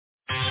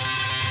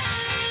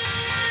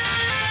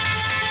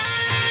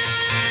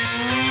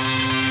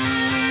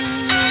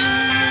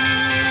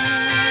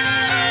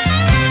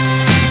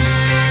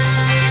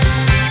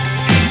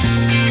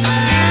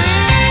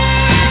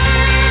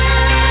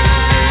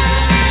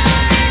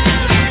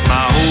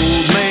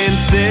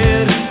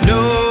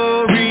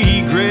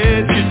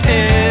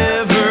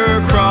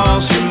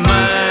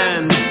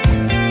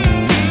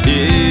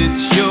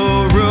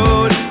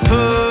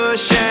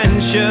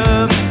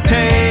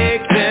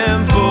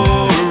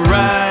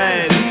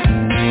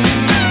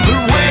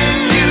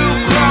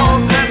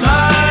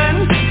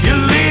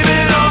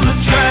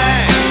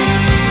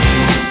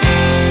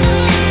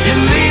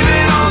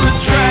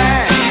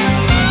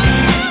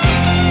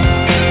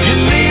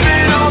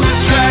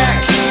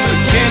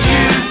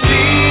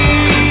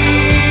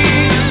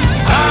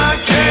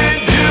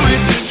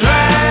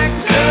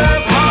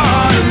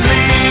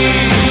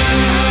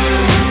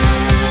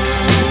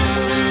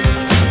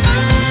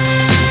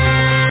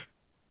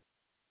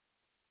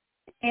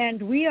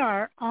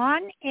are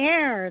on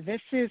air.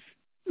 This is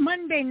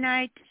Monday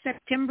night,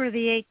 September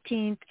the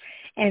 18th,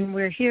 and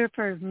we're here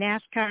for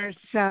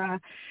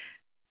NASCAR's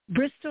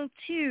Bristol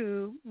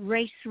 2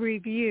 race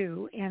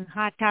review and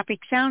Hot Topic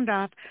Sound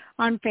Off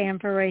on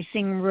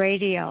Fan4Racing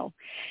Radio.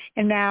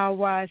 And now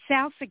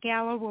Sal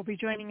Sigala will be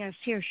joining us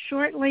here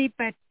shortly,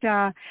 but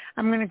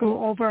I'm going to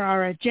go over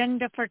our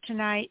agenda for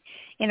tonight.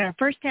 In our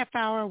first half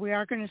hour, we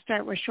are going to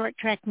start with short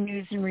track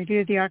news and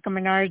review the ARCA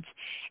Menards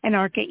and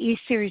ARCA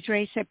East Series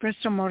race at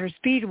Bristol Motor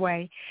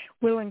Speedway.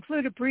 We'll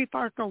include a brief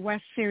ARCA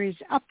West Series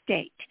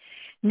update.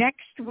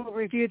 Next, we'll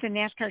review the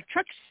NASCAR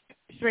Truck Series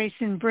race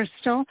in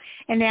Bristol,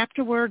 and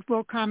afterward,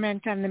 we'll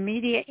comment on the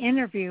media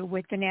interview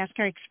with the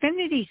NASCAR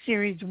Xfinity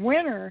Series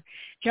winner,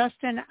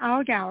 Justin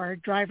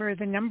Allgaier, driver of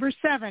the number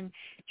 7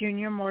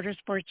 Junior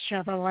Motorsports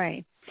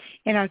Chevrolet.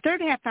 In our third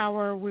half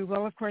hour, we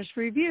will, of course,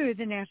 review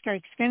the NASCAR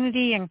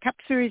Xfinity and Cup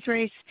Series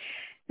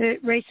the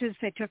races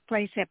that took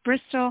place at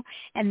Bristol,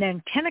 and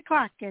then 10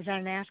 o'clock is our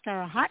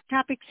NASCAR Hot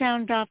Topic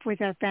Sound Off with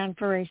our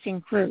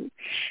Fan4Racing crew.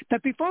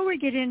 But before we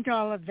get into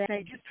all of that,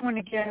 I just want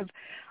to give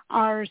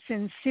our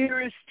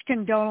sincerest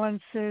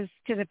condolences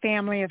to the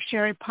family of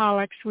Sherry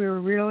Pollux. We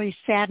were really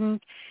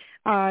saddened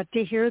to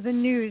hear the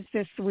news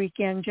this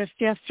weekend, just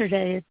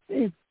yesterday.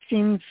 It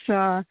seems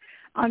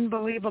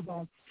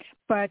unbelievable.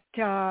 But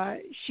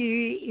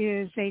she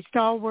is a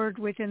stalwart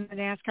within the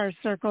NASCAR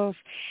circles,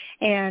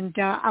 and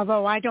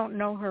although I don't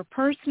know her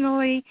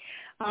personally,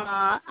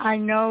 I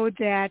know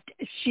that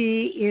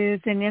she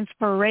is an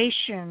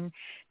inspiration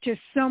to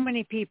so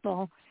many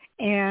people,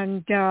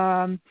 and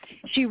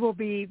she will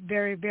be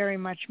very, very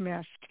much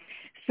missed.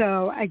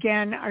 So,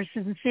 again, our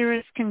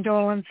sincerest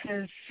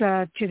condolences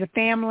to the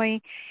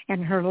family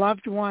and her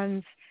loved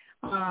ones,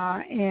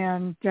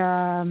 and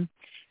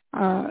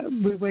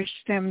we wish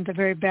them the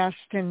very best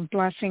and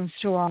blessings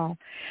to all.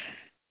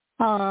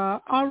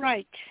 All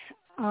right.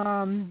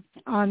 On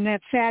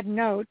that sad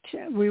note,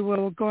 we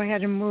will go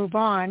ahead and move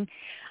on.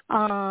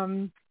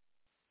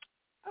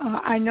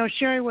 I know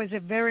Sherry was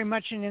very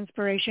much an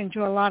inspiration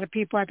to a lot of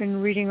people. I've been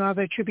reading all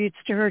the tributes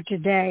to her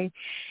today,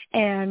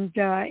 and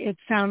it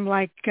sounded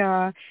like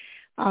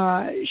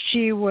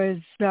she was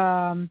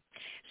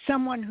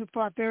someone who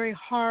fought very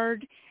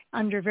hard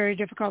under very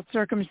difficult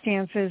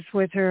circumstances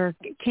with her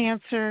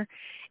cancer,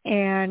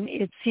 and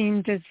it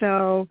seemed as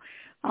though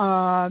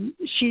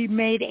she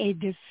made a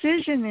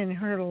decision in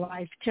her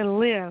life to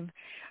live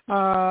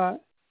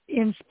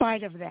in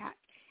spite of that.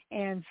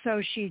 And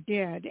so she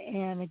did.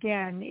 And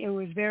again, it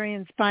was very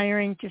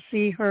inspiring to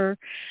see her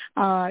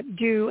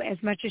do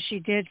as much as she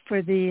did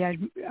for the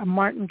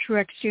Martin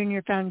Truex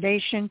Jr.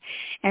 Foundation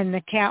and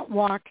the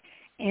Catwalk.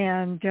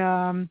 And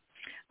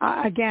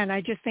again, I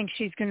just think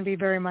she's going to be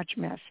very much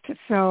missed.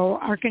 So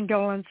our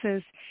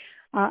condolences,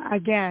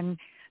 again,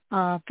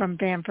 from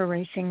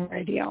Fan4Racing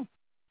Radio.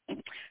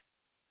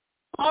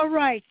 All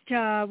right.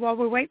 While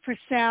we wait for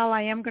Sal,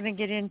 I am going to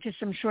get into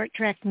some short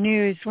track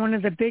news. One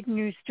of the big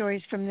news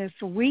stories from this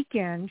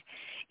weekend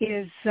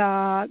is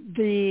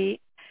the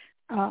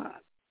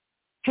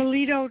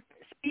Toledo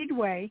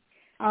Speedway,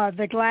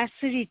 the Glass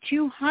City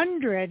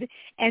 200,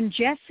 and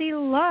Jesse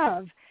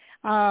Love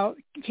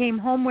came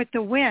home with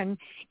the win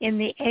in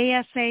the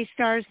ASA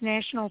Stars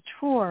National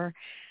Tour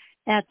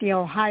at the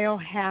Ohio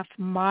Half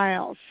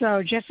Mile.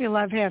 So Jesse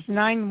Love has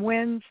 9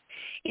 wins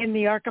in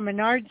the ARCA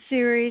Menards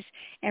series,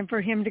 and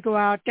for him to go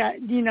out,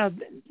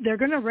 they're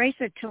going to race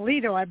at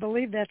Toledo. I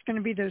believe that's going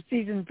to be their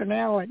season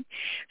finale.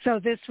 So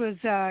this was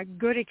a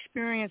good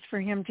experience for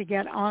him to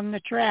get on the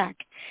track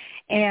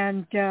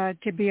and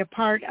to be a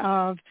part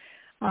of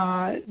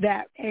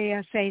that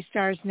ASA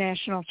Stars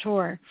National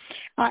Tour.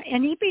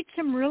 And he beat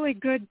some really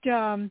good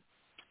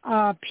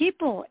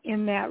people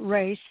in that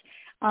race.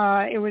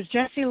 It was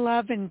Jesse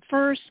Love in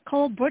first.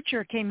 Cole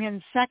Butcher came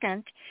in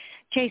second.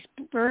 Chase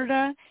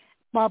Berta,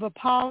 Bubba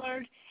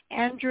Pollard,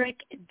 Andrick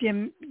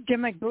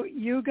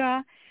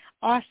Dimaguyuga,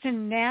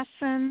 Austin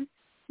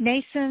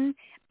Nason,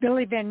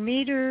 Billy Van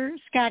Meter,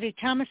 Scotty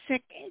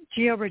Tomasic,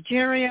 Gio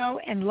Ruggiero,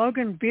 and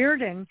Logan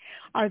Bearden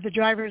are the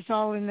drivers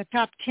all in the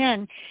top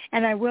 10.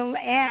 And I will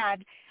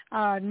add,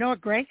 Noah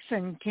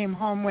Gragson came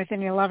home with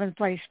an 11th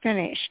place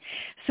finish.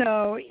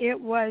 So it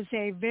was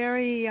a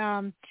very,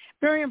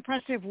 very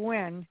impressive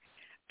win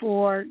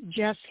for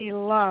Jesse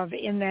Love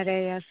in that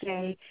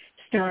ASA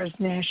Stars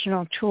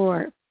National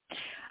Tour.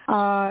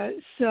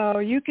 So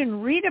you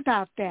can read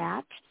about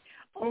that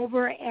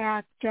over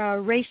at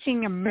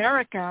Racing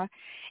America.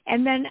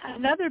 And then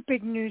another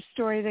big news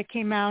story that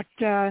came out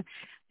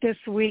this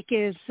week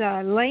is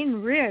Lane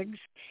Riggs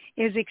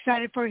is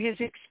excited for his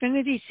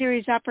Xfinity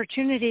Series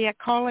opportunity at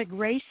Colleague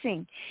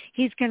Racing.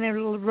 He's going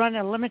to run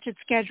a limited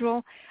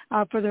schedule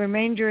for the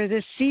remainder of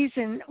this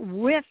season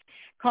with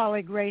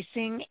Colleague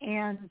Racing.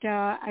 And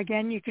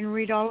again, you can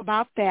read all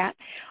about that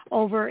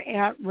over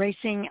at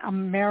Racing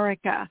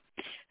America.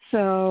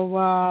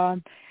 So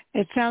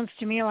it sounds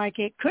to me like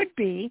it could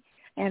be,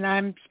 and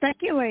I'm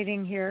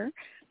speculating here,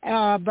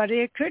 but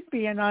it could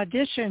be an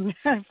audition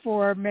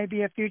for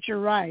maybe a future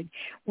ride.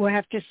 We'll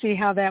have to see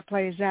how that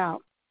plays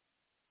out.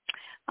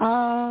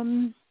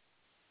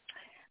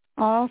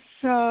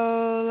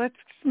 Also, let's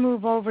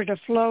move over to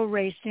Flow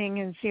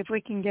Racing and see if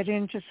we can get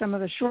into some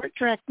of the short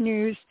track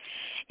news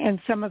and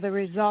some of the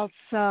results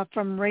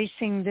from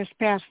racing this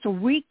past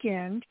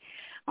weekend.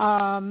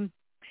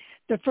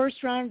 The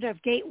first round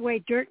of Gateway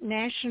Dirt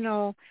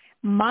National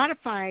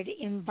Modified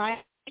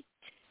Invite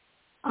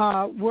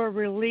were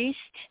released.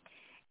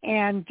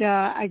 And,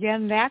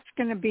 again, that's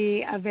going to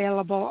be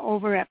available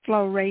over at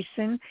Flow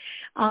Racing.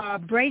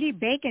 Brady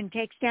Bacon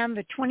takes down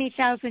the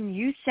 20,000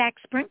 USAC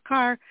Sprint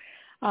Car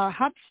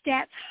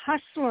Hubstats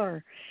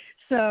Hustler.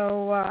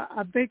 So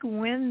a big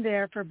win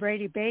there for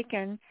Brady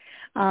Bacon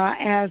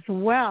as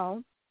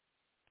well.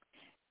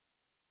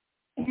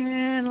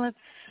 And let's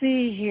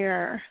see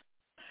here.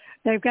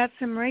 They've got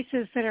some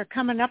races that are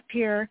coming up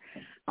here.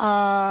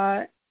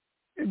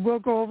 We'll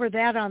go over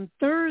that on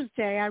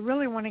Thursday. I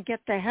really want to get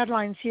the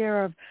headlines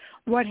here of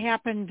what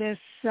happened this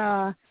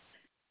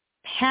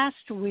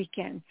past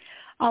weekend.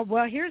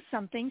 Well, here's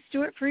something.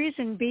 Stuart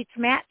Friesen beats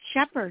Matt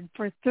Shepard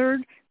for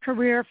third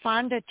career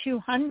Fonda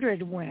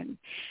 200 win.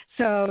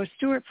 So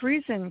Stuart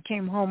Friesen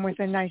came home with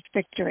a nice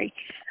victory.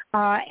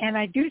 And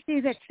I do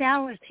see that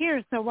Sal is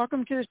here, so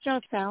welcome to the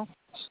show, Sal.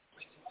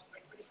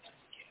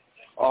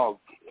 Oh,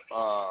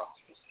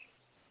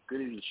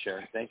 good evening,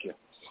 Sharon. Thank you.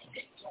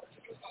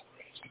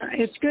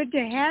 It's good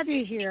to have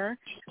you here.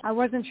 I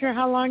wasn't sure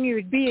how long you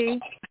would be.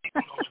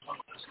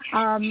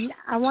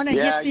 I want to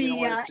hit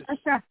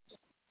the...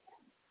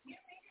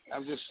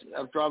 I'm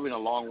driving a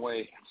long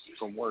way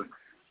from work.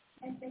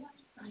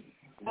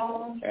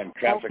 And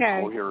traffic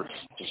here is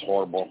just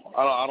horrible.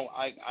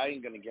 I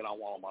ain't going to get on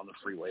while I'm on the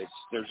freeway.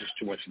 There's just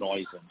too much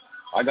noise, and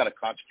I got to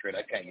concentrate.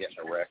 I can't get in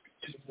a wreck.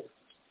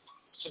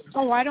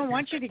 Oh, I don't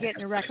want you to get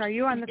in a wreck. Are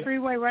you on the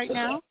freeway right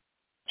now?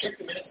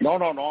 No,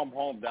 I'm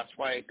home. That's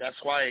why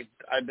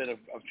I've been a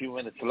few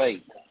minutes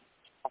late.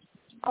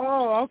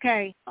 Oh,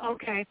 okay.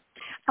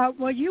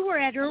 Well, you were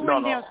at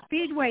Irwindale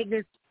Speedway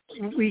this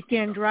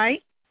weekend,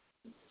 right?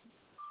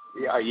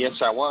 Yeah, yes,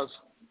 I was.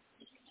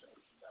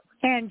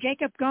 And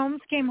Jacob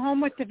Gomes came home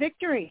with the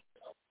victory.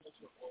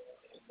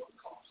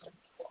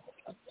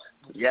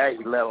 Yeah, he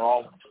led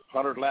all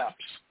 100 laps.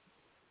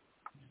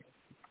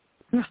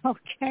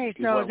 Okay,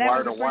 he so went that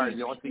wire was to wire.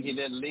 The only thing he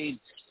didn't lead,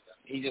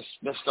 he just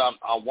missed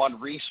on one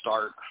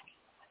restart.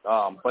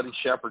 Buddy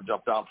Shepard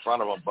jumped out in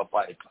front of him, but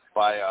by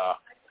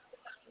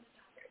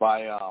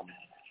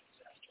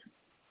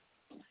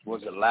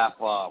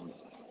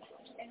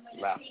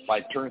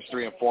by turns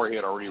 3 and 4, he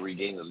had already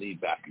regained the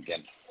lead back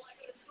again.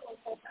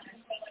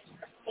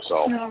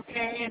 So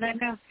okay, and I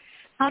know.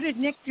 How did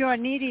Nick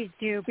Ioannidis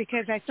do?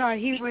 Because I saw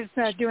he was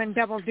doing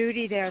double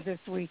duty there this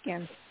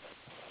weekend.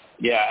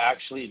 Yeah,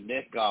 actually,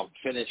 Nick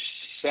finished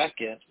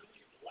second.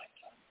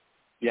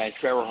 Yeah,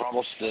 Trevor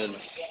Huddleston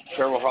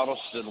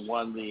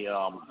won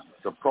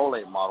the Pro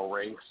Late model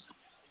race.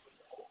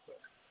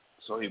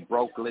 So he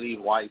broke Liddy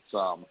White's.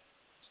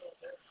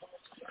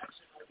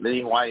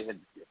 Liddy White had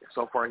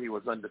so far he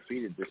was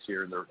undefeated this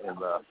year in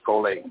the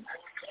Pro Late.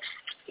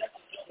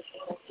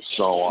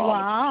 So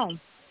wow.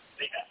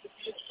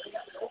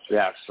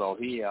 Yeah, so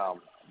he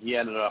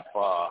ended up.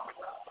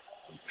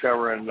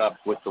 Trevor ended up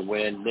with the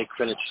win. Nick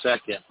finished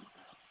second,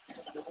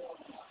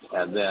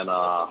 and then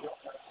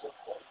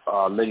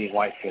Liddy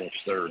White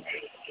finished third.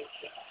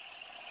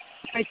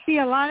 I see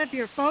a lot of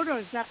your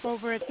photos up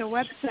over at the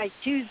website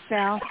too,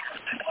 Sal.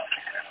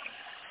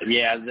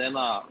 Yeah, then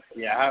I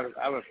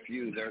have a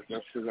few. They're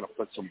still gonna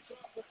put some.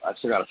 I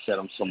still gotta set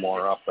them some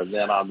more up, and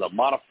then on the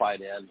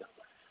modified end,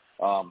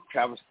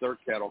 Travis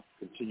Thurkettle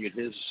continued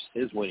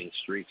his winning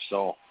streak.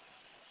 So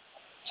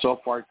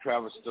far,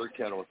 Travis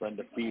Thurkettle is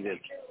undefeated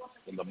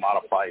in the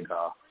modified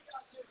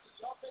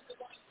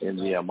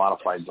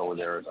modifieds over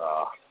there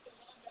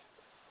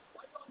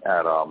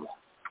at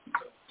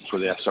for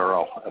the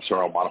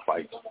SRL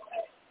modified.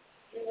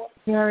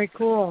 Very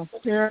cool.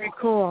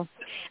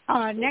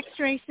 Next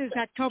race is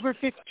October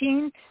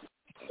 15th,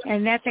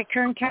 and that's at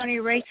Kern County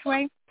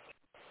Raceway.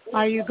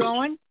 Are you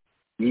going?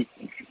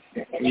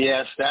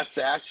 Yes, that's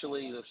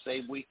actually the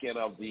same weekend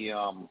of the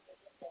ARCA.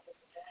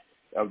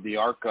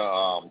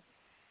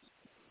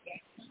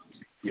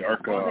 The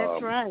ARCA. Oh,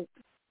 that's right.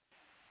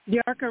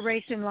 The ARCA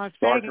race in Las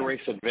Vegas. ARCA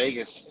race in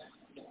Vegas.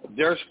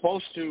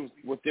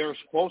 What they're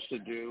supposed to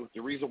do,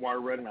 the reason why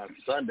we're running on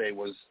Sunday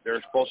was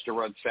they're supposed to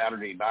run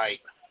Saturday night.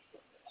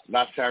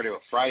 Not Saturday,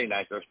 but Friday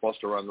night. They're supposed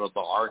to run with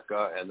the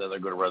ARCA, and then they're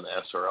going to run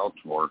the SRL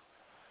tour.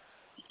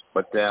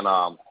 But then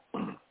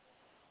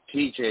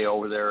TJ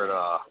over there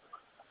at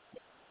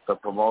the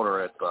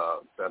promoter at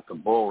the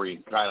Bull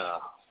Ring kind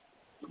of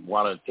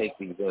wanted to take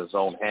things in his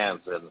own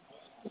hands, and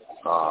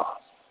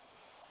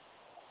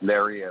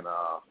Larry and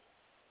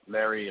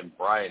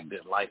Brian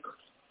didn't like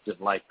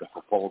the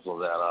proposal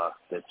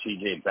that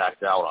TJ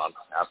backed out on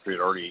after he'd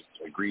already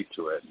agreed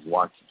to it. He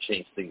wants to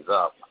change things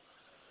up.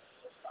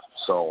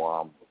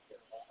 So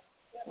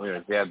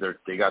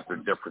they got their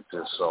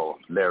differences. So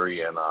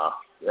Larry and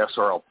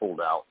SRL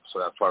pulled out. So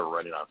that's why we're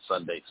running on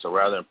Sunday. So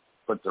rather than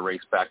put the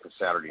race back to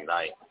Saturday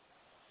night,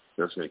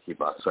 they're just going to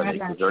keep on Sunday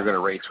because they're going to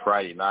race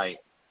Friday night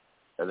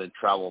and then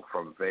travel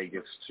from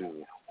Vegas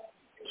to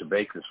to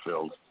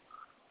Bakersfield,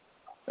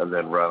 and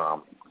then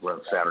run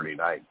Saturday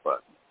night.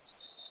 But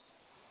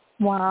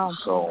wow.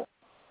 So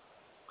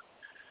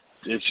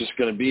it's just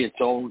going to be its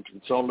own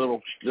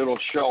little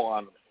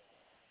show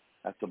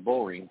at the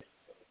bull ring.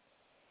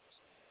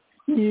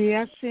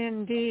 Yes,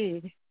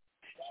 indeed.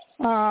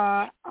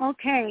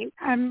 Okay,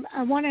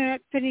 I want to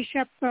finish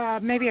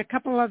up maybe a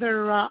couple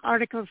other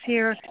articles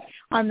here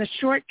on the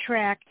short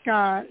track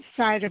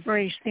side of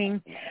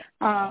racing.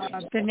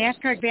 The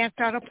NASCAR Advanced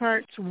Auto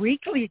Parts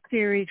Weekly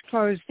Series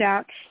closed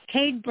out.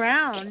 Cade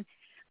Brown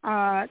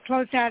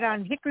closed out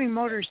on Hickory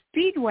Motor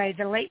Speedway,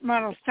 the late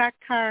model stock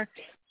car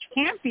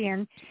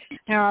champion,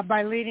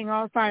 by leading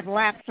all 5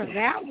 laps of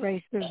that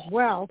race as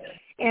well.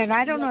 And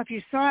I don't know if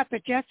you saw it,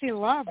 but Jesse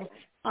Love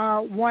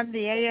won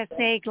the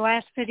ASA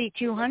Glass City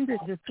 200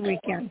 this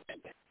weekend.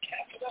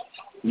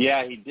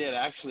 Yeah, he did.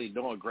 Actually,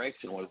 Noah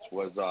Gregson was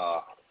part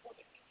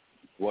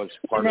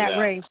of that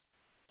race.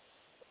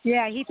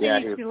 Yeah, he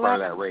finished was 11th.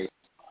 part of that race.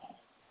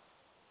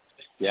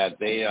 Yeah,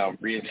 they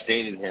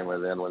reinstated him,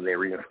 and then when they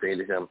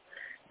reinstated him,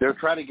 they're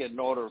trying to get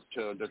Noah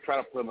they're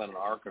trying to put him in an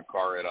ARCA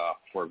car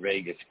for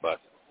Vegas,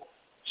 but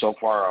so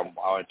far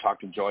I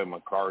talked to Joey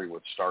McCarry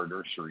with Star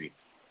Nursery.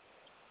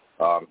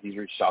 He's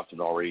reached out to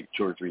them already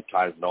 2 or 3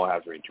 times. Noah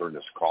hasn't returned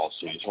his call,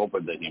 so he's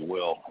hoping that he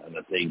will and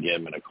that they can get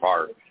him in a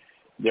car.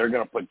 They're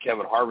going to put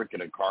Kevin Harvick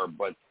in a car,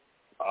 but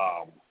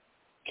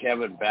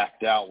Kevin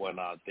backed out when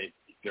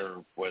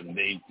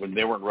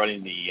they weren't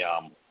running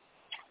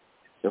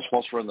they're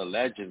supposed to run the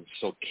Legends.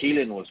 So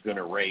Keelan was going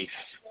to race.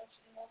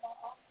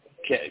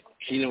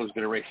 Keelan was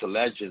going to race the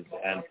Legends,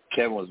 and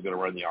Kevin was going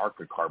to run the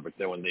ARCA car. But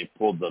then when they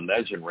pulled the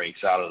Legend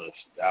race out of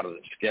the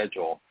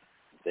schedule,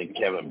 then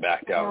Kevin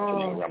backed out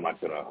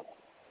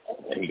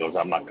and he goes,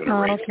 I'm not going to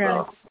race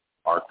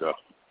ARCA.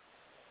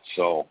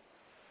 So,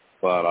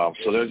 but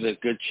so there's a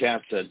good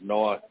chance that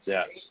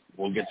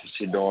we'll get to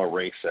see Noah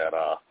race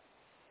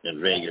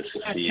in Vegas.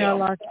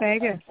 Las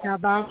Vegas. How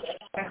about?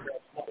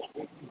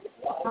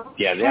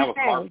 Yeah, they have a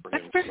car for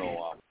him.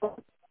 So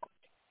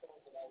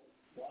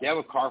they have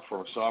a car for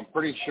him. So I'm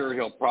pretty sure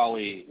he'll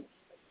probably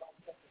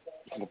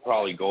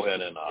go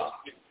ahead and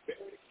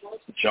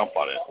jump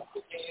on it.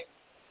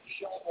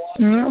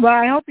 Well,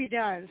 I hope he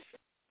does.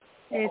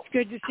 It's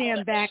good to see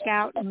him back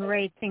out and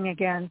racing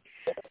again.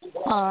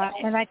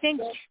 And I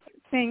think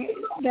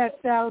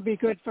that'll be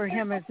good for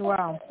him as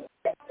well.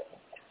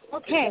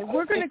 Okay,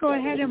 we're going to go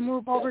ahead and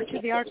move over to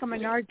the ARCA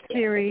Menards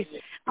Series.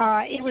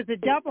 It was a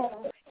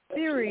double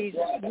series,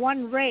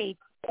 1 race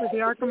for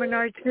the ARCA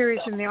Menards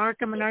Series and the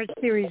ARCA Menards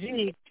Series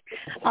East.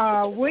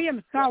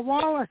 William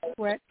Sawalich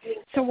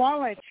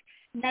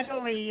not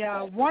only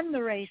won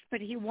the race, but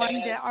he won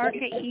the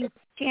ARCA East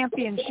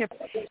Championship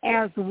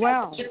as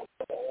well.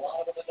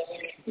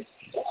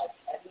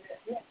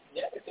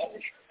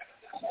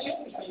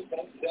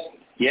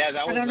 Yeah,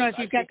 that was. I don't know if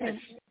you got the.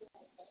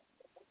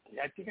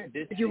 I think I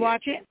did. Did you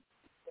watch it?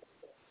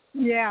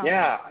 Yeah.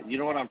 Yeah, you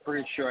know what? I'm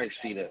pretty sure I've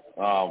seen it.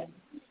 I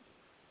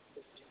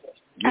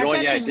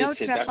did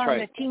see it. That's right. On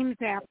the Teams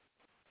app,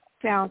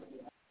 Sal.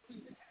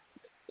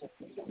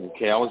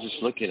 Okay, I was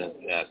just looking at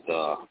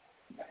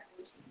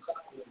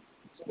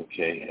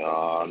okay,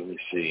 let me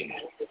see.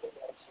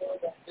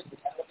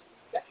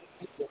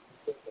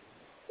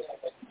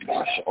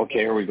 Gosh, okay,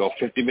 here we go.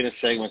 50-minute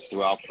segments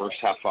throughout. First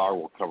half hour,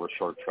 we'll cover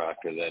short track,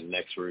 and then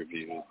next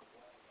review.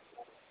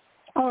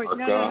 Oh, ARCA.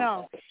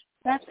 No.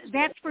 That's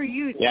for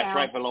you, Sal. Yeah, it's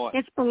right below it.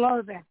 It's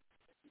below that.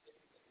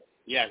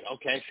 Yeah,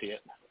 okay, I see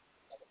it.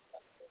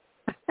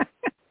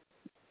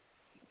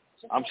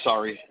 I'm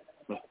sorry.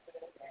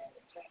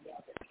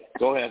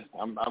 Go ahead.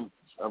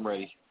 I'm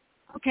ready.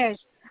 Okay.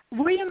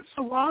 William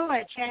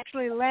Sawalich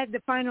actually led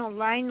the final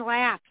 9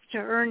 laps to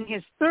earn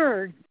his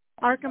 3rd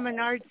ARCA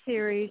Menards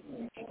Series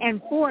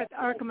and 4th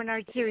ARCA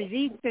Menards Series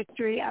East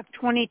victory of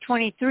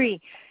 2023.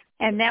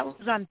 And that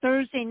was on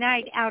Thursday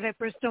night out at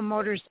Bristol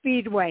Motor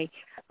Speedway.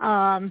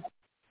 I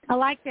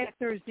like that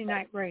Thursday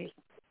night race.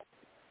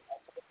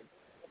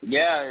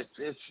 Yeah,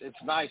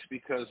 it's nice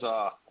because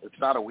it's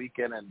not a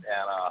weekend, and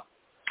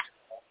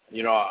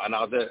you know,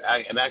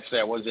 and actually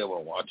I was able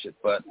to watch it.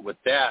 But with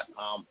that,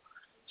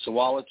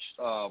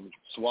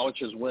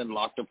 Sawalich's win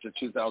locked up the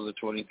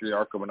 2023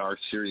 ARCA Menards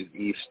Series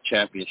East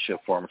Championship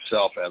for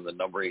himself and the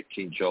number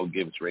 18 Joe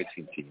Gibbs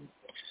Racing Team.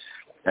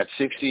 At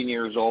 16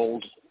 years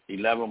old,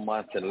 11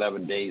 months and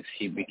 11 days,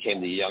 he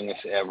became the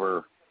youngest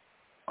ever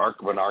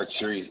ARCA Menards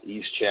Series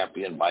East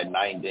champion by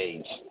 9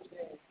 days,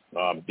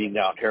 beating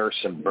out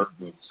Harrison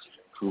Burton,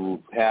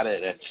 who had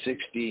it at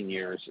 16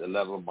 years,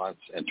 11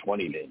 months, and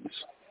 20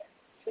 days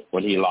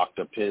when he locked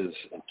up his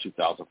in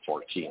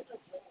 2014.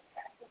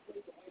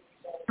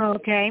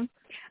 Okay.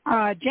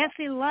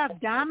 Jesse Love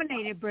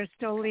dominated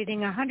Bristol,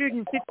 leading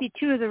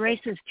 152 of the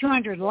race's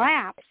 200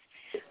 laps.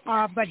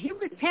 But he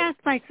was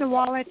passed by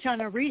Sawalich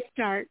on a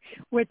restart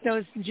with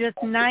those just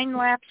 9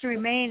 laps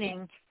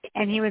remaining,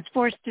 and he was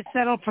forced to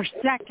settle for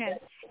second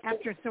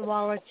after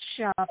Sawalich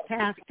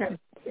passed him.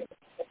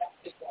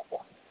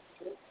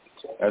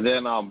 And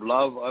then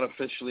Love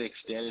unofficially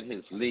extended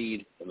his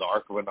lead in the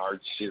ARCA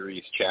Menards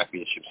Series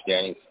Championship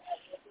standings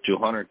to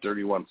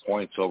 131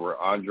 points over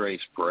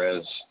Andres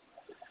Perez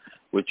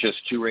with just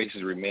 2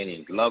 races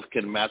remaining. Love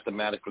can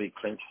mathematically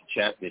clinch the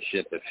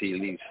championship if he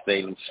leaves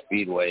Salem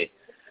Speedway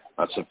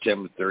on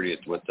September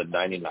 30th with a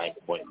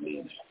 99-point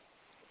lead.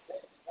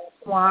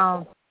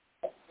 Wow.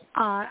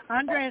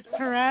 Andres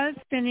Perez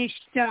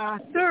finished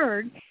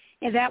third,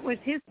 and that was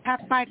his top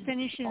 5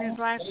 finish in his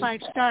last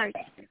 5 starts,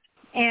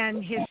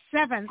 and his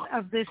 7th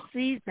of this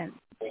season.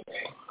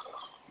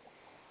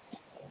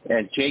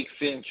 And Jake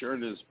Finch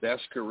earned his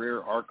best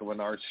career ARCA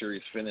Menards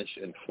Series finish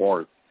in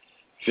 4th.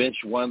 Finch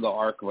won the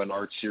ARCA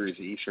Menards Series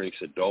East race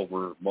at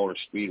Dover Motor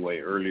Speedway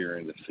earlier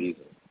in the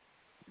season.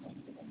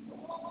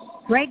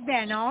 Greg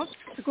Van Ault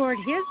scored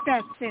his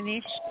best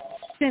finish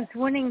since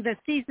winning the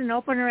season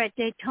opener at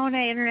Daytona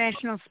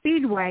International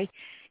Speedway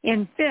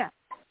in 5th.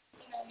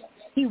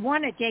 He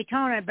won at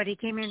Daytona, but he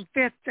came in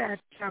 5th at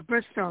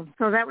Bristol,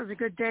 so that was a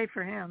good day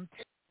for him.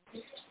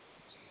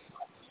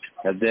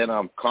 And then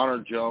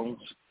Connor Jones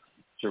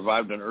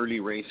survived an early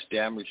race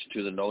damage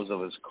to the nose of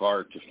his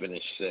car to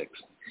finish 6th.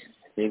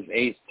 His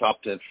 8th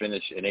top 10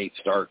 finish in 8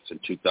 starts in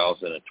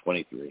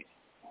 2023.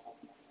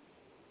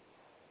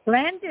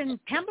 Landon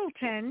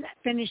Templeton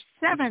finished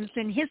 7th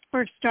in his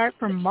first start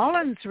for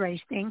Mullins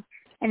Racing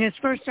and his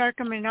first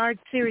ARCA Menards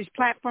Series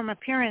platform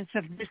appearance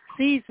of this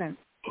season.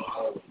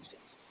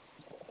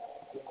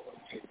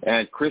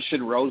 And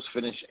Christian Rose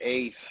finished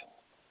 8th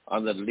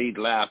on the lead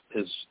lap,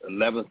 his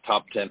 11th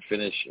top 10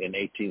 finish in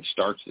 18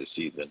 starts this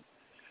season.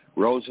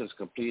 Rose has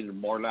completed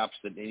more laps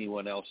than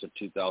anyone else in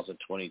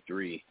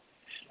 2023,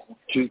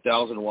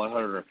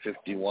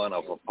 2,151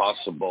 of a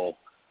possible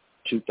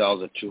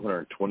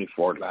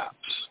 2,224 laps.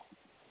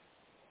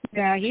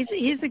 Yeah,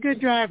 he's a good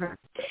driver.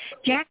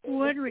 Jack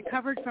Wood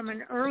recovered from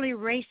an early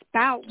race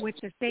bout with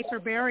the safer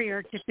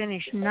barrier to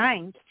finish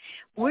 9th.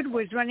 Wood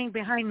was running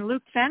behind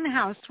Luke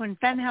Fenhouse when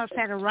Fenhouse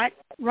had a right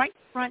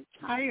front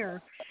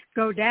tire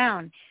go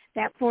down.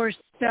 That forced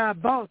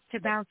both to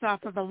bounce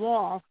off of the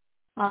wall.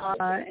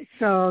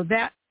 So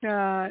that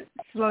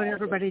slowed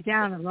everybody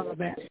down a little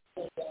bit.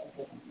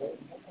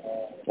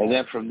 And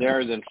then from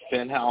there,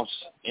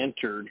 Fenhouse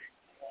entered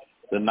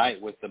the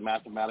night with the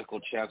mathematical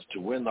chance to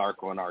win the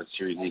ARCA Menards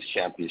Series East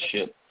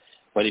Championship,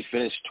 but he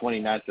finished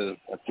 29th as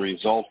the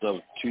result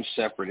of 2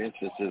 separate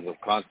instances of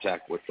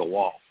contact with the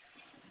wall.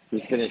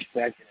 He finished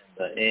second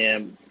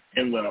in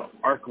the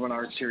ARCA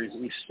Menards Series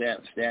East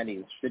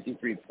standings,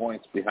 53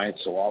 points behind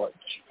Sawalich.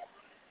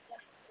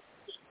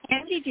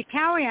 Andy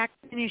Jakowiak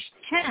finished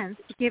 10th,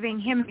 giving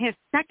him his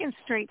 2nd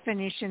straight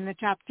finish in the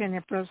top 10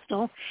 at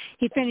Bristol.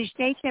 He finished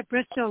 8th at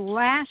Bristol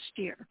last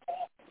year.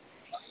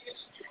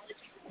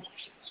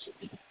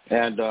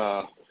 And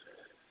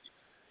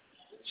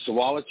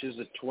Sawalich is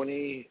the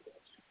 25th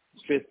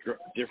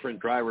different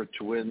driver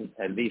to win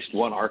at least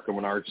one ARCA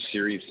Menards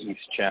Series East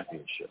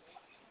championship.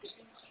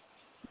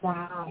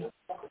 Wow.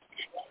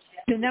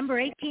 The number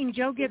 18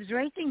 Joe Gibbs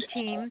Racing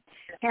team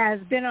has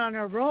been on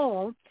a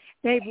roll.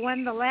 They've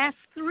won the last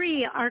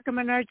 3 ARCA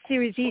Menards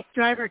Series East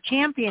driver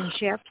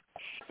championships,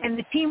 and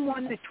the team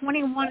won the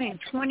 21 and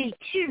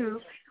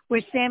 22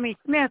 with Sammy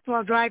Smith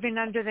while driving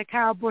under the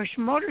Kyle Busch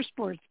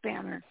Motorsports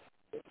banner.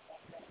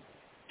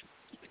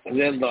 And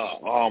then the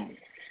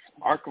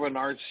ARCA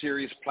Menards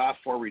Series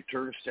platform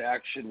returns to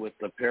action with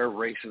a pair of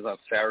races on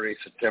Saturday,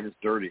 September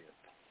 30th.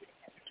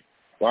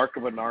 The ARCA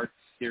Menards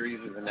Series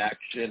is in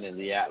action in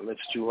the Atlas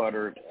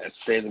 200 at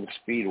Salem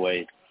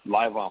Speedway,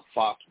 live on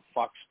Fox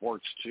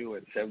Sports 2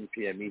 at 7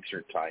 p.m.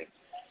 Eastern Time.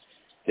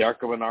 The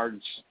ARCA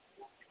Menards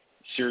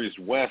Series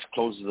West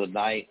closes the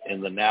night in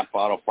the Napa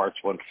Auto Parts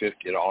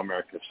 150 at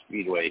All-America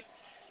Speedway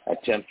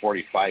at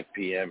 10:45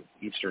 p.m.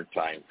 Eastern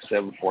Time,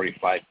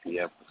 7:45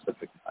 p.m.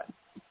 Pacific Time.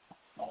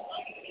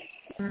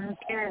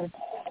 Okay.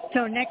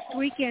 So next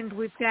weekend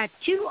we've got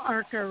 2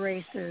 ARCA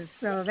races,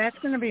 so that's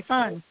going to be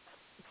fun.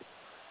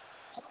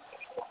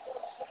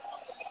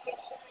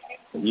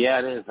 Yeah,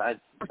 it is. I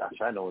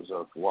know it's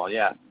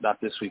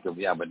not this week,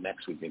 but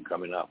next weekend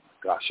coming up.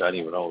 Gosh, I don't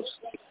even know.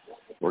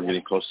 We're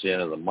getting close to the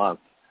end of the month,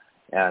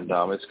 and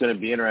it's going to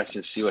be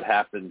interesting to see what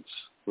happens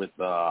with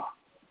the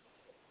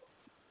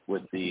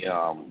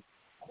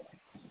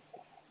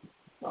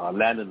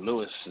Landon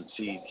Lewis, since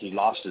he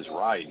lost his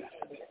ride.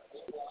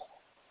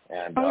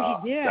 And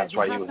he did. That's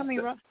why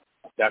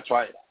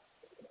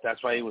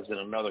he was in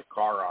another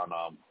car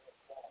on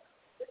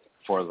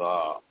for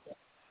the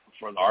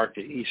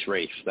ARCA East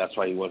race. That's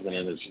why he wasn't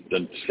in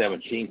the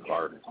 17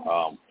 car.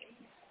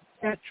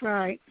 That's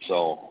right.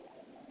 So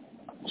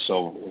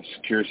it's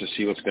curious to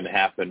see what's going to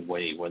happen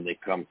when they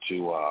come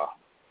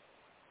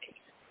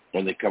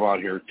out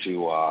here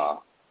to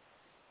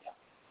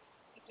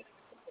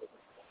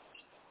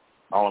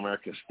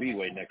All-America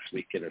Speedway next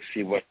weekend and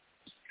see what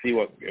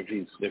if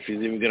he's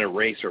even going to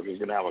race or if he's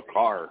going to have a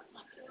car.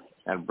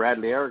 And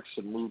Bradley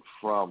Erickson moved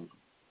from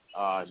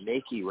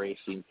Nike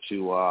Racing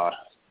to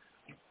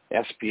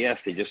SPS.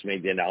 They just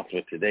made the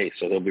announcement today,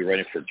 so he'll be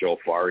running for Joe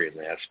Fari in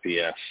the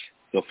SPS.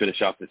 He'll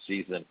finish out the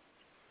season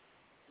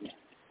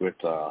with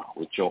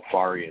Joe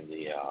Fari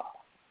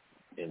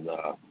in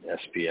the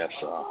SPS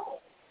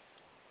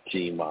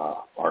team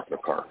ARCA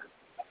car.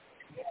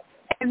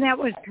 And that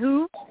was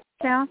who,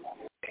 Sal?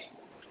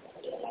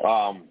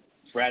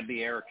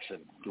 Bradley Erickson,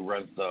 who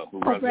runs the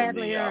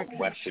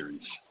West Series.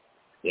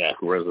 Yeah,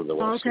 who runs the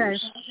West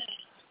Series.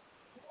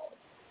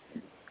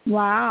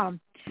 Wow.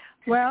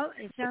 Well,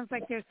 it sounds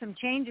like there's some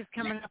changes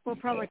coming up. We'll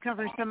probably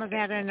cover some of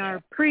that in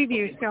our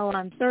preview show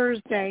on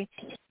Thursday.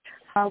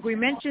 We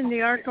mentioned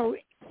the ARCA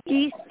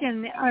East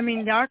the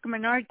ARCA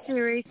Menards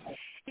Series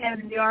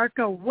and the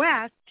ARCA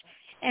West.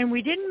 And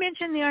we didn't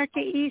mention the ARCA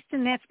East,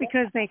 and that's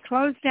because they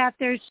closed out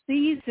their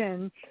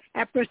season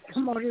at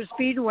Bristol Motor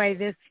Speedway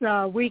this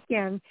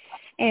weekend.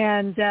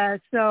 And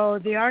so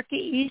the ARCA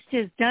East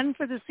is done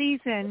for the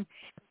season,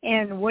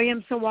 and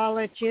William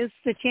Sawalich is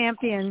the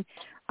champion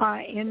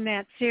in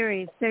that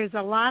series. There's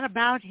a lot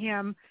about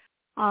him.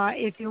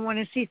 If you want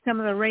to see some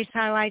of the race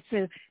highlights,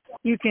 the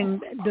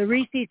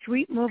Reese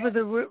Sweet move of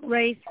the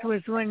race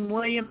was when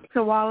William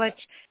Sawalich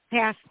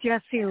passed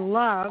Jesse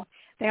Love.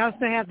 They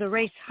also have the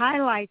race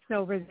highlights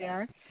over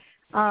there.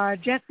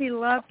 Jesse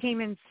Love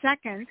came in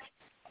second,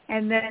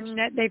 and then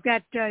they've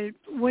got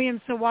William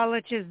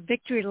Sawalich's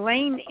Victory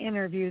Lane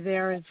interview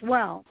there as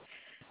well.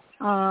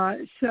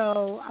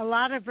 So a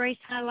lot of race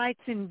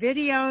highlights and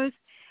videos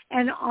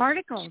and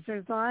articles.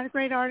 There's a lot of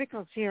great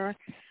articles here.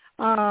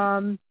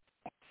 And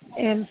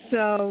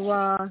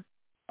so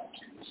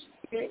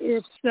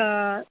it's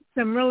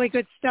some really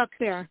good stuff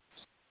there.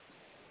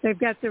 They've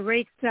got the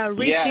race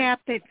recap,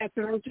 they've got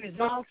the race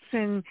results,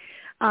 and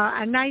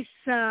a nice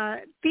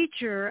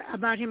feature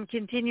about him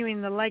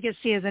continuing the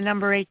legacy of the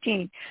number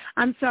 18.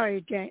 I'm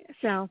sorry,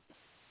 Sal.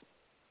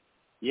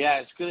 Yeah,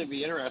 it's going to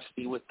be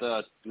interesting with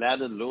the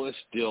Landon Lewis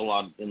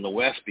deal in the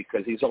West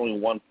because he's only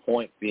 1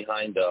 point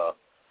behind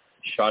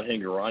Sean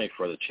Hingorani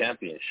for the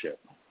championship.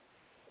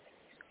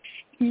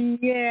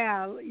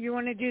 Yeah, you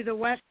want to do the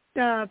West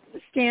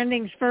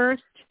standings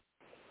first?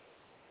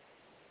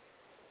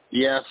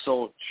 Yeah,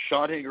 so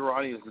Sean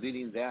Hingorani is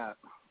leading that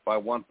by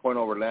 1 point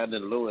over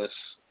Landon Lewis.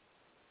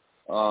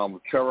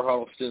 Trevor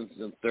Huddleston's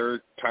in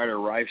third, Tyler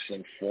Rice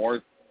in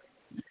fourth.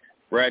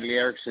 Bradley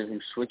Erickson,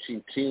 who's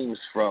switching teams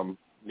from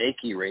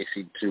Nike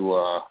Racing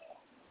to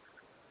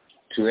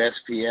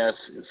SPS,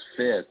 is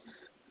fifth.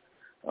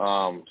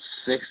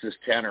 Sixth is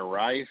Tanner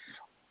Rife.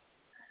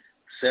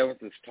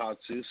 Seventh is Todd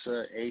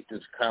Sousa. Eighth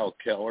is Kyle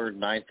Keller.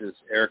 Ninth is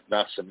Eric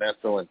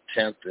Nascimento. And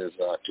 10th is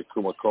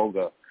Takuma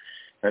Koga.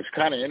 That's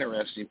kind of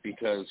interesting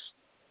because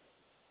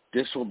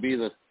this will be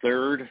the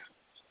third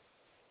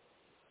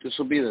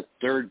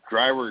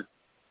driver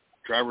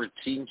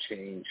team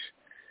change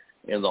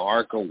in the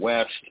ARCA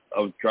West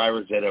of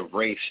drivers that have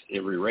raced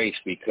every race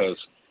because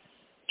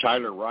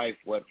Tyler Rife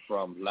went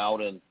from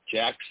Loudon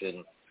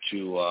Jackson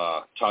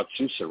to Todd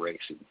Sousa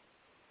Racing.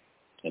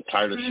 And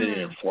Tyler's sitting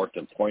in fourth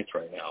in points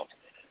right now.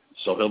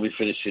 So he'll be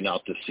finishing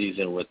out the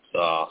season with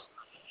Todd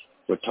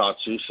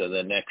Sousa.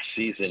 Then next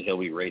season he'll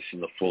be racing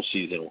the full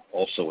season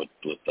also with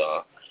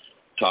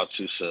Todd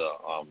Sousa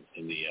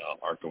in the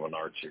ARCA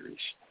Menards Series.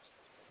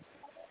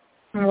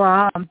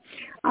 Wow.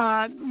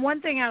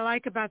 One thing I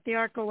like about the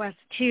ARCA West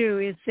too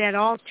is that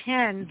all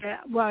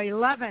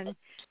 11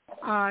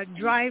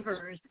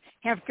 drivers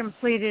have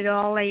completed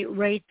all 8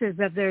 races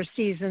of their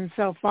season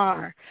so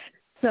far.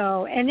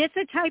 So, and it's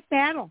a tight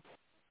battle.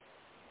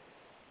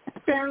 A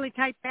fairly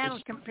tight battle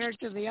compared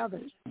to the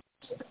others.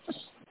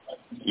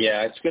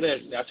 Yeah,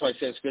 that's why I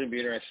said it's gonna be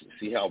interesting to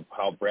see how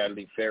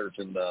Bradley fares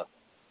in the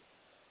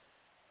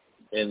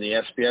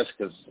SPS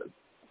because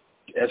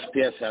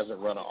SPS hasn't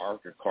run an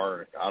ARCA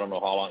car. I don't know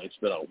how long. It's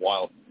been a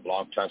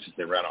long time since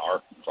they ran an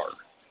ARCA car.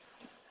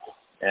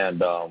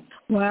 And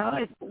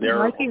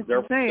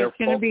it's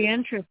going to be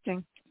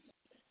interesting.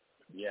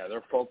 Yeah,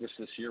 their focus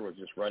this year was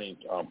just running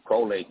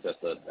pro lates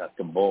at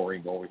the bull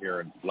ring over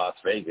here in Las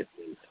Vegas.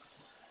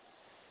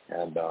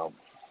 And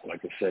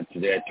like I said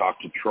today, I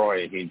talked to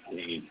Troy, and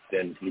he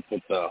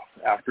put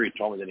after he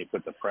told me, then he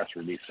put the press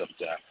release up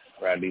that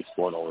Bradley's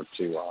going over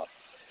to.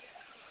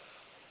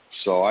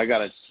 So I got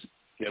to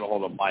get a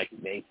hold of Mike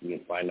Mankey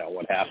and find out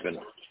what happened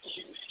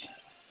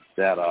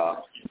that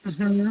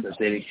that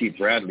they didn't keep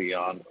Bradley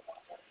on,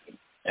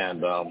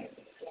 and I'm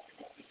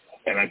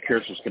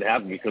curious what's going to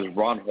happen because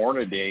Ron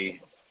Hornaday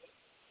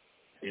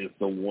is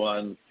the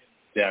one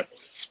that's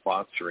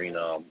sponsoring.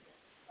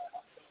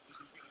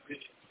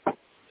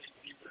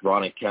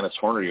 Ron and Kenneth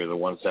Hornaday are the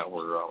ones that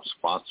were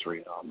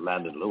sponsoring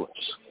Landon Lewis.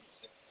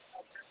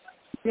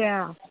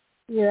 Yeah,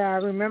 I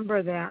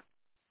remember that.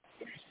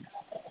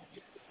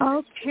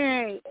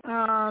 Okay.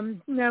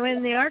 Now,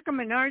 in the ARCA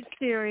Menards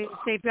Series,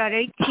 they've got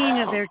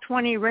 18 of their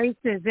 20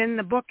 races in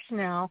the books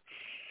now,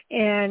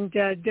 and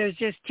there's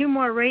just 2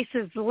 more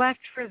races left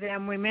for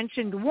them. We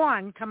mentioned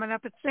one coming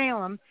up at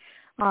Salem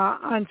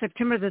on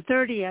September the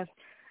 30th.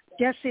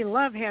 Jesse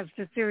Love has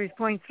the series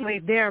points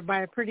lead there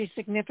by a pretty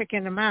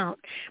significant amount,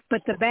 but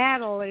the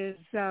battle is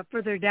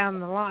further down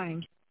the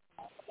line.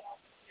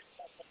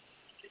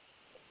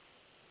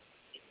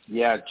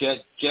 Yeah,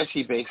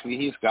 Jesse basically,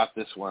 he's got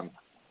this one.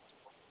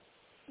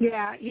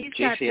 Yeah, he's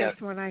got this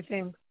one, I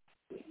think.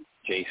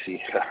 JC,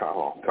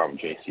 I'll call him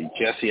JC.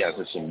 Jesse has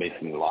this one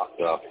basically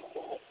locked up.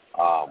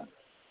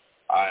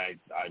 I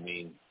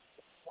mean,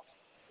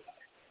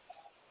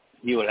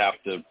 he would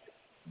have to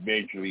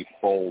majorly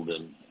fold,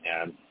 and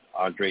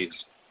Andres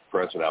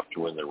Perez would have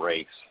to win the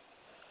race.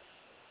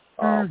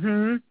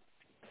 And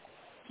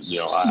he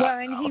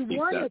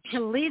won at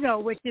Toledo,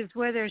 which is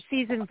where their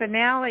season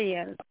finale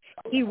is.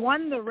 He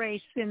won the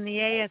race in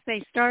the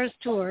ASA Stars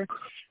Tour,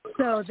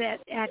 so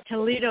that at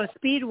Toledo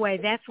Speedway,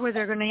 that's where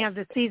they're going to have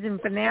the season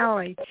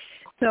finale.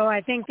 So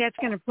I think that's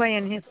going to play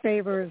in his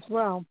favor as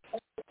well.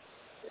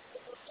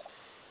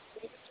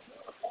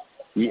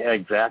 Yeah,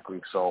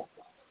 exactly. So,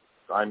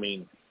 I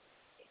mean,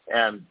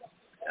 and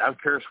I'm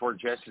curious where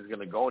Jesse's going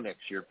to go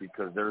next year,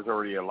 because there's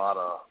already a lot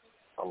of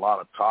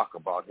talk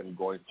about him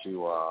going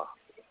to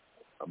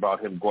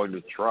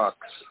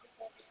trucks,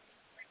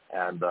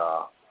 and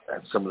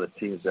some of the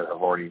teams that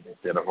have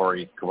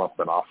already come up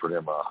and offered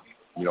him a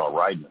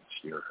ride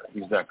next year.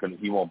 He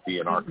won't be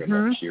in ARCA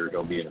next year.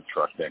 He'll be in a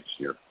truck next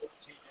year.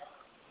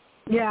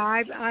 Yeah,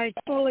 I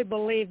fully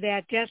believe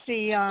that.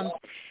 Jesse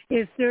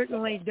has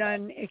certainly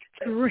done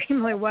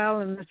extremely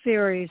well in the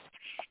series,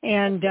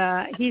 and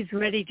he's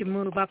ready to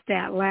move up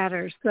that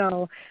ladder.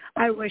 So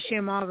I wish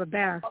him all the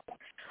best.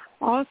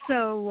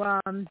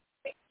 Also, do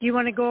you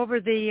want to go over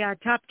the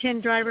top 10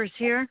 drivers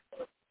here?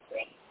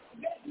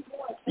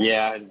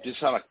 Yeah, and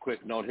just on a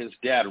quick note, his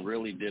dad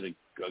really did a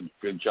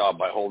good job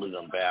by holding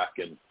him back,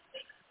 and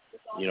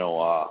and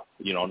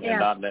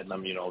not letting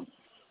him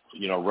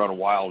run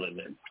wild, and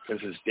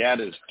because his dad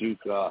is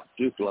Dukla,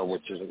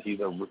 which is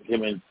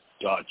him and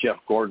Jeff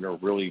Gordon are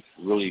really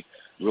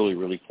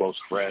close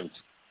friends.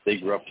 They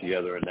grew up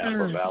together in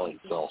Napa Valley,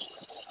 so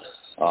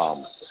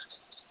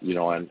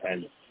and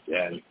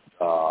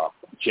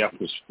Jeff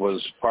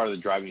was part of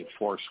the driving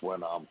force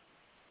when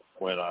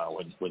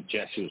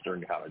Jesse was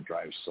learning how to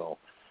drive. So,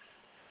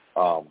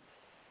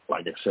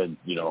 like I said,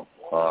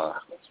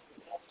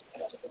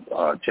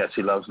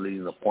 Jesse loves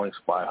leading the points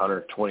by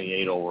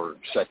 128 over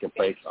second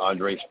place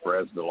Andres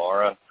Perez de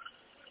Lara.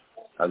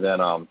 And then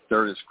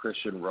third is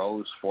Christian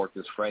Rose. Fourth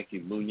is Frankie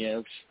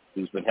Munoz,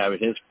 who's been having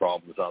his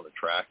problems on the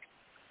track.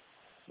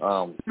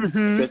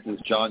 Fifth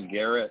is John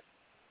Garrett.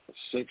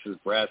 Sixth is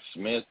Brad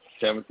Smith.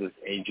 Seventh is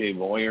A.J.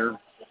 Moyer.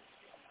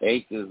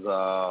 Eighth is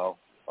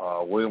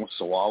William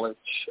Sawalich.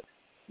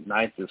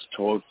 Ninth is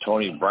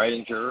Tony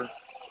Breidinger.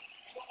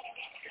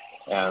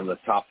 And the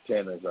top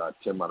 10 is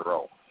Tim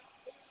Monroe.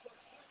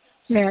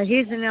 Yeah,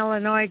 he's an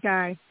Illinois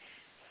guy.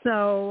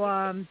 So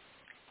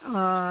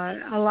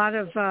a lot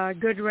of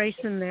good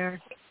racing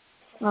there.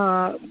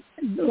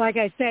 Like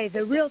I say,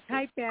 the real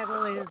tight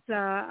battle is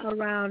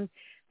around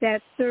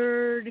that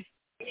third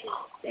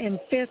and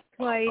fifth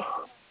place.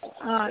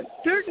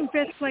 Third and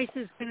fifth place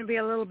is going to be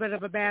a little bit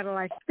of a battle,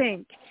 I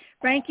think.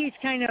 Frankie's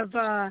kind of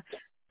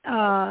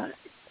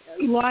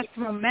lost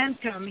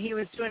momentum. He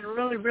was doing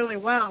really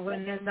well,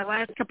 and in the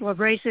last couple of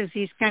races,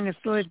 he's kind of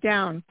slowed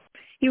down.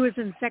 He was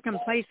in second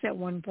place at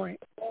one point.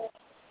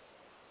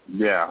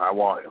 Yeah,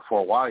 for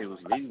a while he was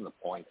leading the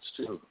points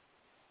too.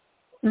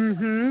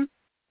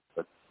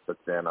 But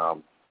then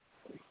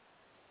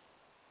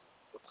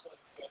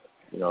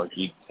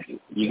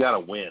you got to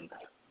win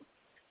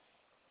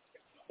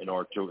in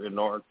order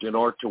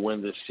to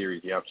win this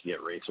series. You have to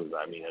get races.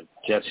 I mean,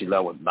 Jesse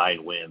Love with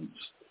 9 wins.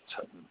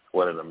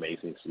 What an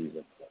amazing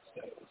season.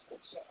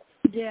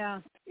 Yeah,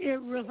 it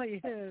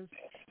really is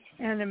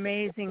an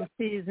amazing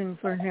season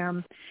for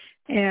him,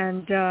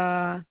 and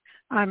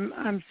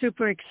I'm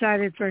super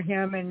excited for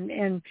him,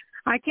 and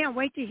I can't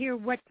wait to hear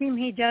what team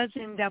he does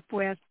end up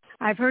with.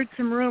 I've heard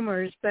some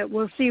rumors, but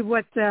we'll see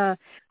what the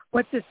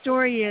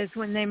story is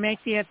when they make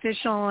the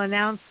official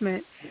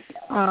announcement.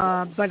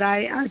 But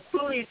I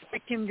fully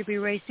expect him to be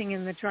racing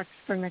in the trucks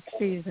for next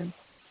season.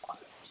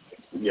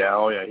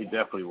 Yeah, he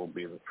definitely will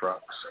be in the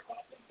trucks.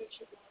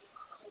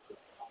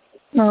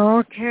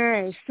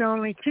 Okay, so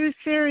only 2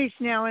 series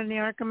now in the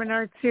ARCA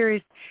Menards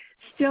series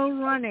still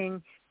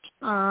running,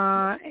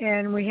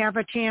 and we have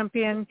a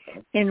champion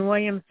in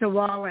William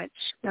Sawalich.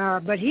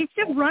 But he's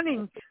still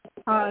running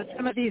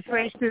some of these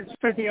races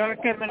for the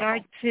ARCA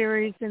Menards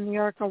series and the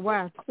ARCA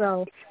West.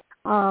 So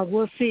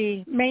we'll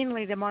see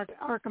mainly the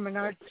ARCA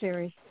Menards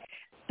series.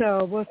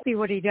 So we'll see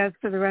what he does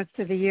for the rest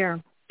of the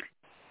year.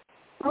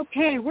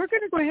 Okay, we're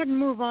going to go ahead and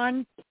move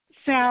on.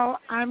 Sal,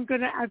 I've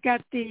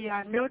got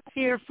the notes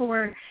here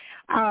for,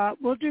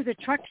 we'll do the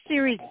Truck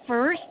Series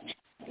first,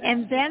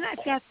 and then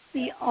I've got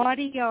the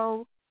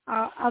audio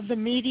of the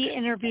media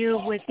interview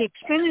with the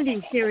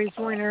Xfinity Series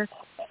winner,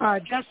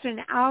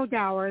 Justin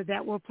Allgaier,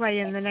 that will play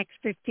in the next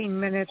 15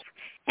 minutes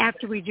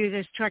after we do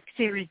this Truck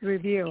Series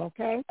review,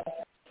 okay?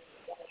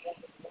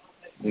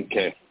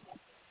 Okay.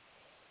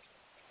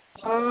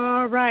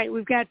 All right,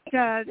 we've got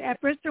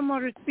at Bristol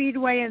Motor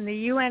Speedway in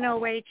the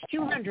UNOH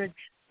 200,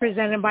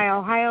 presented by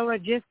Ohio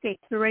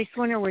Logistics. The race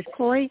winner was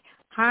Corey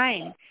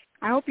Hine.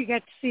 I hope you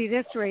got to see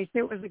this race.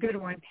 It was a good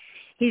one.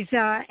 He's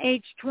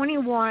age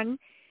 21,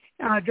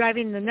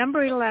 driving the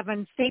number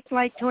 11 Safe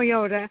Light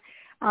Toyota.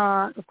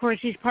 Of course,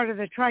 he's part of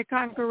the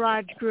Tricon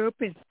Garage Group.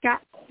 It's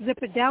Scott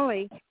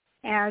Zippadelli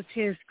as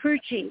his crew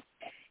chief.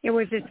 It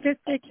was his 5th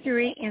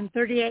victory in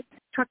 38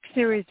 Truck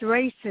Series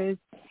races.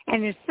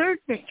 and his third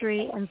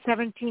victory and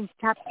 17th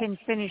top 10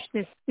 finish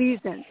this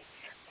season.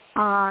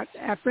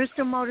 At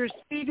Bristol Motor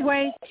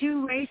Speedway,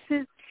 2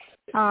 races.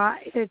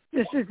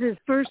 This is his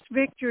first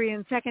victory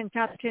and second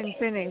top 10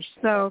 finish,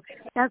 so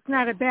that's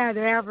not a bad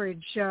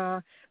average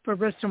for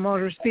Bristol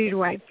Motor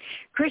Speedway.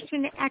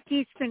 Christian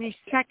Eckes finished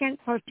second,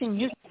 posting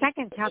his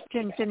second top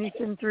 10 finish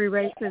in 3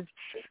 races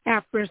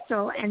at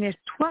Bristol and his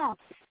 12th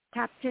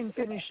top 10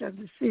 finish of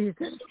the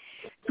season.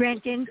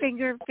 Grant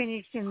Enfinger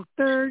finished in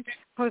third,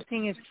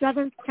 posting his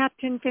 7th top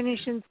 10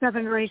 finish in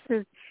 7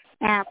 races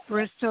at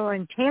Bristol,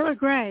 and Taylor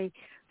Gray,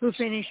 who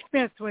finished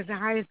 5th, was the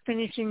highest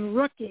finishing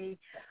rookie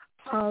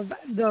of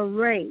the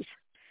race.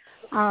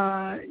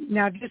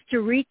 Now, just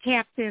to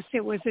recap this, it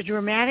was a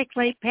dramatic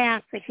late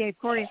pass that gave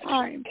Corey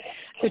Heim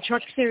the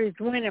Truck Series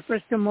win at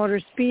Bristol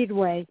Motor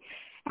Speedway.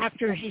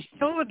 After he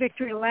stole a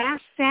victory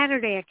last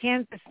Saturday at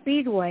Kansas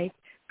Speedway,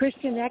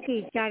 Christian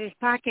Eckes got his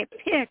pocket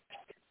picked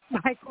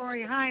by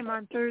Corey Heim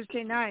on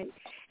Thursday night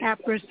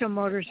at Bristol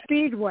Motor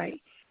Speedway.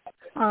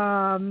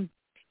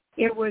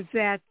 It was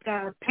that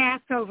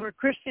pass over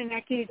Christian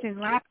Eckes in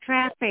lap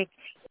traffic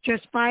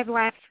just 5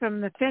 laps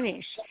from the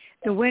finish.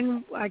 The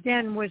win,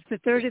 again, was the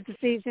 3rd of the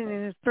season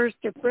and his first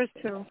at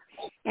Bristol,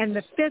 and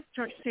the 5th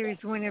Truck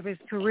Series win of his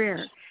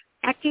career.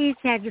 Eckes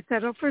had to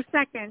settle for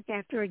second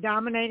after a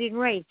dominating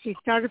race. He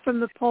started from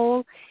the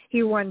pole.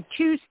 He won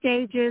 2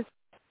 stages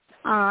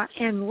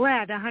and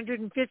led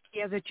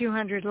 150 of the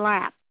 200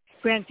 laps.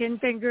 Grant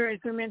Enfinger, as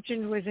we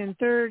mentioned, was in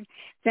third.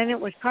 Then it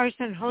was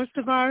Carson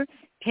Hocevar,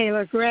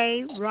 Taylor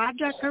Gray,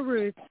 Roger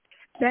Caruth,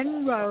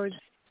 Ben Rhodes,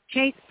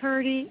 Chase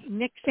Purdy,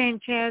 Nick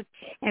Sanchez,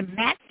 and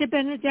Matt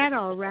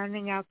DiBenedetto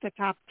rounding out the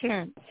top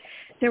 10.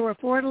 There were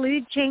 4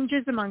 lead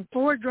changes among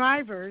 4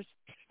 drivers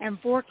and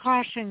 4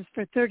 cautions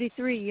for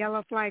 33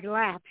 yellow flag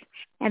laps,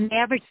 and the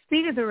average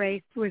speed of the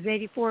race was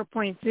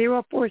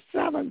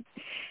 84.047.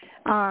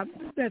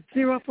 That's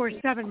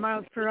 047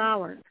 miles per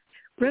hour.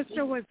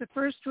 Bristol was the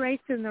first race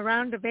in the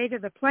round of 8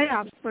 of the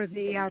playoffs for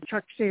the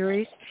Truck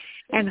Series,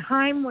 and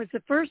Heim was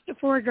the first of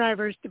 4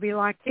 drivers to be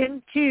locked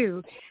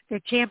into the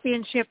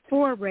Championship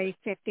 4 race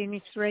at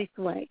Phoenix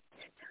Raceway.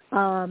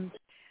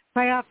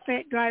 Playoff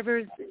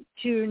drivers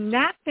to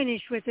not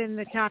finish within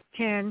the top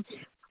 10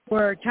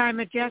 were Ty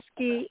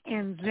Majeski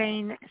and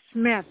Zane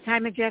Smith. Ty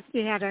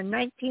Majeski had a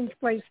 19th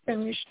place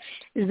finish.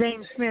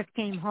 Zane Smith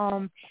came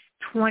home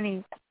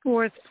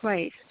 24th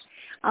place.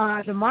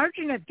 The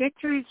margin of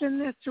victories in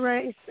this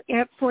race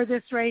for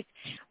this race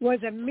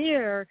was a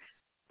mere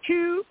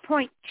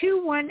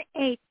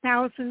 2.218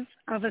 thousandths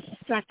of a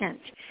second.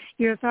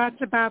 Your thoughts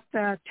about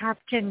the top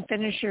 10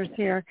 finishers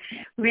here?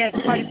 We had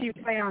quite a few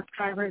playoff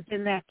drivers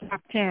in that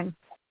top 10.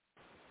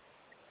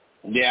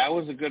 Yeah, it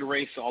was a good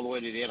race all the way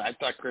to the end. I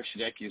thought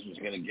Christian Eckes was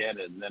going to get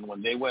it, and then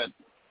when they went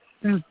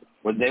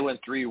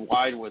 3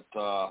 wide with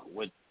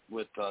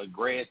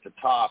Gray at the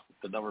top,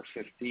 the number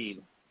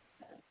 15.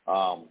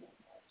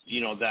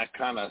 That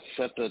kind of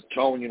set the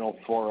tone,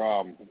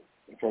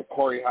 for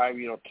Corey Heim,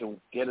 to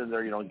get in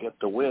there, and get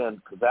the win.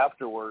 Because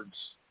afterwards,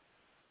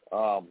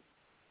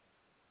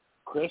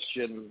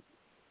 Christian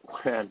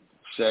said,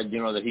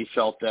 that he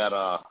felt that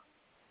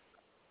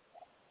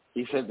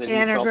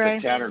that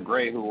Tanner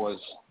Gray, who was,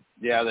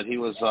 that he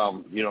was,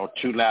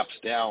 2 laps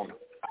down,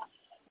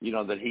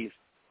 that he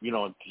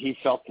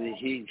felt that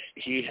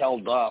he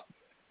held up,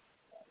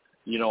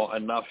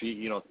 enough,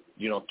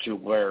 to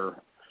where,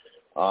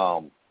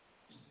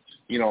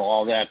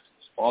 all that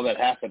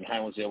happened,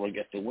 Heim was able to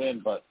get the win.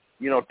 But,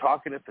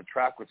 talking at the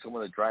track with some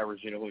of the drivers,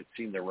 who had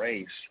seen the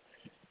race,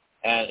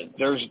 and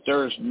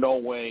there's no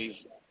way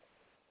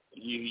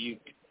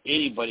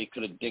anybody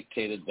could have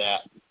dictated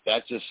that.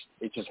 It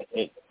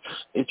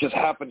just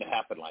happened to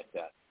happen like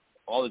that.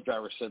 All the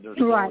drivers said there's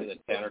no way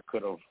that Tanner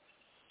could have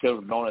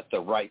known at the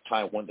right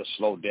time when to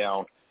slow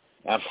down,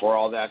 and for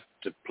all that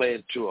to play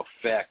into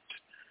effect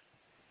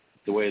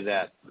the way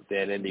that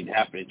ending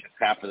happened. It just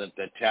happened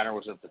that Tanner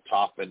was at the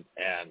top and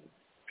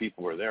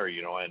people were there,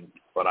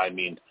 but I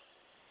mean,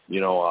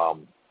 I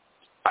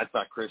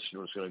thought Christian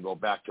was going to go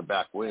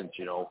back-to-back wins,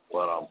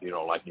 but,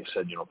 like you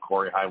said,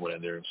 Corey Heim went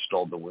in there and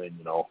stole the win,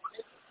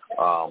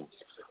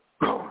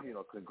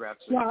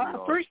 congrats.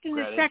 Well, first and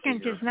a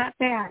second is not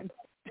bad.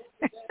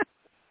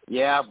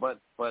 Yeah, but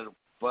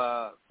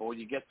when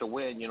you get the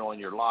win, and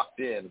you're locked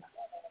in,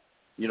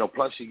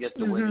 plus you get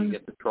the win, you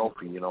get the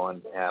trophy,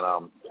 and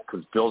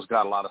because Bill's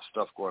got a lot of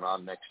stuff going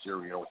on next year,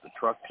 with the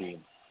truck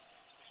team.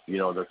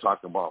 They're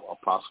talking about a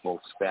possible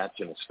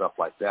expansion and stuff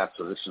like that.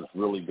 So this is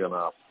really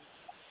gonna,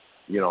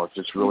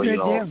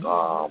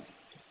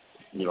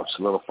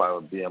 solidify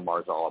what BMR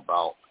is all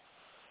about.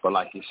 But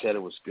like you said,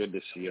 it was good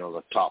to see,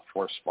 the top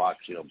 4 spots,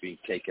 being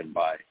taken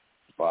by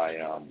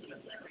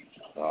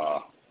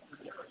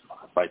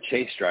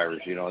chase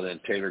drivers, and then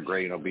Taylor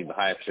Gray, being the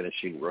highest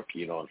finishing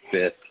rookie, in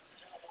 5th.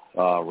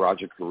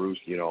 Roger Caruth,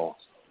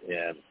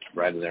 and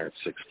right in there in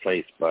 6th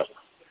place. But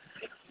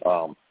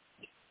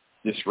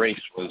this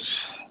race was,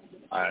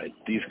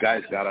 these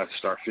guys got to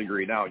start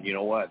figuring out,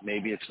 what,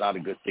 maybe it's not a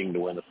good thing to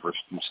win the first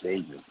 2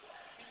 stages,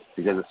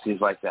 because it seems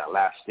like that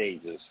last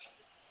stage is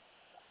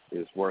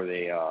is where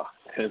they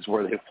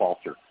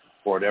falter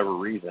for whatever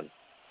reason.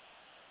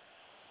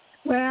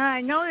 Well,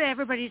 I know that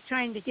everybody's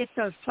trying to get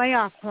those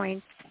playoff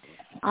points,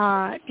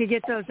 to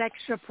get those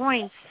extra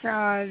points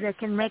that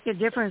can make a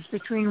difference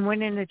between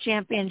winning the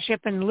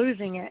championship and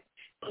losing it.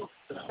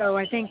 So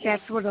I think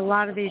that's what a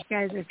lot of these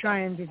guys are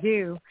trying to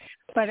do.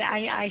 But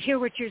I hear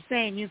what you're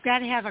saying. You've got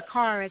to have a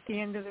car at the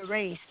end of the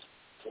race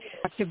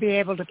to be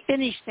able to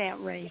finish that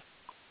race.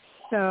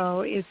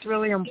 So it's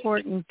really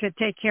important to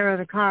take care of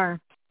the car.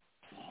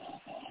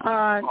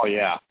 Oh,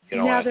 yeah. You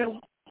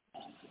know,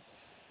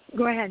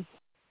 go ahead.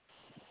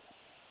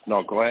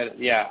 No, go ahead.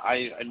 Yeah,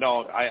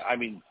 I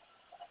mean,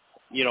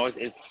 you know,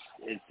 it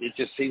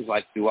just seems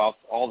like throughout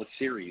all the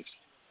series,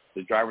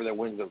 the driver that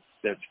wins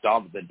that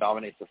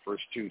dominates the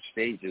first two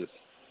stages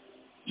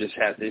just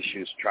has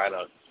issues trying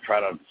to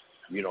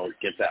you know,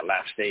 get that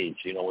last stage,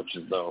 you know, which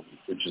is the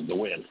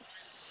win.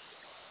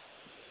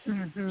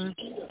 Mm-hmm.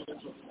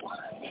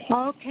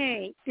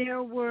 Okay,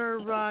 there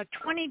were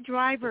 20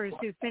 drivers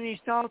who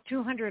finished all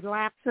 200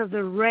 laps of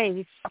the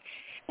race,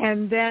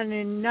 and then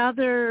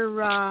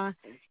another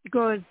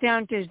goes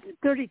down to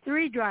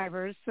 33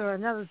 drivers, so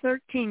another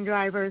 13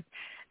 drivers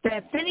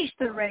that finished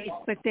the race,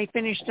 but they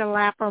finished a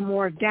lap or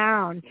more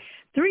down.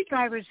 3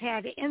 drivers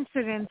had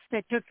incidents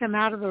that took them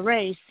out of the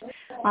race.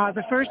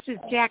 The first is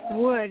Jack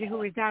Wood, who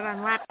was out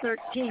on lap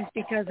 13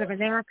 because of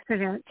an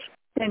accident.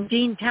 Then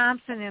Dean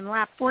Thompson in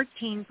lap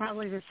 14,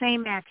 probably the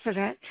same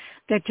accident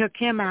that took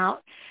him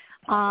out.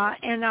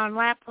 And on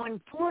lap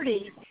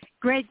 140,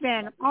 Greg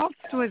Van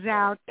Alst was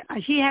out.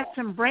 He had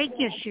some brake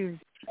issues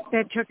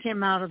that took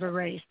him out of the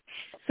race.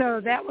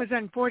 So that was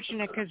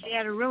unfortunate because he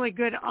had a really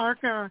good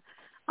ARCA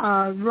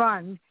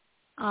run.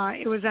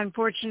 It was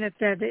unfortunate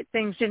that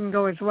things didn't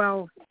go as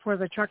well for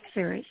the Truck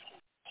Series.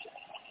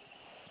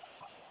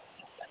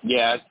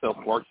 Yeah, it's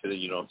unfortunate.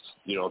 You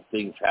know,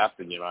 things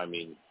happen. You know, I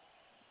mean,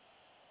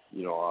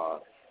 you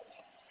know,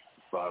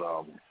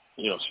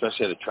 you know,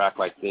 especially at a track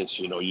like this,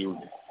 you know,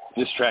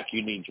 this track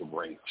you need your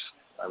brakes.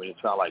 I mean,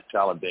 it's not like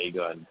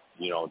Talladega and,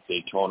 you know,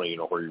 Daytona, you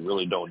know, where you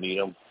really don't need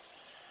them.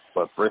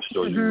 But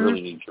Bristol, you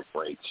really need your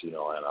brakes, you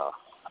know, and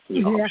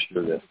you know, I'm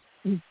sure that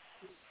you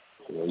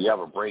know, you have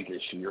a brake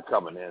issue, you're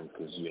coming in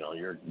because, you know,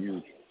 you're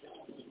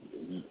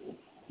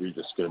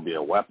just going to be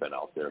a weapon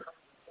out there.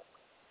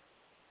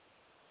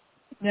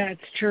 That's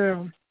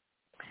true.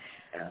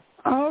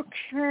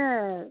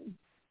 Okay.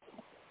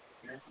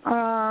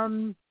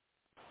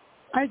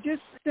 I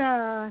just,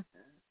 the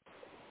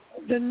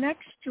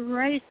next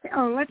race,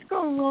 let's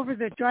go over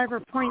the driver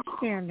point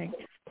standings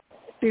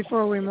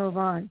before we move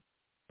on.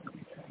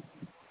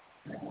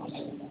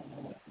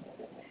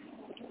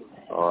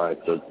 All right,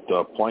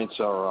 the points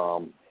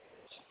are,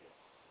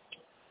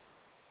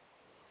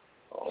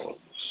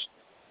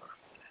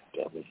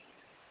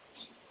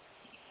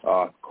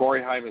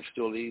 Corey Heim is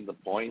still leading the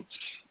points.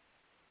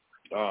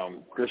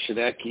 Christian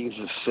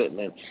Eckes is sitting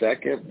at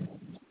second.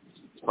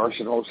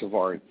 Carson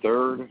Hocevar in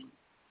third.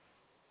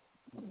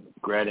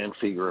 Grant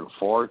Enfinger in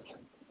fourth.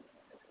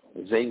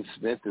 Zane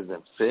Smith is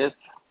in fifth.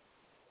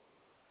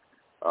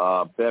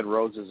 Ben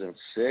Rhodes is in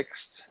sixth.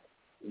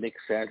 Nick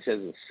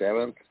Sanchez in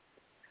seventh.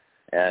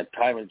 And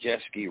Ty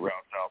Majeski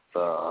rounds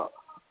out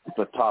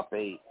the top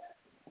 8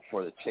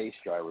 for the chase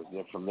drivers. And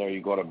then from there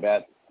you go to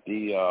Matt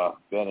D.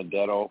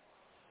 Benedetto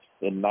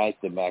in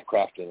ninth and Matt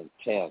Crafton in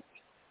 10th.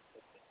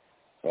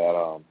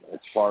 But as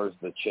far as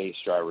the chase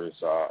drivers,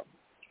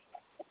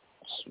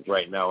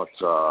 right now it's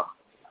Ty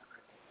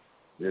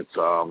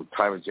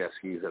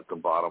Majeski's at the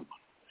bottom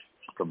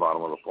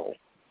of the pole.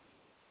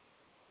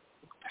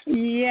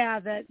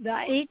 Yeah, the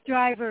 8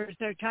 drivers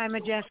are Ty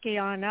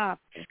Majeski on up.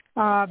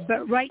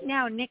 But right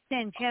now, Nick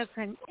Sanchez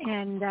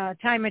and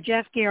Ty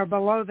Majeski are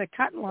below the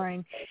cut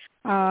line.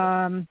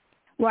 Well,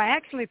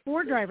 actually,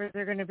 4 drivers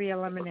are going to be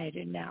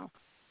eliminated now,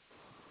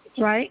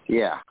 right?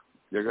 Yeah,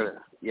 they're going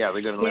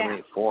to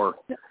eliminate 4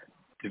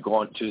 to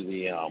go into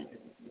the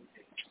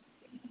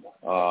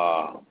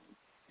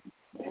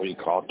what do you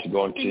call it? To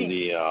go into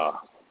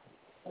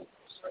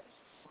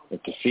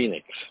the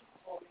Phoenix.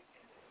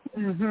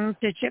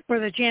 For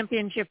the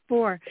championship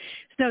 4.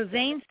 So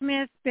Zane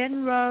Smith,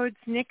 Ben Rhodes,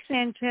 Nick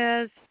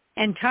Sanchez,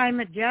 and Ty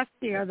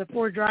Majeski are the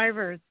 4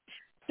 drivers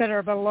that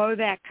are below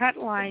that cut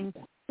line.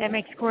 That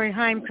makes Corey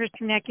Heim,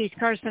 Christian Eckes,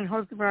 Carson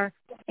Hocevar,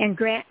 and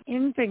Grant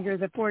Enfinger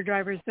the 4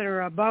 drivers that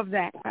are above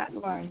that cut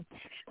line.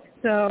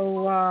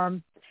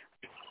 So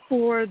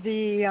for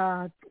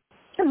the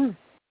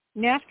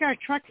NASCAR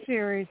Truck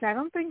Series, I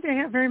don't think they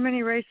have very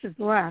many races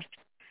left.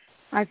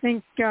 I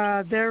think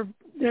their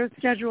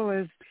schedule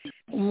is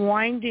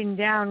winding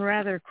down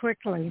rather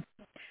quickly.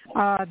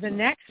 The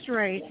next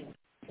race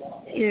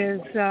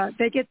is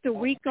they get the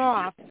week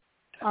off.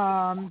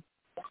 I'm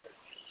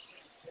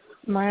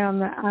on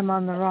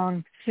the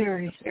wrong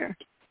series here.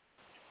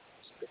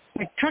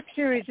 The Truck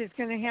Series is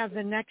going to have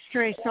the next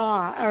race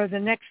off, or the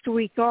next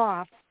week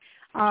off,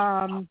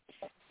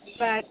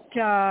 but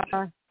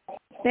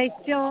they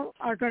still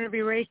are going to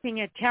be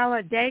racing at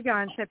Talladega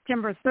on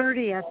September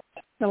 30th.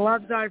 The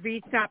Love's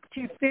RV Stop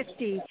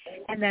 250,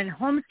 and then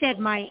Homestead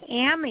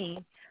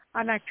Miami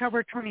on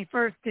October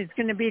 21st is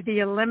going to be the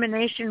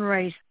elimination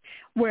race,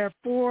 where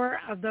 4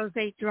 of those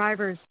 8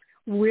 drivers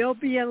will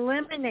be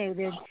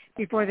eliminated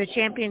before the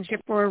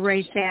championship 4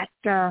 race at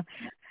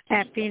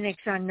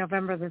Phoenix on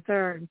November the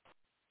 3rd.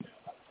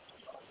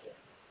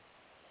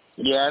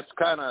 Yeah, it's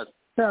kind of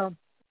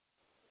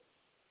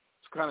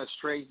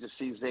strange to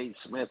see Zane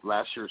Smith,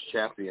 last year's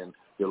champion,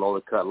 below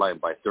the cut line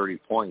by 30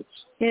 points.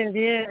 It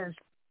is.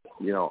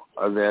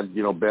 And then,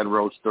 Ben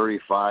Rhodes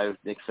 35,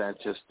 Nick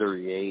Sanchez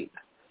 38,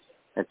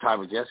 and Ty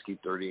Majeski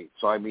 38.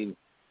 So, I mean,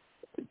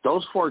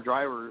 those 4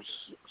 drivers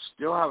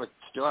still have a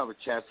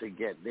chance of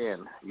getting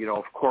in.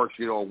 Of course,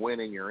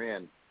 winning, you're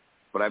in.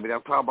 But, I mean,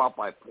 I'm talking about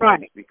by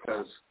points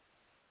because,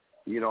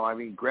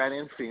 Grant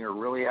Enfinger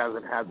really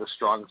hasn't had the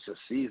strongest of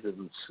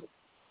seasons.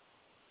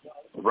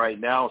 Right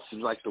now, it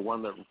seems like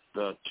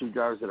the 2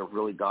 drivers that have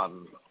really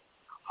gotten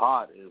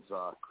hot is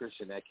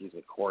Christian Eckes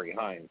and Corey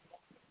Hine.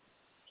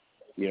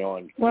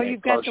 And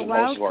you've got the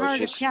wild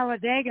card of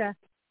Talladega,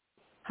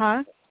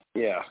 huh?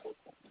 Yeah.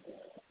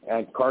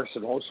 And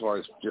Carson Hocevar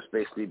has just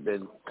basically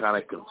been kind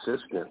of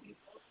consistent.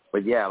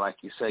 But, yeah, like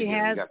you said,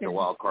 you got the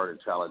wild card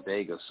of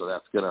Talladega, so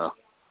that's going to,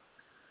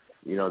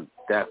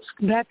 that's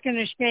going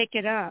to shake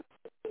it up.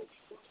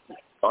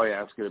 Oh,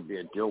 yeah, it's going to be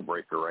a deal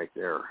breaker right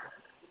there.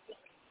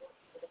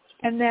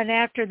 And then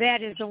after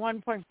that is the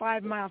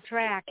 1.5-mile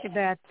track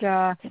that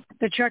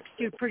the trucks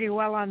do pretty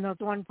well on those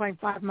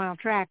 1.5-mile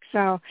tracks.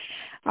 So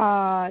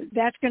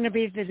that's going to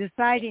be the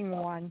deciding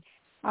one.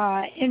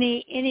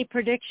 Any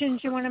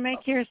predictions you want to make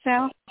here,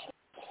 Sal?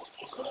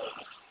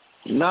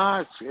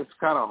 No, it's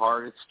kind of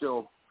hard. It's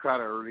still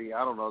kind of early.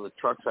 I don't know. The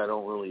trucks I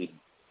don't really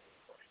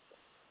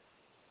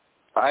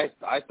 – I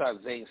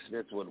thought Zane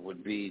Smith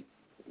would be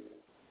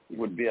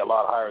a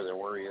lot higher than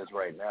where he is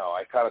right now.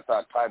 I kind of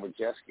thought Ty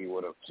Majeski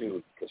would have,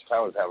 too, because Ty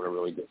was having a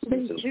really good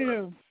season. Me,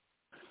 too.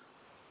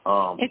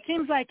 It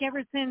seems like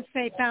ever since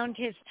they found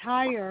his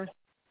tire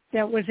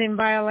that was in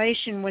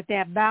violation with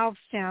that valve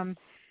stem,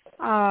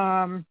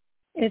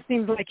 it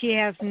seems like he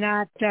has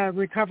not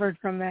recovered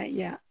from that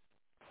yet.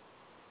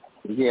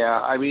 Yeah,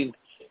 I mean,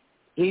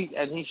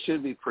 he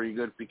should be pretty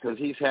good because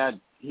he's had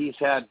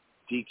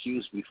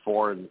DQs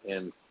before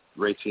in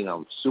racing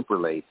on super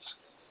lates.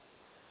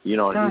 He's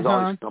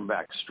always come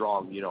back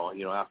strong,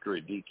 after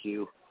a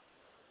DQ.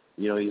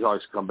 He's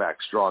always come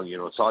back strong.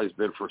 It's always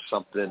been for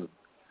something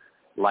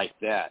like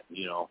that,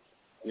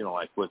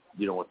 like with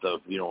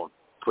the,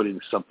 putting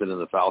something in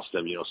the valve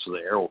stem, so the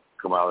air will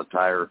come out of the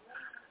tire.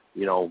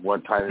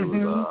 One time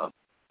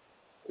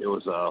it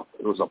was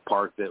a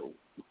part that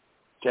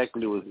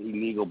technically was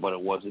illegal, but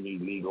it wasn't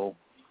illegal,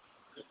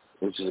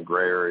 which is a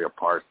gray area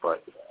part,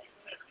 but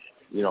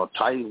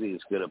Tylee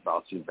is good at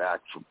bouncing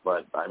back,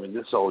 but I mean,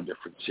 this is a whole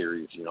different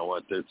series. You know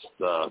what?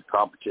 The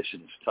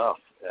competition is tough,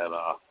 and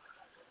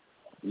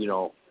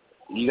you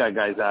got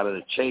guys out of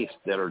the chase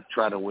that are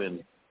trying to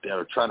win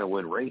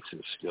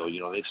races still.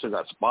 They still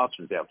got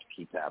sponsors they have to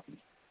keep happy.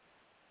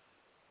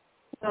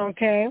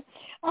 Okay,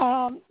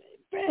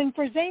 and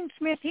for Zane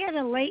Smith, he had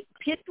a late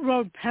pit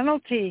road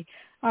penalty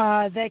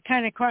that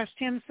kind of cost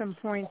him some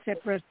points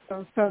at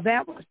Bristol, so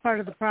that was part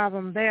of the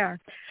problem there.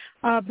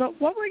 But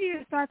what were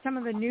your thoughts on some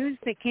of the news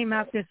that came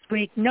out this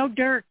week? No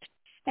dirt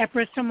at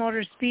Bristol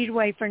Motor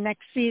Speedway for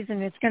next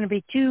season. It's going to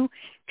be 2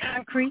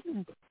 concrete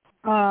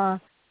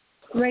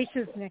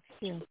races next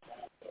year.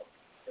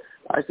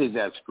 I think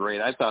that's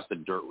great. I thought the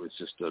dirt was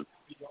just a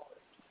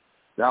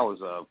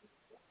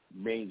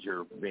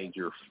major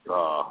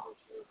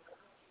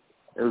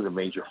it was a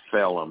major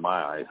fail in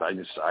my eyes. I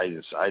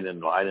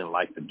didn't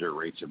like the dirt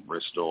race at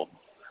Bristol.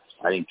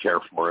 I didn't care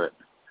for it.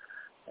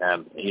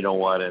 And you know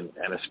what? And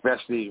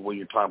especially when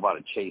you're talking about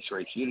a chase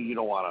race, you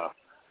don't want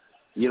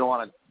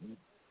to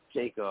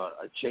take a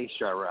chase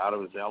driver out of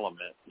his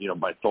element,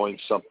 by throwing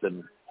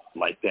something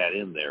like that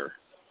in there.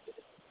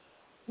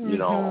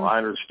 Mm-hmm. I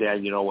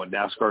understand, what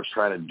NASCAR's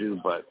trying to do,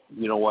 but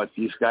you know what?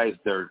 These guys,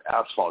 they're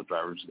asphalt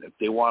drivers. If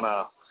they want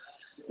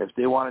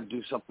to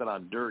do something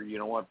on dirt, you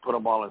know what? Put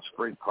them all in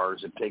sprint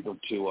cars and take them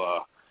to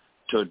a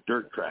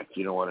dirt track,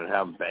 and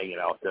have them bang it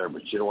out there.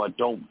 But you know what?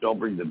 Don't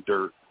bring the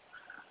dirt,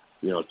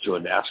 to a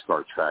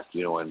NASCAR track,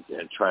 and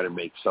try to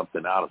make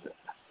something out of it.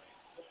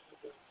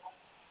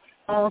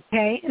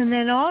 Okay, and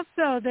then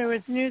also there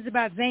was news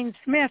about Zane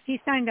Smith. He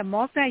signed a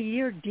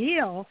multi-year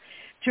deal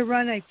to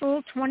run a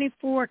full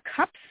 24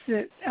 Cup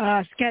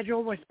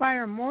schedule with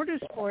Spire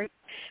Motorsports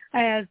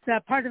as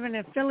part of an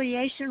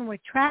affiliation with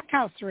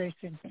Trackhouse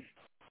Racing.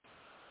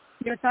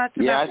 Your thoughts about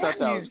that? Yeah, I thought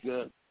that was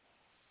good.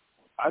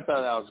 I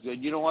thought that was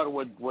good. You know what?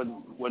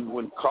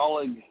 When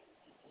Colleague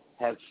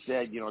had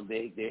said,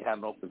 they had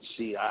an open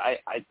seat,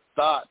 I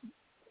thought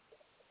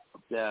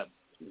that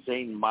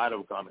Zane might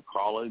have gone to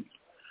Colleague,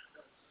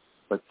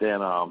 but then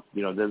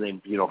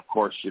then they of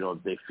course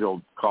they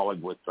filled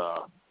Colleague with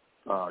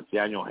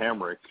Daniel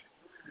Hamrick,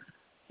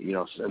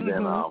 and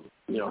then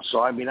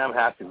so I mean, I'm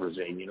happy for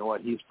Zane. You know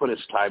what? He's put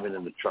his time in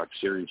the Truck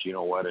Series. You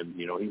know what? And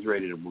he's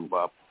ready to move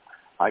up.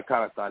 I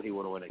kind of thought he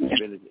would have went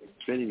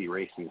Xfinity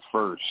Racing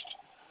first,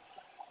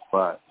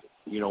 but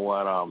you know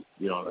what, a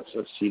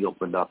seat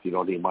opened up, he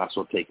might as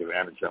well take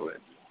advantage of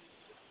it.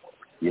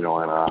 And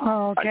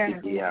okay.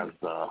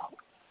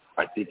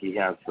 I think he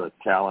has the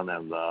talent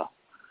and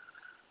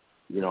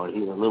he's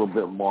a little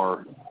bit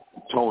more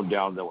toned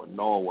down than what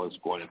Noah was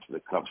going into the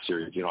Cup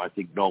Series. I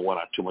think Noah went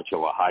on too much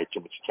of a high,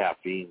 too much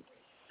caffeine.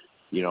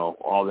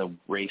 All the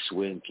race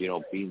wins,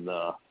 being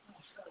the,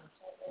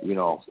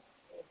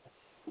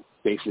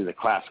 basically the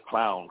class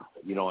clown,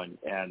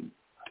 and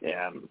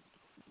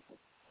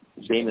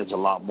Zane is a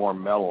lot more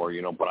mellower,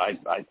 but I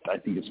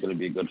think it's going to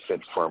be a good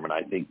fit for him, and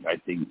I think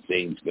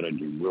Zane's going to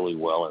do really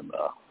well in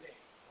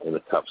the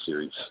Cup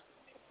Series.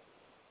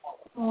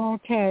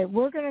 Okay,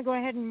 we're going to go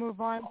ahead and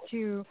move on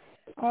to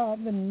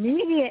the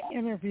media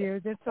interview.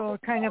 This will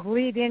kind of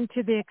lead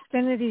into the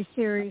Xfinity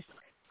Series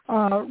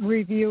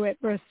review at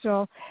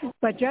Bristol.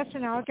 But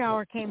Justin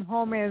Allgaier came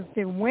home as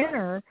the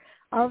winner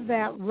of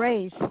that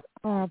race.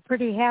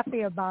 Pretty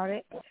happy about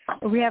it.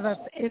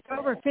 It's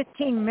over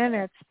 15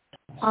 minutes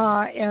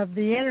of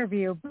the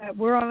interview, but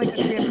we're only going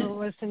to be able to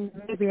listen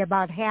to maybe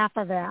about half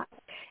of that.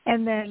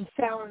 And then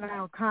Sal and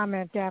I will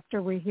comment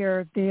after we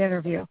hear the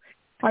interview.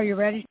 Are you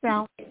ready,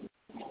 Sal?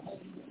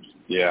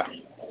 Yeah.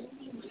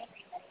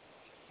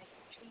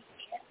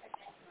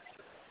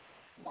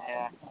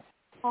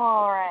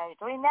 All right.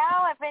 We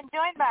now have been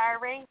joined by our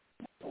race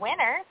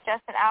winner,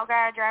 Justin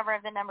Allgaier, driver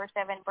of the number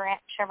 7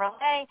 Branch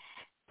Chevrolet.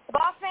 The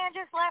boss man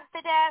just left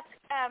the desk,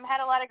 had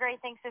a lot of great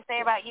things to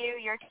say about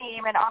you, your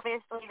team, and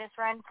obviously this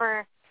run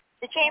for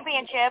the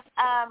championship.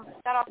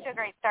 Got off to a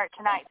great start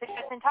tonight. So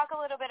Justin, talk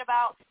a little bit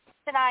about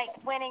tonight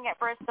winning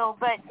at Bristol.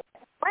 But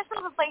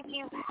Bristol's a place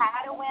you've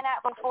had a win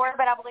at before,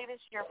 but I believe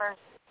this is your first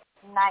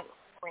night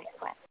race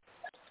win.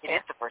 It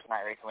is the first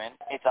night race win.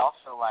 It's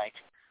also like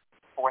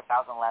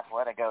 4,000 laps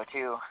let it go,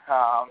 too.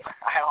 I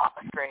had a lot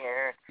of gray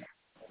hair.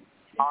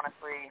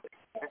 Honestly,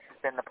 this has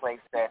been the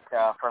place that,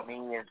 for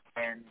me, has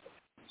been –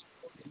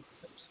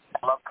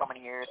 I love coming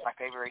here. It's my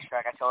favorite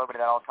racetrack. I tell everybody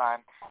that all the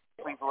time.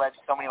 We've led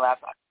so many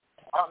laps.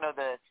 I don't know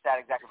the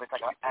stat exactly, but it's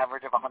like an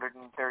average of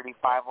 135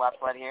 laps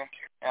led here.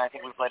 And I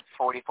think we've led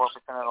 44% of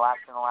the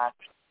laps in the last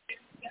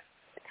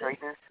 6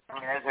 races. I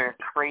mean, those are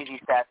crazy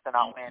stats to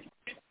not win.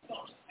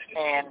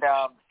 And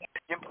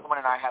Jim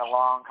Pullman and I had a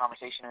long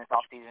conversation in this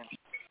offseason.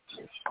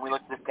 And we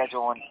looked at the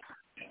schedule, and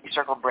we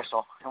circled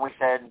Bristol. And we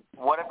said,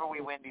 whatever we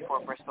win before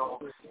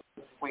Bristol,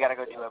 we got to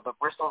go do it. But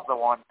Bristol's the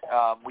one.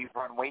 We've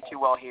run way too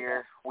well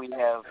here. We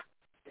have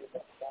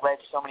led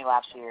so many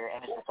laps here,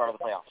 and it's the start of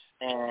the playoffs.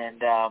 And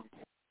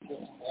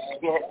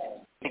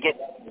to get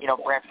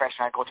Brent Fresh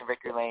and I, Colton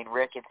Victory Lane,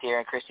 Rick and Sierra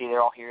and Christy,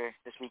 they're all here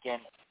this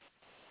weekend.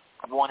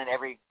 I've won in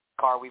every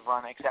car we've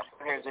run except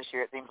for here this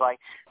year, it seems like.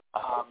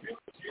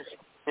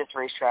 This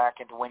racetrack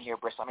and to win here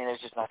at Bristol, I mean, there's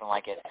just nothing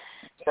like it.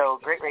 So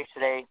great race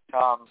today.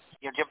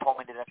 Jim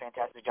Pullman did a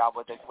fantastic job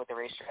with the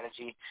race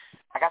strategy.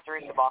 I got to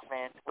race the boss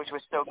man, which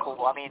was so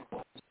cool. I mean,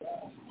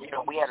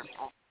 we had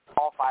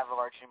all 5 of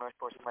our junior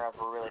motorsports Camaros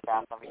were really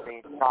fast.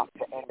 Obviously, not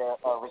to end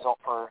a result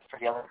for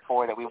the other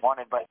 4 that we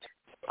wanted, but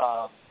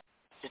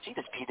to see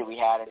the speed that we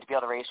had and to be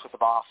able to race with the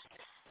boss,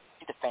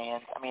 see the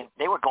fans. I mean,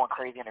 they were going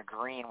crazy in the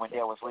green when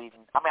Dale was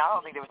leading. I mean, I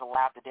don't think there was a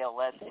lap that Dale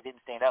led that he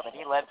didn't stand up, and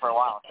he led for a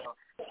while. So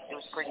it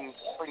was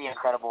pretty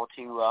incredible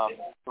to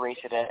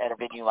race it at a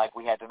venue like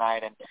we had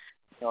tonight, and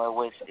it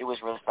was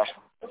really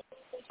special.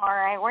 All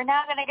right, we're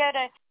now going to go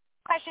to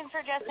questions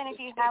for Justin. If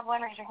you have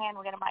one, raise your hand.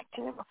 We'll get a mic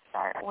too. We'll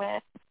start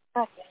with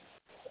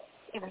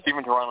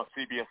Steven Toronto,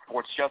 CBS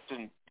Sports.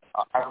 Justin,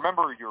 I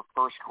remember your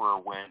first career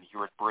win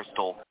here at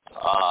Bristol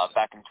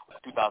back in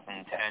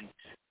 2010.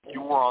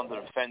 You were on the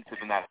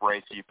defensive in that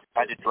race. You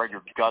had to drag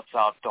your guts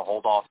out to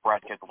hold off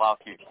Brad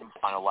Keselowski in the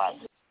final lap.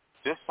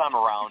 This time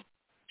around,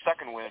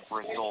 second win at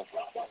Bristol,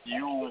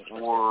 you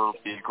were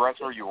the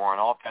aggressor. You were on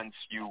offense.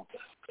 You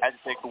had to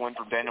take the win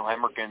from Daniel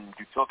Hemrick, and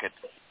you took it.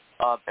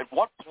 At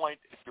what point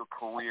in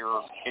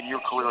your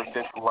career at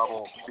this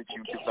level, did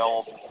you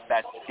develop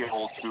that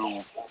skill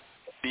to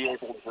be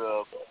able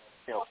to,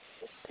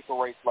 take a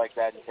race like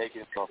that and take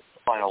it to the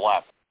final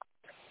lap?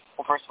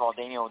 Well, first of all,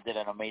 Daniel did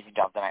an amazing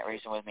job tonight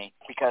racing with me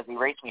because he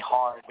raced me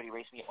hard, but he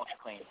raced me ultra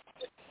clean.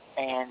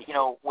 And,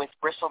 with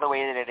Bristol the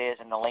way that it is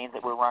and the lanes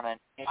that we're running,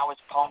 I was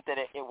pumped that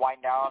it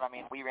widened out. I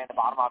mean, we ran the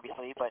bottom,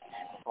 obviously, but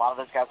a lot of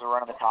those guys were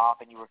running the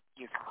top, and you're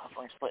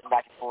constantly splitting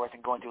back and forth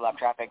and going through lap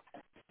traffic.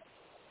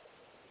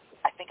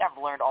 I think I've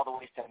learned all the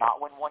ways to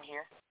not win one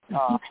here.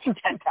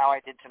 That's how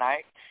I did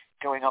tonight,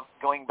 going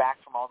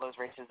back from all those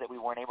races that we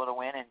weren't able to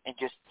win and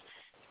just –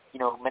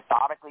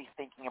 methodically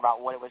thinking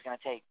about what it was going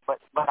to take. But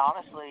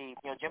honestly,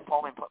 Jim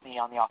Pullman put me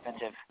on the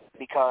offensive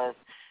because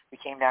we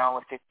came down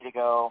with 50 to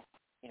go,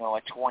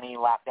 a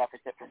 20-lap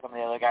deficit for some of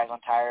the other guys on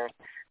tires.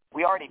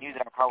 We already knew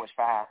that our car was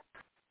fast,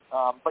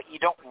 but you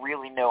don't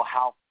really know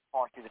how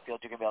far through the field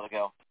you're going to be able to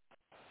go.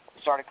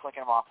 Started clicking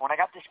them off. When I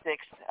got to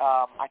 6th,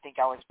 I think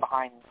I was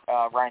behind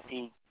Ryan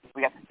T.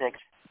 We got to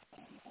 6th.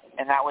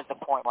 And that was the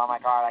point where I'm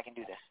like, all right, I can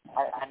do this.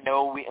 I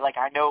know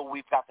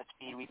we've got the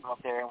speed. We can go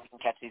up there and we can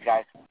catch these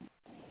guys.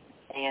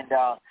 And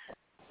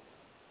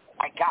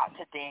I got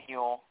to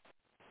Daniel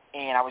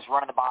and I was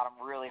running the bottom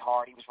really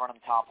hard. He was running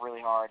the top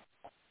really hard,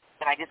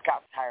 and I just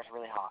got the tires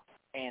really hot,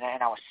 and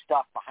I was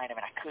stuck behind him,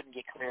 and I couldn't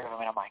get clear of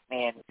him, and I'm like,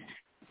 man,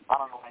 I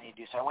don't know what I need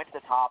to do. So I went to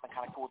the top and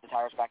kind of cooled the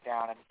tires back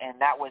down, and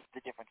that was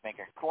the difference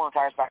maker. Cooling the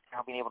tires back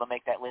down, being able to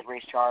make that late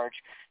race charge.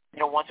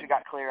 Once we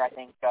got clear, I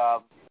think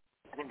the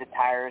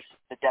tires,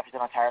 the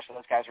deficit on tires for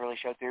those guys really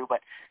showed through.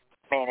 But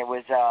man, it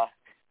was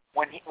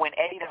when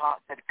Eddie DeHaan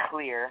said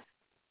clear,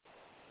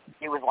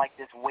 it was like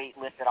this weight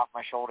lifted off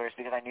my shoulders,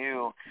 because I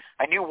knew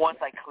once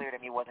I cleared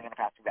him, he wasn't going to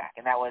pass me back,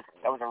 and that was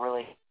a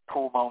really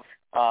cool moment.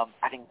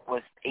 I think it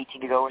was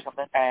 18 to go or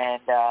something,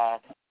 and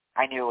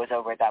I knew it was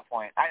over at that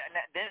point.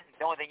 Then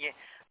the only thing,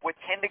 with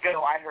 10 to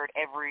go, I heard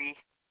every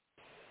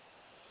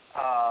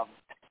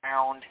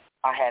sound.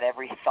 I had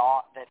every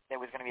thought that there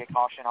was going to be a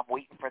caution. I'm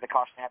waiting for the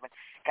caution to happen.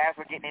 Guys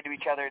were getting into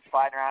each other, it's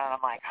sliding around, and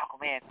I'm like,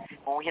 oh man.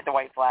 When we hit the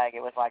white flag,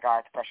 it was like,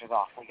 all right, the pressure's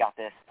off. We got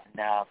this, and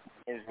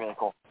it was really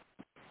cool.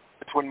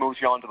 This one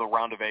moves you on to the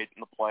round of 8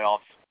 in the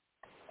playoffs.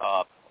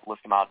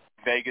 List them out: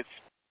 Vegas,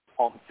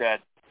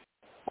 Homestead,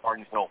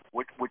 Martinsville.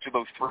 Which of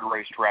those 3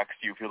 racetracks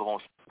do you feel the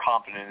most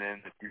confident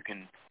in that you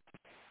can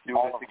do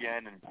all this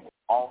again? And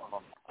all of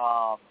them.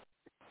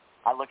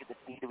 I look at the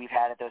speed that we've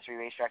had at those 3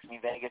 racetracks. I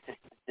mean, Vegas,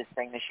 this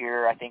thing this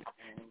year, I think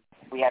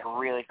we had a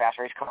really fast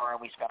race car,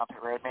 and we spun up the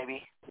road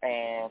maybe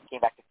and came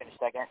back to finish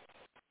second.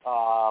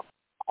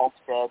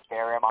 Homestead,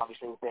 JR,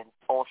 obviously, we've been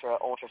ultra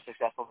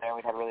successful there.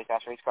 We've had really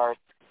fast race cars.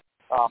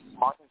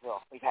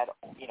 Martinsville, we've had,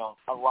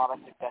 a lot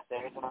of success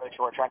there. It's another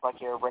short track like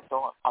here at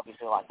Bristol,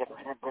 obviously a lot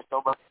different than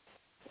Bristol, but,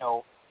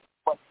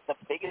 but the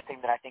biggest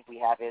thing that I think we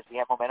have is we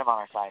have momentum on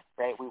our side,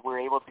 right? We were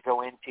able to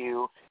go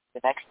into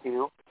the next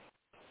 2,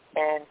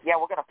 and, yeah,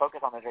 we're going to focus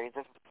on those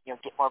races,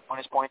 get more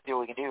bonus points, do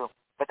what we can do,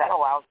 but that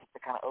allows us to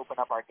kind of open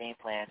up our game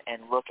plan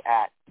and look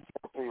at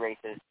the 3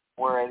 races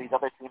where these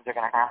other teams are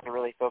going to have to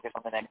really focus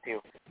on the next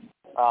 2.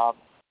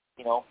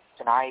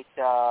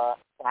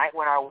 Tonight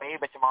went our way,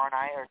 but tomorrow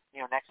night or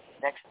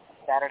next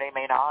Saturday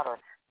may not, or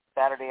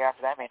Saturday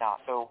after that may not.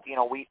 So we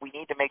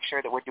need to make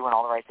sure that we're doing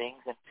all the right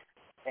things, and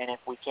if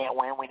we can't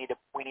win, we need to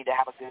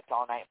have a good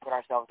solid night and put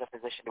ourselves in a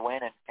position to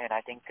win. And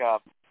I think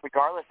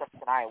regardless of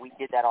tonight, we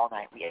did that all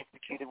night. We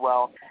executed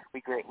well.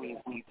 We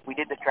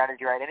did the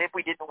strategy right. And if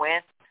we didn't win,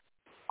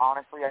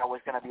 honestly, I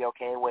was going to be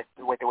okay with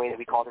the way that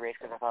we called the race,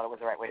 because I thought it was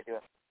the right way to do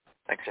it.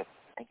 Thanks, Jeff.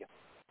 Thank you.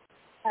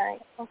 All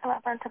right, we'll come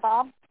up front to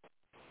Bob.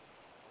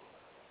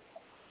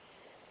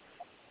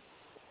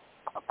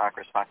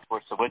 ARCA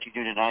Sports. So what did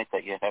you do tonight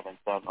that you haven't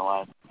done in the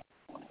last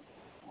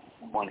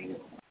 20,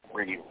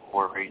 30,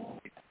 4 races?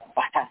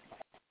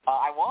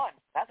 I won.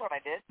 That's what I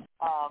did.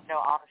 No,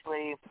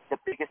 honestly, the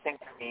biggest thing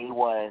for me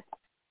was,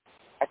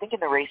 I think in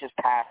the races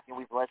past,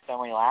 we've led so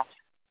many laps,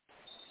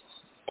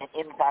 and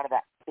inside of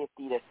that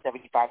 50 to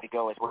 75 to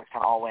go is where it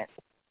kind of all went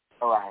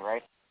awry,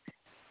 right?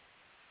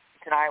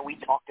 Tonight, we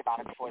talked about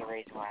it before the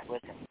race, and we're like,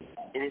 listen,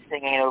 this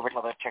thing ain't over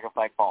till the checker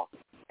flag falls,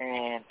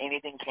 and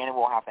anything can and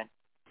will happen,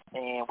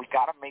 and we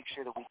got to make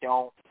sure that we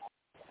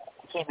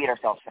can't beat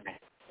ourselves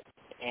tonight.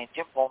 And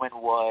Jim Pullman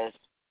was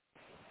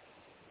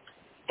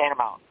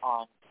tantamount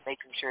on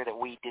making sure that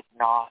we did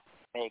not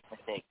make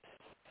mistakes.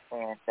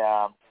 And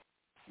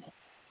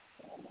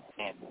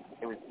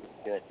it was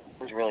good.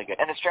 It was really good.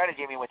 And the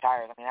strategy, with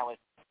tires, that was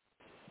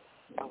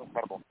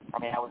incredible.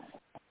 That was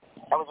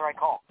the right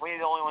call. We were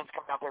the only ones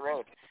coming out the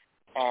road.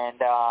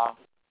 And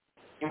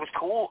it was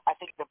cool. I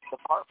think the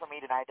part for me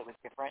tonight that was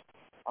different,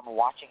 I'm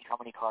watching how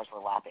many cars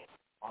were lapping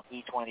on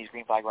each one of these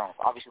green flag runs.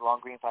 Obviously, long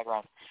green flag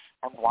runs.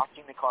 I'm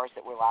watching the cars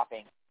that were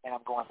lapping, and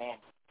I'm going, man,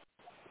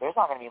 there's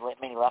not going to be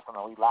many left on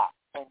the lead lap.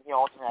 And,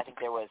 ultimately, I think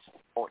there was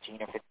 14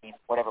 or 15,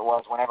 whatever it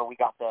was, whenever we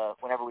came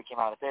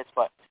out of the pits.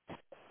 But,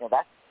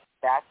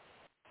 that's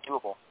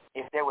doable.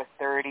 If there was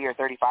 30 or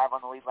 35 on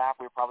the lead lap,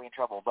 we were probably in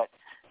trouble. But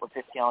with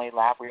 15 on the lead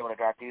lap, we were able to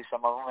drive through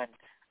some of them and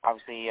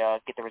obviously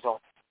get the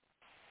result.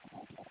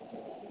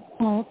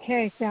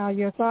 Okay, Sal,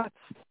 your thoughts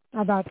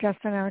about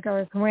Justin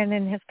Allgaier's win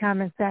and his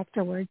comments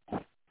afterwards?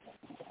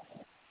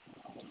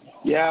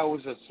 Yeah, it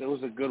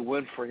was a good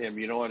win for him,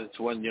 and it's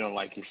when,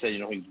 like you said,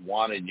 he's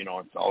wanted,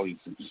 it's always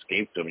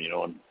escaped him,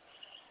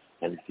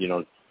 and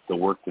the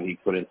work that he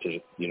put into,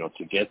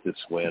 to get this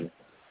win,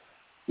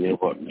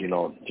 but,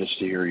 just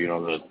to hear,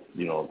 to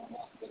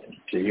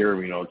hear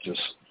him,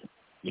 just,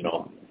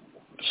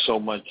 so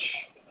much,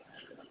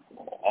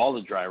 all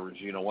the drivers,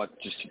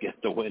 just to get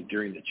the win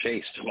during the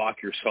chase, to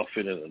lock yourself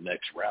into the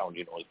next round,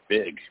 is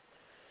big,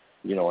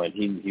 and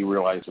he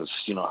realizes,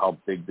 how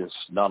big this,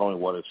 not only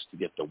what it's to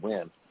get the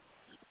win,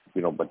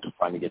 but to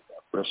finally get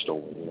that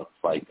Bristol,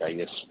 like, I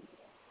guess,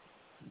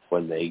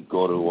 when they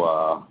go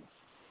to,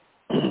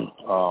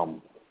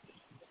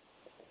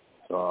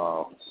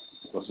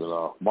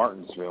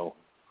 Martinsville,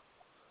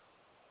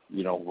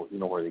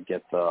 where they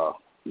get the,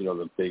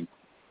 the big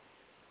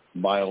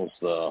miles,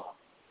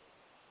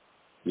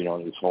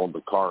 he's holding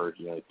the car,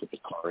 they put the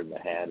car in the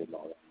hand and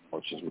all that,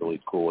 which is really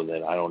cool. And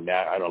then I know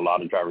a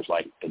lot of drivers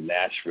like the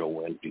Nashville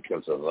win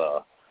because of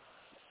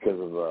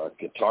the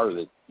guitar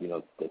that,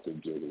 that they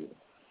do.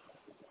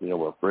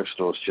 But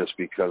Bristol is just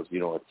because,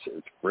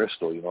 it's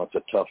Bristol. It's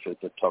a tough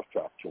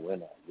track to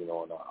win at. And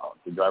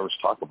the drivers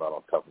talk about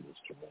how tough it is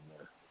to win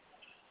there.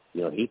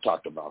 He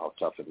talked about how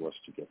tough it was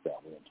to get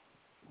that win.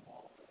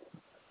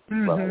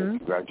 But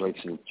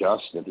congratulations,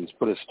 Justin. He's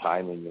put his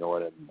time in.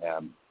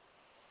 And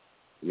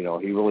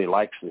he really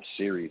likes this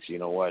series.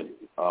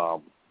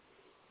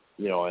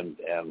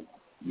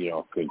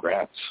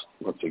 Congrats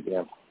once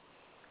again.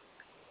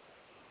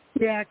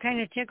 Yeah, it kind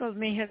of tickled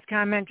me, his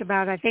comment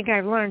about, I think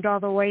I've learned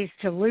all the ways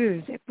to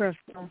lose at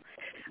Bristol.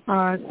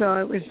 So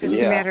it was just a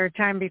matter of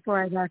time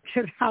before I got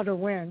to how to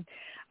win.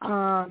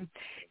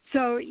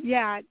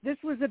 This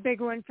was a big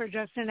one for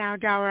Justin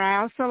Allgaier. I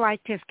also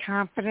liked his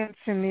confidence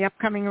in the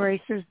upcoming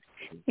races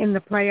in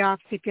the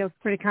playoffs. He feels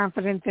pretty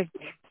confident that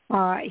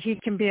he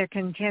can be a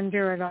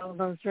contender at all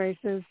those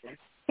races.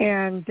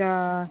 And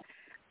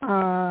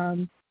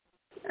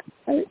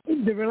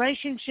the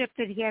relationship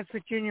that he has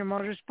with Junior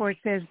Motorsports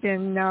has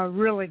been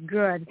really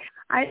good.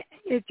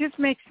 It just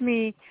makes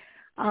me,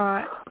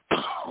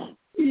 Justin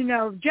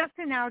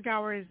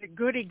Allgaier is a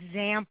good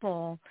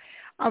example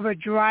of a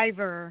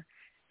driver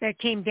that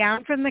came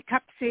down from the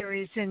Cup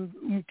Series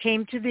and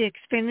came to the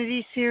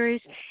Xfinity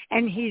Series,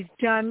 and he's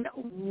done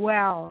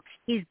well.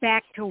 He's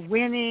back to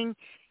winning.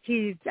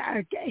 He's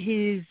a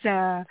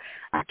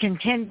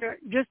contender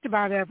just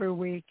about every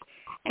week.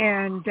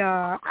 And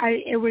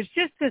it was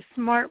just a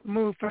smart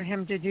move for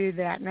him to do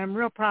that, and I'm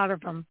real proud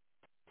of him.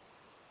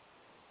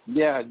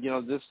 Yeah,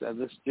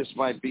 this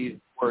might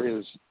be where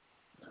his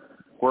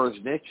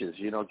niche is.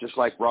 Just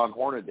like Ron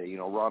Hornaday.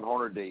 Ron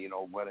Hornaday.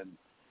 When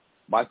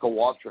Michael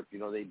Waltrip,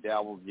 they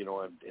dabbled,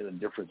 in a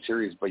different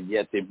series, but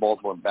yet they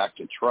both went back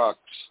to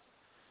trucks.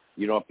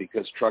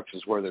 Because trucks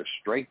is where their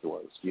strength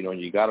was. And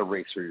you got to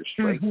race where your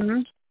strength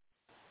is.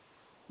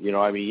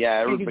 Everybody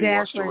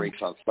wants to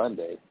race on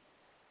Sunday.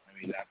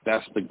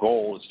 That's the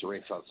goal, is to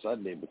race on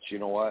Sunday. But you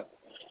know what?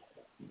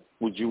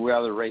 Would you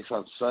rather race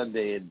on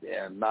Sunday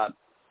and not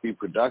be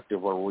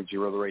productive, or would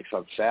you rather race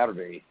on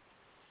Saturday,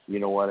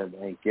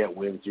 and get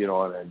wins,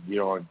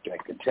 and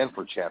contend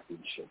for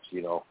championships,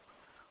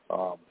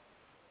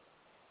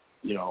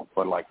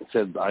 But like I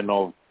said, I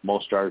know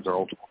most drivers are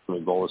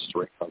ultimately goal is to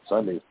race on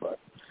Sundays, but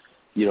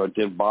it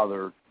didn't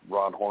bother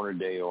Ron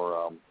Hornaday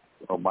or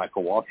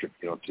Michael Waltrip,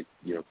 to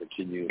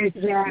continue.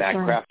 Exactly.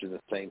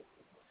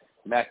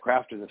 Matt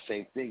Crafton, the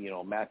same thing.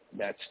 Matt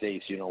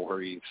stays,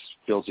 where he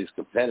feels he's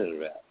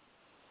competitive at.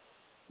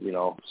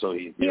 So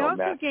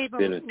Matt's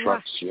been in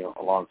trucks,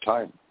 a long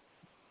time.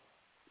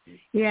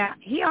 Yeah,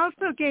 he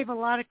also gave a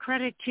lot of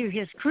credit to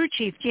his crew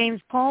chief,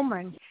 James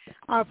Pullman,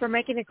 for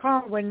making a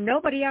call when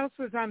nobody else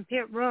was on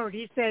pit road.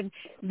 He said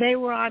they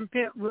were on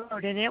pit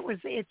road, and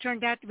it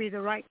turned out to be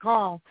the right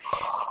call.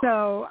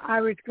 So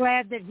I was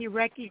glad that he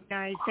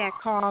recognized that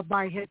call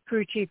by his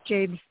crew chief,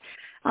 James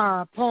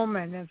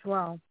Pullman, as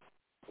well.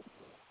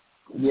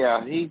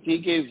 Yeah, he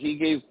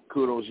gave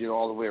kudos,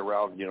 all the way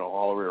around,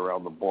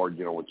 the board,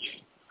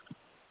 which,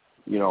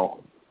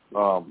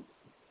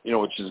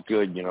 which is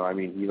good,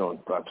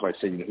 that's why I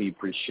say, he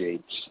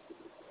appreciates,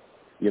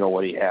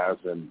 what he has,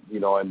 and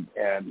he's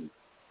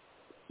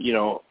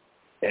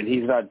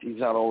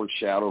not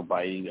overshadowed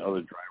by any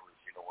other drivers,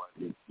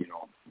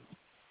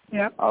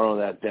 Yep. I don't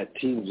know, that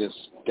team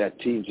just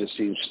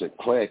seems to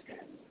click,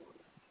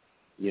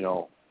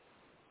 and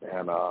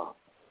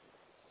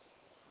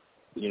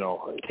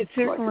it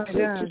certainly like I said,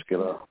 does. it's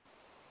gonna,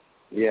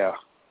 yeah.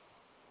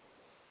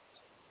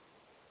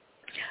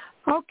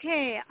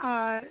 Okay,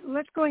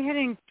 let's go ahead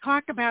and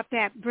talk about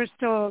that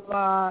Bristol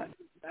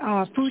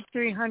Food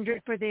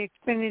 300 for the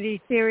Xfinity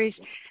Series.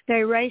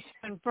 They raced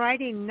on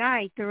Friday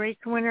night. The race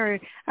winner,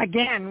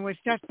 again, was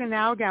Justin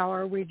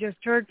Allgaier. We just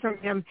heard from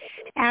him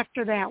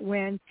after that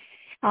win.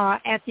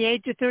 At the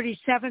age of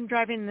 37,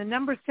 driving the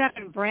number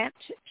 7 Branch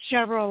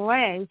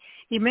Chevrolet.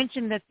 He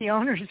mentioned that the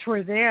owners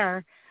were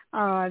there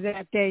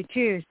that day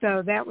too,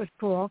 so that was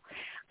cool.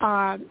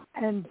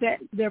 And that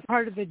they're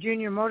part of the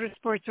Junior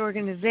Motorsports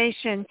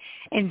organization,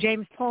 and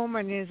James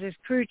Pullman is his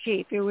crew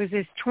chief. It was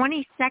his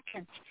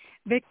 22nd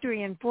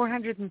victory in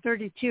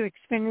 432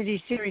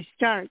 Xfinity Series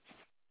starts,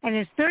 and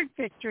his 3rd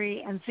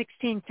victory and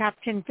 16th top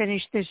 10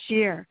 finish this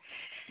year.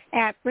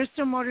 At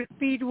Bristol Motor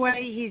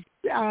Speedway, he's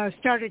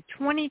started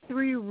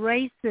 23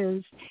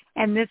 races,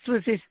 and this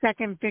was his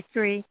 2nd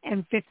victory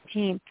and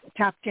 15th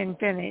top 10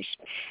 finish.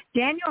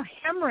 Daniel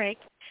Hemrick,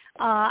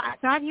 I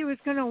thought he was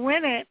going to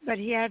win it, but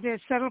he had to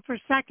settle for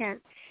 2nd.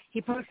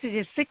 He posted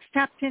his 6th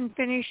top 10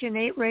 finish in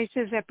 8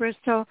 races at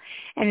Bristol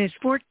and his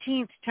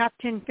 14th top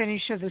 10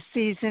 finish of the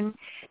season.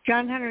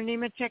 John Hunter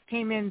Nemechek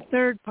came in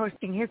 3rd,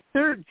 posting his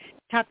 3rd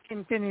top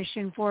 10 finish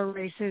in 4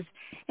 races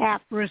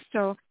at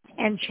Bristol.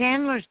 And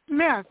Chandler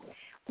Smith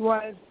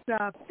was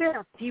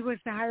 5th. He was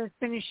the highest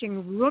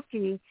finishing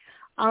rookie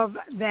of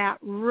that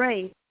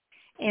race.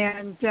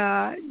 And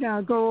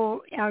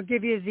I'll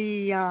give you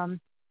the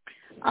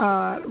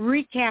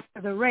recap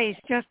of the race.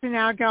 Justin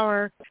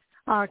Allgaier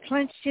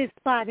clinched his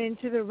spot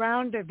into the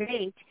round of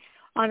 8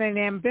 on an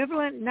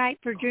ambivalent night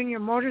for Junior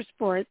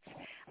Motorsports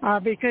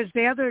because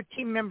the other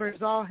team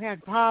members all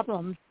had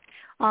problems.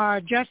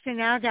 Justin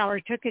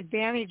Allgaier took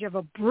advantage of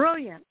a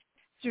brilliant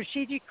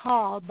strategic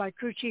call by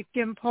crew chief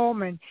Jim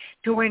Pullman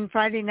to win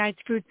Friday night's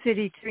Food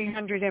City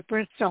 300 at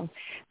Bristol,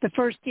 the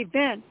first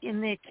event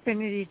in the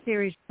Xfinity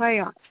Series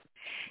playoffs.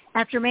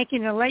 After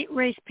making a late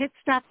race pit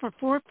stop for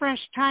 4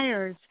 fresh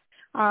tires,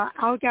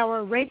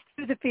 Allgaier raced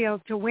through the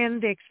field to win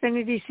the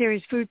Xfinity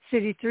Series Food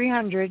City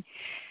 300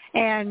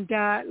 and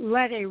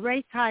led a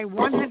race-high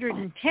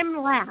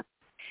 110 laps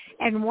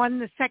and won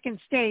the second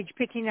stage,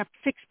 picking up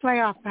 6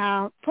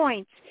 playoff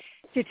points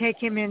to take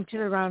him into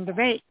the round of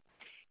 8.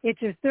 It's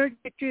his third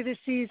victory this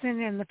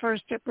season and the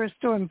first at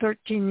Bristol in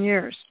 13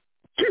 years.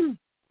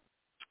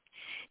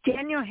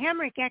 Daniel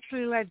Hemrick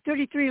actually led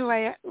 33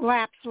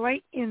 laps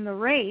late in the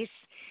race.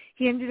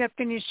 He ended up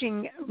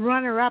finishing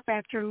runner-up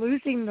after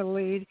losing the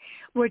lead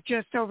with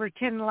just over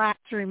 10 laps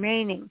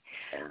remaining.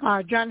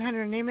 John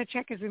Hunter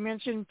Nemechek, as we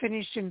mentioned,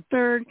 finished in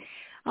third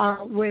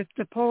with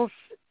pole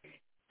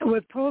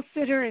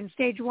sitter and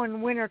stage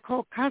 1 winner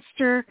Cole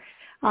Custer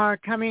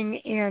coming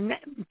in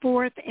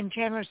fourth, and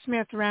Chandler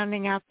Smith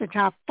rounding out the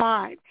top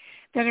 5.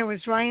 Then it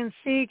was Ryan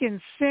Sieg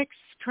in sixth,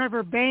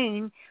 Trevor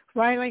Bain,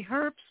 Riley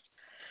Herbst,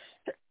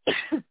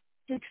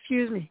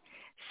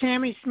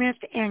 Sammy Smith,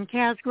 and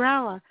Kaz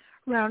Gralla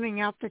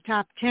rounding out the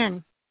top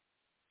 10.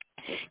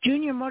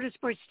 Junior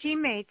Motorsports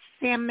teammates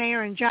Sam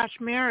Mayer and Josh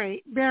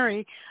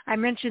Berry, I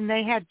mentioned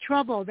they had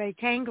trouble. They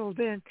tangled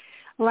in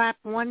lap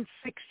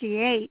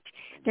 168.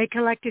 They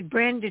collected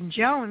Brandon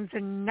Jones,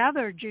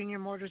 another Junior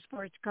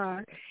Motorsports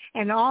car,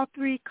 and all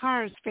 3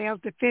 cars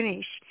failed to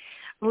finish.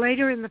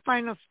 Later in the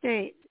final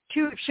stage,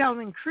 2 of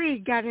Sheldon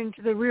Creed got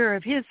into the rear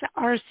of his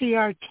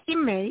RCR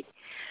teammate,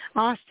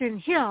 Austin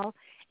Hill,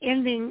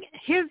 ending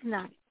his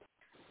night.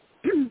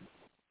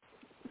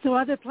 So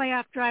other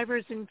playoff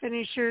drivers and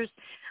finishers,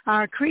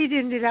 Creed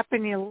ended up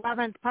in the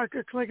 11th.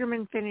 Parker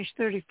Kligerman finished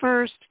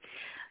 31st.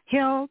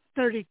 Hill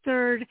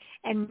 33rd,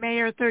 and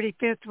Mayer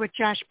 35th, with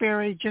Josh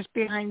Berry just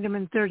behind him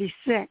in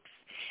 36th.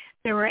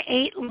 There were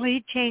 8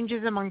 lead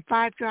changes among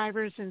 5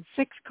 drivers and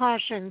 6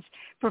 cautions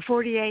for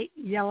 48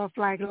 yellow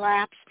flag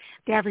laps.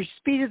 The average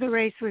speed of the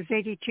race was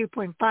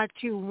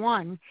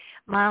 82.521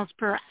 miles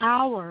per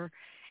hour,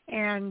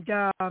 and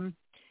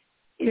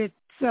it's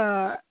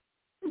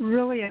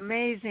really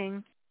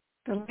amazing.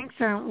 The links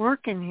aren't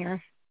working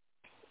here.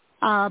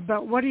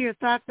 But what are your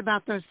thoughts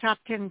about those top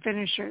 10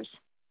 finishers?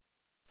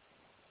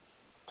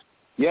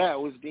 Yeah, it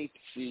was neat to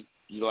see,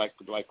 like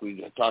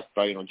we talked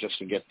about, just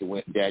to get the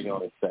win,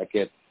 Daniel in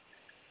second.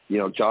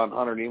 John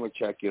Hunter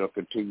Nemechek,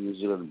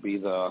 continues to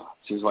be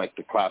seems like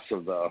the class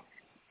of the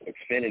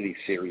Xfinity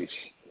Series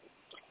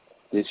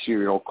this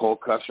year. Cole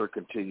Custer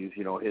continues,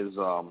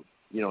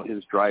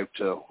 his drive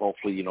to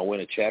hopefully,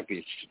 win a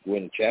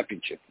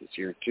championship this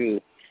year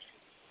too.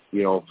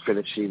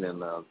 Finishing in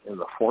the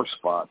 4th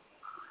spot.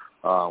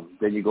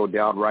 Then you go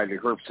down. Riley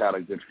Herbst had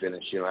a good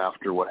finish,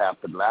 after what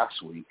happened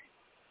last week.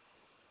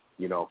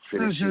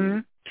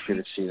 Finishing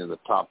in the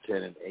top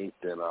 10 and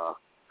 8th, and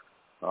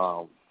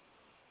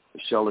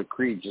Sheldon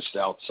Creed just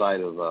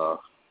outside of the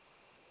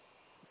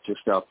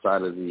top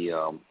 10 in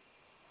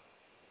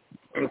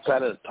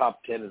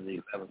the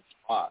 11th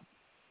spot.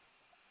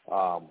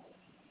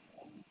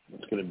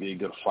 It's going to be a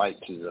good fight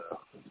to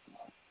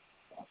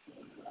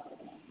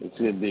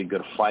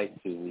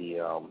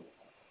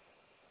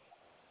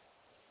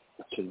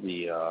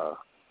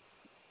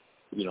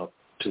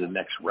the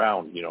next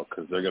round,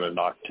 because they're going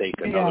to take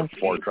another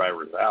 4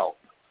 drivers out,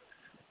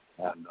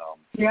 and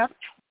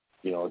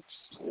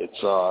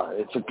it's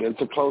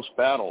a close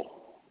battle,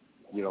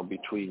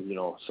 between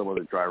some of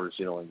the drivers,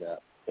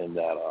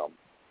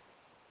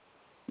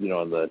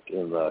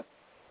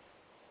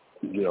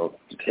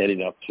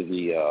 heading up to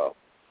the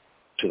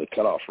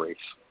cutoff race.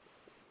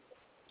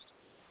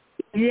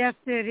 Yes,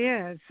 it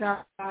is.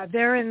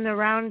 They're in the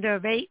round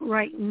of 8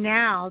 right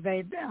now.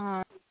 They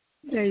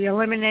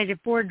eliminated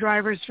 4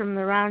 drivers from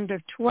the round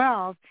of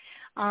 12.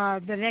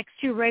 The next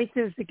 2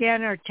 races,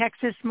 again, are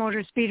Texas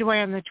Motor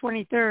Speedway on the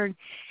 23rd,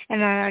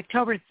 and on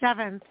October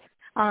 7th,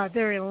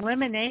 their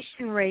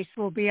elimination race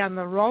will be on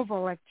the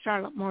Roval at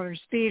Charlotte Motor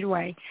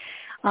Speedway.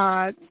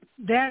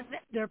 Then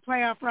their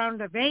playoff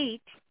round of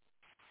 8,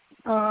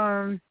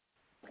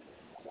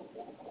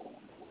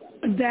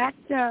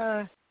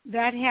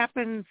 that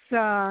happens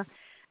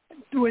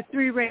with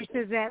 3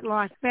 races at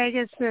Las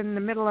Vegas in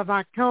the middle of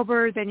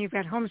October. Then you've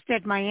got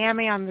Homestead,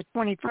 Miami on the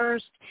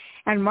 21st,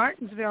 and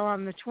Martinsville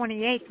on the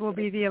 28th will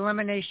be the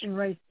elimination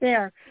race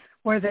there,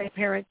 where they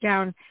pare it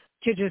down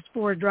to just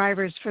 4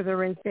 drivers for the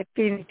race at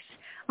Phoenix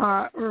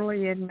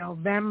early in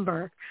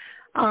November.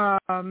 Now,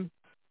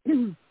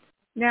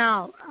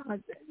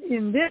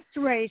 in this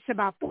race,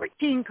 about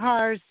 14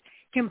 cars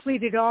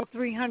completed all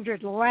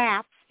 300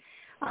 laps.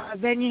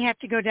 Then you have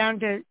to go down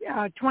to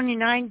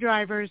 29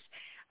 drivers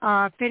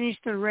finish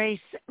the race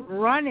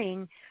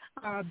running,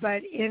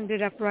 but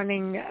ended up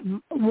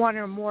running 1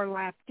 or more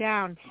laps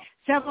down.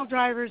 Several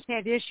drivers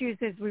had issues,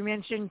 as we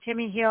mentioned.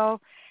 Timmy Hill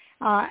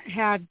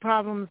had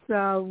problems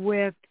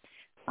with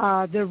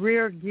the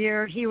rear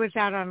gear. He was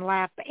out on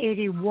lap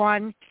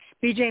 81.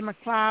 B.J.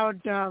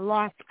 McLeod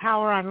lost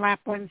power on lap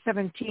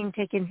 117,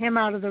 taking him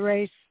out of the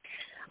race.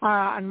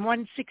 On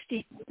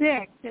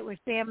 166, it was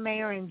Sam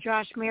Mayer and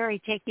Josh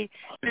Murray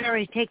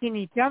taking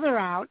each other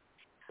out.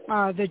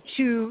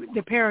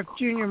 The pair of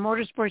junior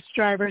motorsports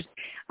drivers,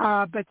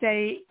 but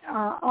they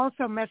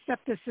also messed up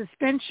the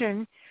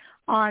suspension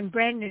on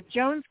Brandon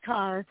Jones'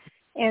 car,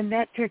 and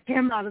that took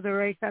him out of the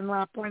race on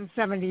lap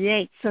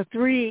 178. So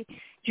 3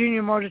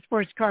 junior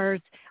motorsports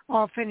cars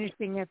all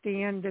finishing at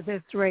the end of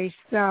this race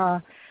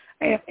back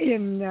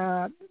in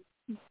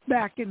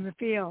the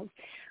field.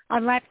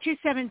 On lap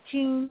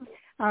 217,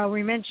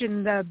 we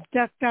mentioned the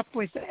dust-up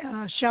with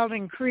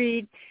Sheldon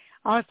Creed.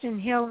 Austin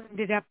Hill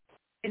ended up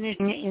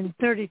finishing in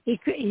 30.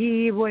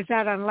 He was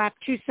out on lap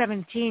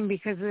 217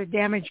 because of the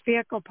damaged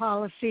vehicle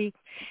policy.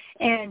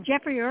 And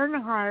Jeffrey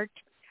Earnhardt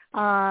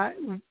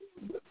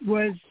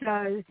was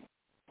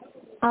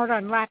out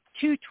on lap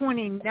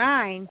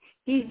 229.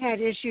 He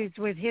had issues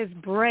with his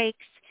brakes.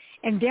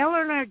 And Dale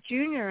Earnhardt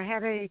Jr.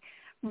 had a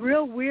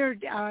real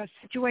weird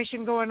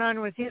situation going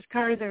on with his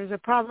car. There was a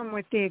problem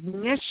with the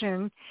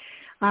ignition.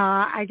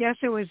 I guess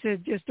it was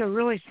just a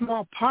really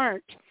small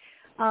part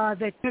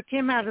that took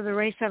him out of the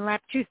race on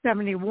lap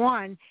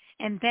 271,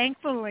 and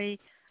thankfully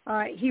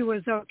he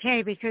was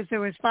okay because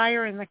there was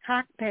fire in the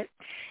cockpit,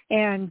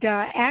 and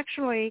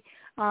actually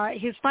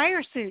his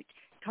fire suit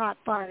caught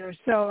fire.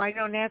 So I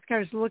know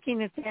NASCAR is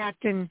looking at that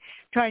and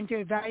trying to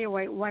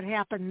evaluate what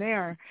happened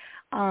there,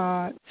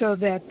 so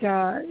that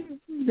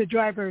the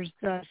driver's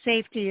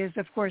safety is,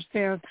 of course,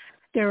 their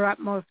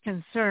utmost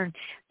concern.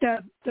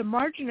 The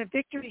margin of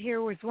victory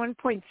here was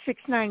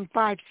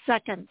 1.695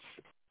 seconds.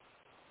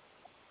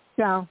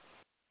 So.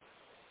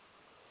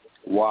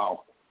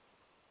 Wow.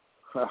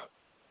 That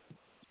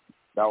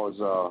was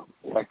a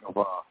heck of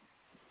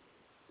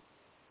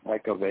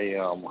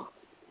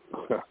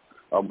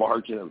a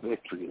margin of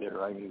victory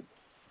there. I mean,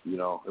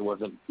 it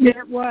wasn't. Yeah,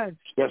 it was.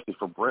 Especially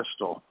for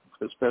Bristol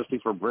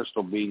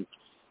being,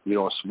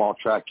 a small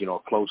track, a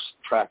close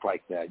track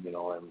like that,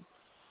 and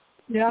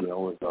yep. that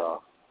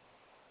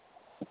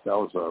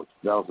was a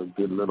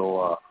good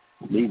little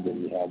lead that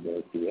you had there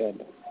at the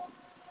end.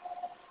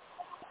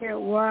 It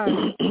was.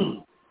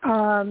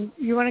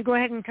 You want to go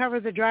ahead and cover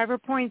the driver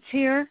points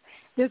here?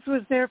 This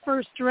was their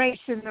first race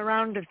in the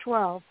round of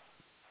 12.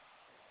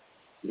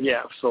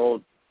 Yeah,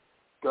 so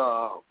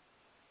the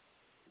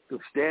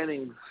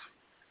standings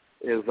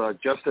is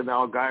Justin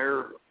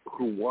Allgaier,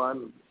 who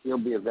won. He'll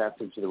be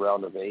advancing to the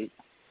round of 8.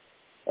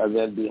 And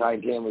then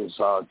behind him is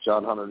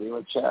John Hunter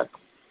Nemechek,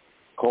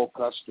 Cole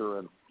Custer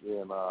in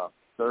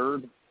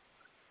third,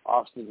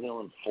 Austin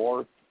Hill in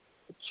fourth,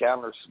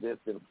 Chandler Smith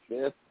in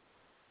fifth,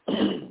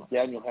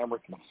 Daniel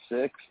Hemrick in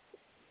sixth,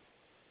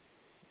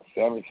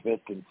 Sammy Smith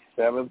in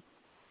seventh,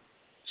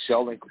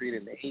 Sheldon Creed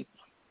in eighth,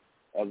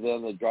 and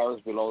then the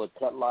drivers below the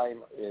cut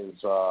line is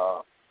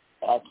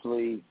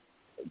actually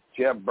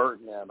Jeb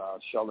Burton and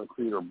Sheldon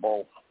Creed are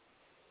both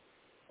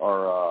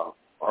at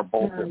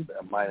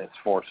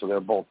 -4, so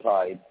they're both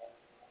tied.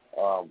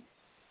 And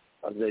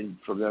then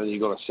from there you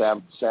go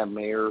to Sam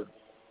Mayer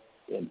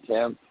in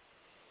 10th,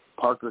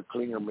 Parker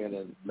Klingerman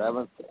in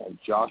 11th, and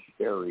Josh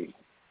Berry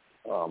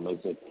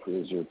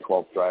is your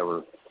 12th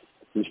driver.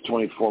 He's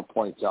 24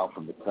 points out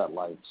from the cut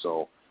line,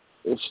 so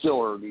it's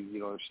still early.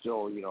 There's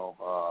still,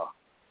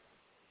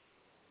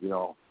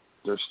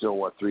 there's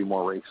still 3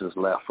 more races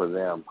left for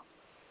them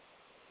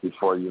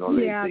before they go to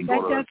the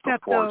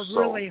dust-up though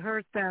really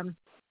hurt them.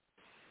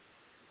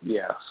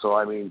 Yeah, so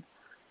I mean,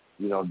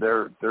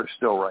 they're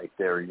still right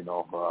there.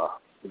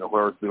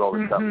 Whoever's below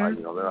the cut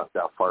line, they're not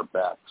that far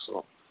back.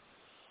 So,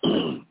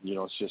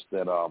 it's just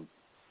that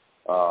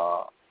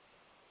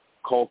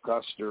Cole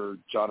Custer,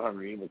 John Hunter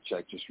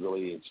Nemechek just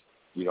really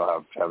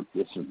have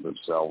distanced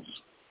themselves,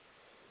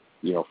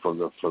 for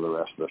the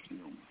rest of the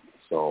field.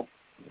 So.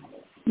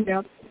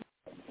 Yep.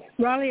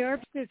 Raleigh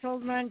Earps is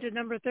holding on to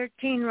number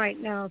 13 right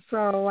now,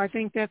 so I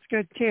think that's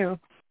good too.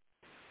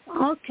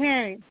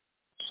 Okay.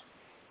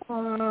 I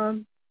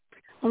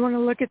want to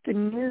look at the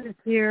news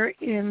here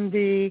in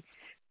the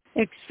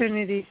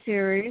Xfinity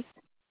Series.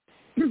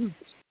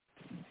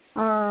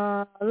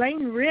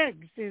 Lane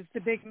Riggs is the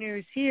big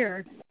news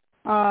here.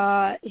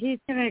 He's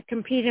going to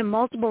compete in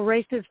multiple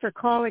races for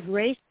Colleague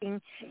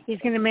Racing. He's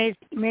going to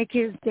make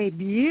his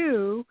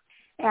debut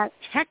at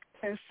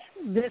Texas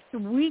this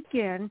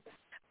weekend,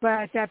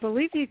 but I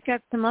believe he's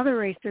got some other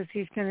races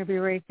he's going to be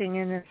racing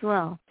in as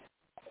well.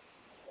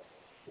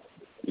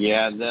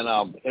 Yeah, and then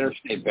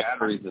Interstate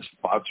Batteries is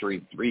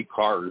sponsoring 3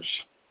 cars,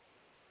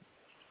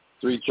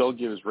 3 Joe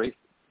Gibbs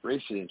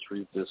racing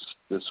entries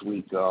this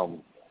week.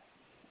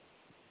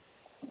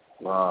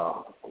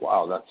 Wow,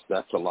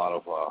 that's a lot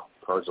of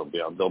cars they'll be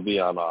on. They'll be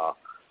on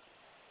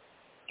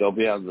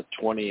the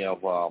 20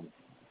 of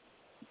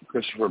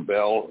Christopher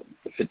Bell,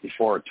 the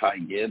 54 of Ty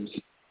Gibbs,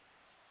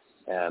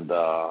 and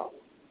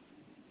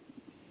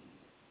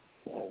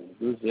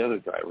who's the other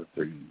driver?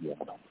 30. Yeah.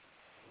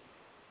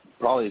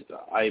 Probably,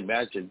 I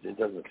imagine it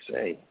doesn't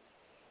say.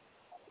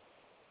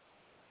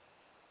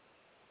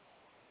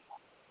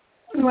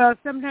 Well,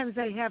 sometimes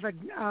they have a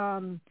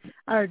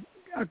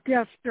a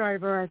guest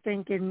driver, I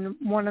think, in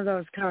one of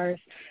those cars.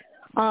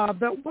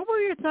 But what were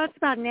your thoughts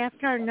about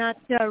NASCAR not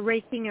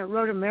racing at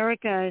Road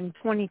America in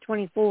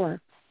 2024?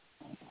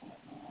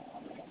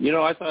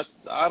 I thought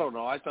that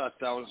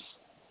was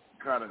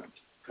kind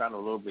of a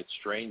little bit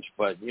strange.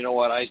 But you know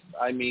what?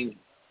 I mean,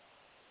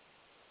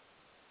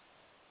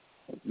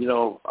 I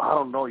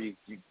don't know. You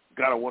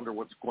got to wonder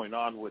what's going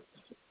on with,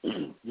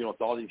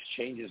 with all these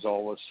changes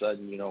all of a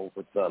sudden,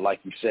 with, like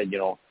you said,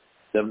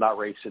 them not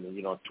racing in,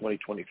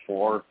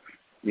 2024,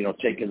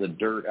 taking the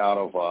dirt out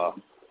of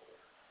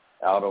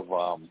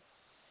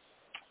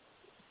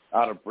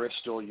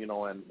Bristol,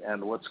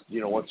 and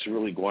what's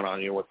really going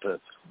on, with the,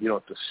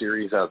 with the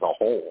series as a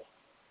whole,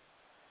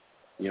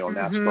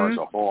 NASCAR as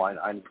a whole.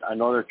 I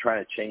know they're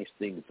trying to change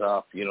things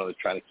up, they're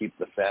trying to keep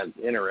the fans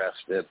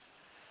interested,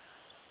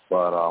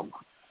 but,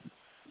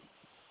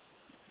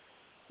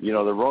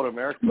 the Road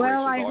America race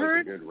is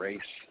always a good race.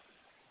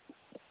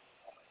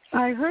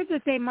 I heard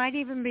that they might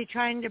even be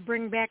trying to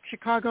bring back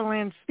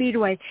Chicagoland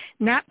Speedway,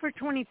 not for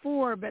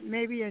 24, but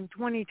maybe in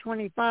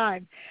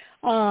 2025.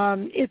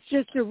 It's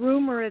just a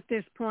rumor at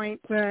this point,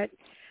 but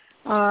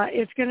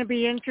it's going to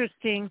be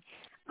interesting.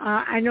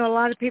 I know a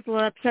lot of people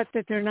are upset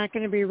that they're not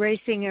going to be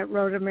racing at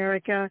Road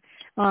America.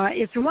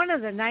 It's one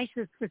of the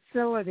nicest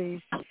facilities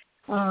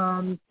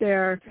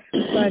there,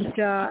 but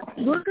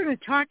we're going to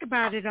talk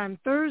about it on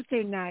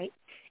Thursday night.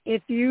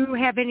 If you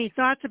have any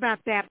thoughts about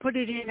that, put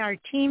it in our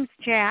Teams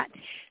chat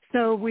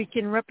so we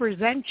can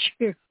represent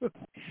you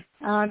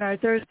on our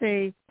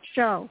Thursday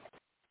show.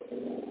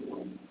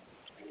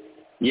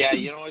 Yeah,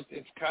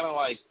 it's kind of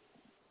like,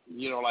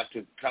 like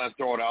to kind of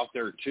throw it out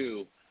there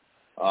too.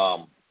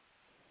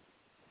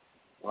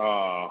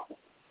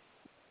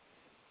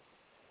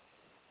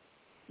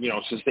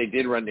 Since they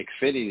did run the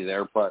Xfinity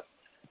there, but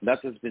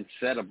nothing's been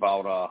said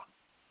about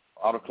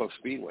Auto Club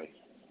Speedway.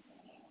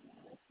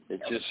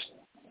 It just,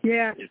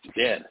 it's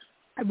dead.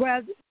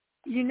 Well,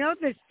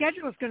 the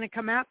schedule is going to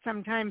come out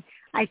sometime,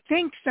 I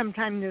think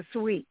sometime this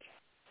week.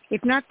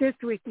 If not this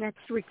week,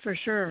 next week for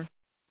sure.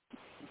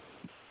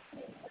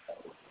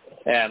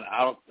 And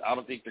I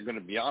don't think they're going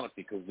to be on it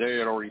because they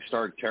had already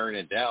started tearing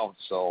it down.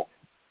 So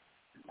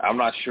I'm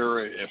not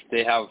sure if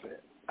they have.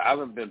 I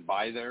haven't been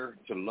by there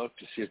to look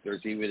to see if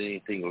there's even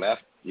anything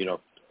left,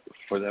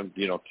 for them,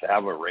 to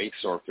have a race,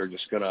 or if they're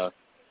just gonna,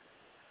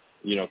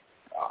 because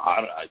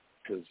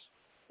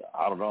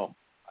I don't know.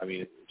 I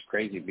mean, it's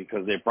crazy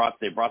because they brought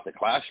the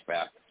Clash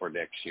back for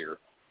next year.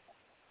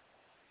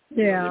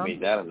 Yeah, they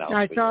made that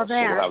announcement. I saw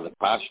that. So we'll have the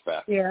Clash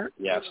back. Yeah.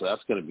 So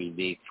that's going to be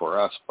neat for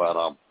us.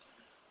 But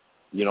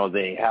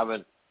they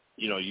haven't.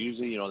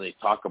 Usually, they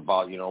talk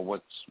about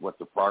what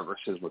the progress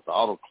is with the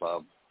Auto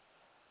Club,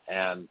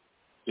 and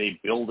they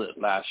built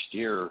it last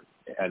year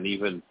and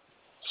even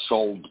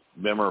sold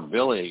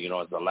memorabilia.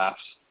 At the last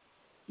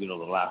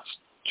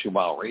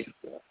 2-mile race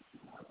there.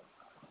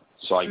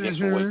 So I guess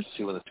we'll wait to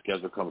see when the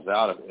schedule comes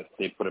out if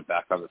they put it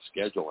back on the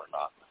schedule or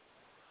not.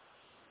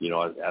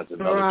 As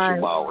another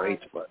 2-mile race,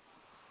 but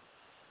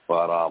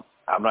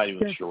I'm not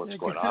even sure what's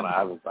going on. I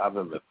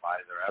haven't been by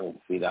there. I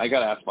haven't seen it. I got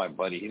to ask my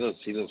buddy. He lives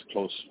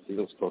close. He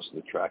lives close to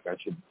the track. I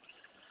should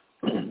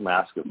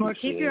ask him. Well,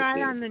 keep your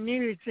eye on the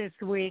news this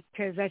week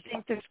because I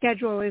think the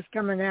schedule is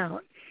coming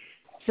out.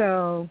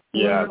 So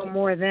we'll know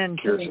more then.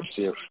 Curious to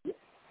see if.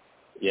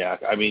 Yeah,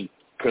 I mean,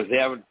 because they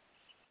haven't.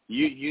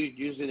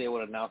 Usually they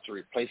would announce a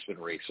replacement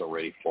race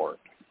already for it.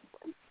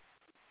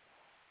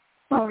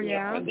 Oh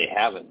yeah. And they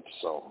haven't.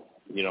 So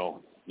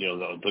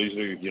those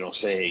are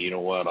say, hey, you know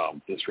what,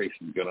 this race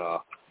is gonna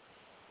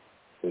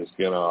it's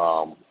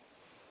gonna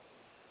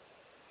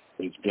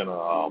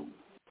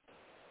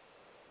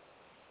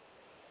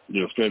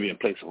be in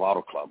place of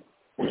Auto Club,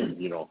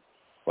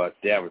 but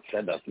they haven't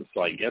said nothing.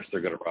 So I guess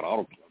they're gonna run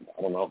Auto Club.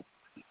 I don't know.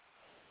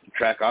 The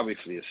track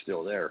obviously is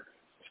still there,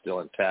 still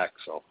intact.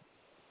 So.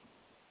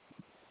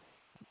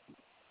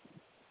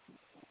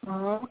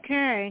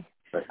 Okay.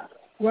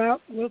 Well,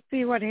 we'll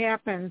see what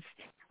happens.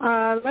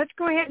 Let's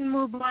go ahead and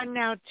move on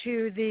now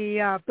to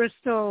the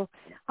Bristol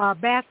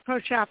Bass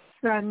Pro Shops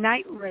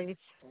night race.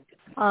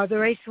 The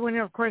race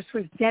winner, of course,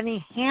 was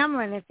Denny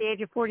Hamlin at the age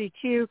of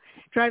 42,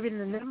 driving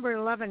the number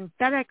 11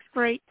 FedEx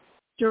Freight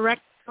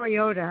Direct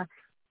Toyota.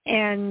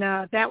 And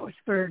that was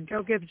for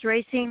Joe Gibbs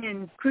Racing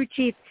and crew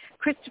chief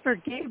Christopher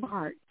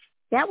Gabehart.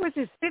 That was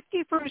his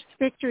 51st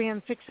victory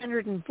in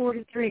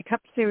 643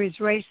 Cup Series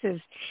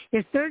races,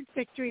 his third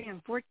victory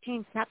and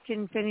 14th top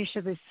 10 finish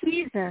of the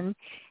season,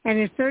 and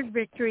his third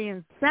victory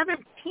and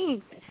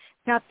 17th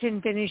top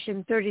 10 finish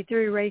in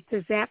 33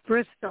 races at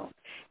Bristol.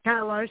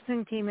 Kyle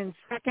Larson came in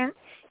second,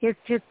 his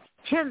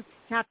 10th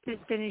top 10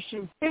 finish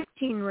in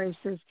 15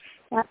 races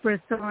at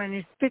Bristol, and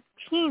his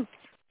 15th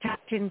top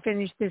 10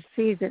 finish this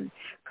season.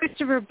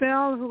 Christopher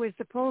Bell, who was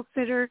the pole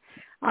sitter,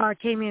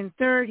 came in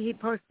third. He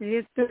posted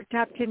his third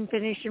top 10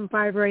 finish in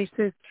 5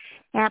 races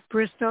at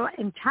Bristol.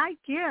 And Ty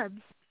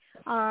Gibbs,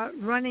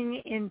 running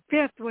in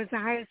fifth, was the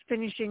highest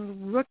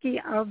finishing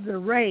rookie of the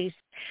race.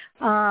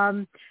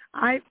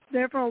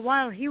 There for a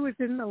while, he was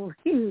in the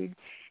lead.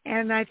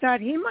 and I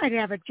thought he might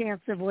have a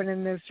chance of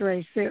winning this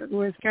race. It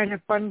was kind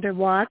of fun to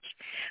watch.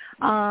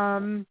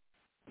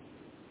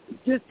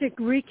 Just to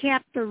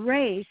recap the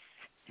race,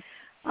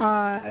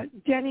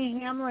 Denny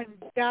Hamlin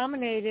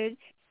dominated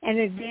and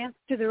advanced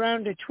to the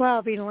round of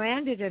 12. He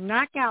landed a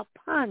knockout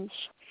punch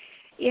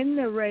in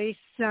the race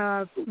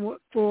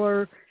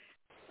for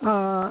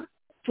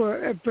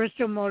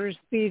Bristol Motor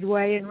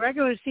Speedway. And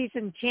regular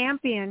season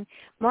champion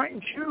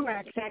Martin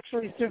Truex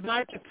actually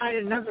survived to fight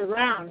another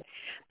round.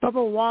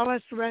 Bubba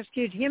Wallace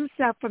rescued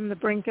himself from the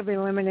brink of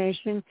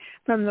elimination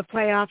from the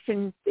playoffs,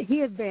 and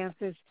he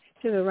advances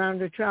to the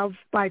round of 12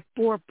 by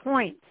 4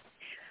 points.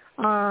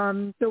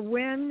 The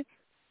win,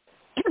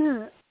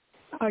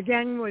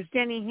 again, was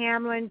Denny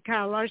Hamlin.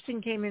 Kyle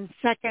Larson came in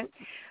second,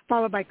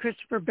 followed by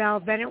Christopher Bell.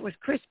 Then it was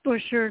Chris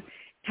Buescher,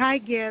 Ty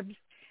Gibbs,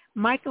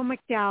 Michael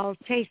McDowell,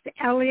 Chase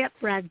Elliott,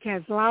 Brad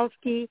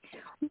Keselowski,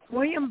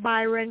 William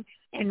Byron,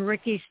 and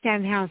Ricky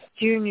Stenhouse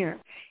Jr.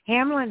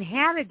 Hamlin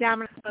had a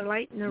dominant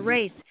late in the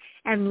race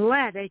and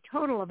led a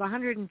total of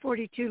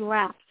 142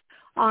 laps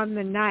on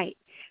the night.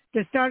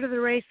 The start of the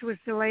race was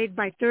delayed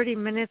by 30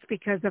 minutes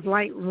because of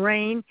light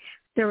rain.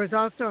 There was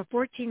also a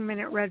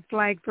 14-minute red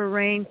flag for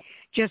rain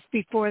just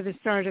before the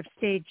start of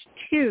Stage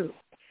 2.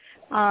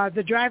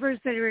 The drivers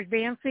that are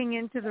advancing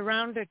into the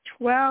round of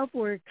 12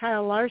 were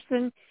Kyle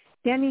Larson,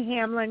 Denny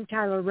Hamlin,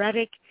 Tyler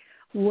Reddick,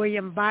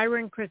 William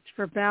Byron,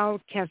 Christopher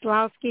Bell,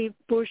 Keselowski,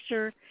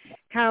 Buescher,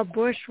 Kyle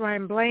Busch,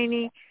 Ryan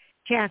Blaney,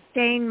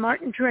 Chastain,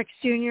 Martin Truex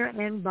Jr.,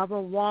 and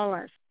Bubba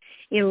Wallace.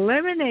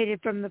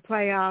 Eliminated from the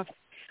playoffs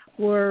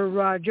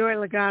were Joey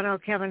Logano,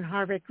 Kevin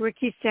Harvick,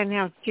 Ricky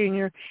Stenhouse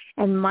Jr.,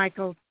 and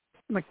Michael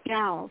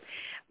McDowell.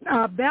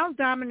 Bell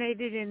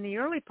dominated in the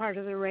early part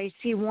of the race.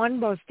 He won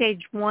both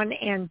Stage 1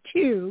 and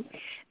 2.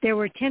 There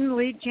were 10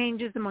 lead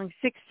changes among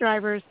 6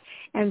 drivers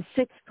and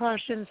 6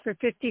 cautions for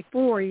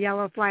 54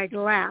 yellow flag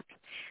laps.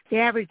 The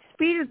average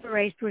speed of the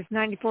race was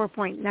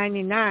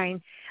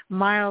 94.99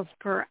 miles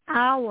per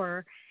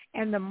hour,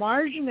 and the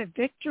margin of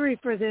victory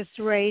for this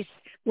race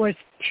was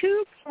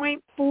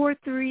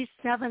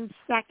 2.437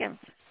 seconds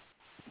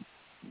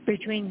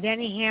between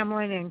Denny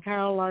Hamlin and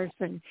Kyle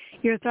Larson.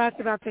 Your thoughts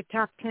about the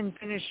top 10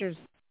 finishers,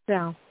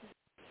 Sal?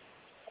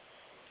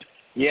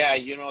 Yeah,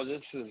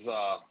 this is,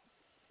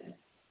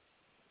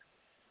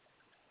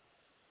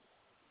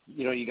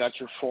 you got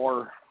your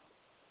four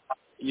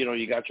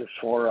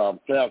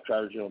playoff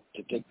drivers,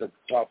 to take the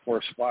top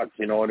 4 spots,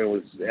 and it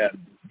was at,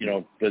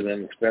 but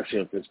then especially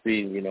with this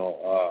being,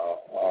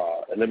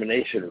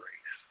 elimination race.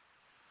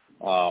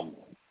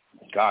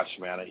 Gosh,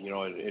 man,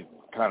 it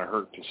kind of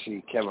hurt to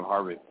see Kevin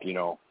Harvick,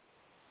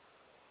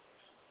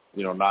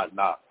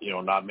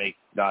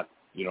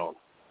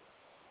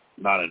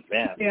 not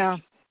advance. Yeah.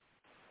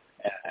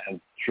 And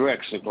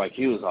Truex looked like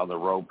he was on the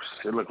ropes.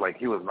 It looked like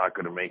he was not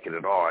going to make it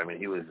at all. I mean,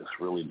 he was just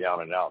really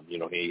down and out. He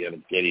ended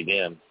up getting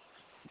in,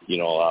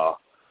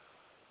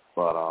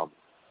 but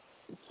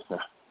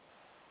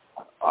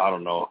I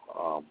don't know.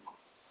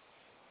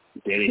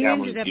 He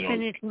ended up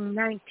finishing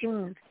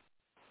 19th.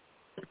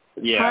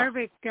 Yeah.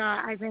 Harvick,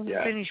 I think,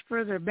 finished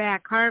further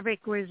back.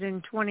 Harvick was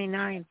in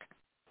 29th.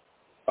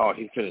 Oh,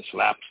 he finished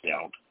laps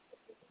down.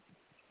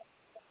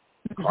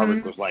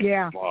 Harvick was like,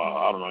 I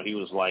don't know, he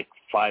was like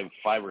five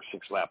or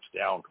six laps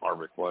down,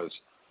 Harvick was.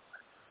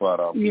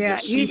 But he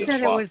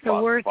said it was the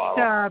worst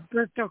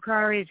Bristol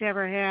car he's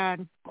ever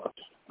had.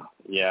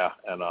 Yeah,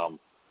 and and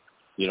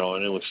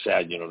it was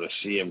sad, to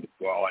see him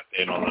go out,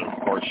 and of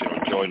course,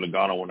 Joey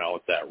Logano went out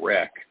with that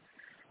wreck.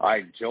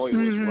 Joey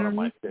was one of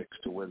my picks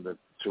to win the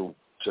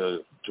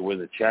to win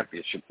the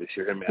championship this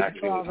year. Him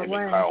and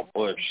Kyle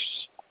Busch.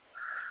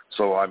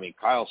 So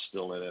Kyle's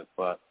still in it,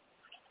 but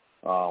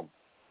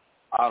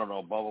I don't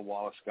know. Bubba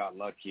Wallace got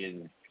lucky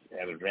and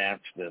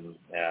advanced, and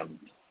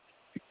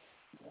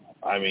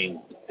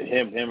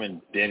him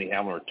and Denny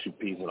Hamlin are two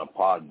peas in a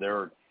pod.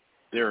 Their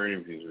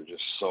interviews are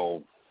just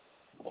so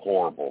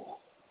horrible.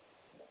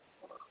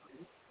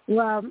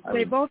 Well,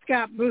 they both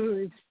got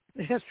booed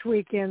this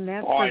weekend.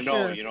 That's for I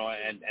know, sure.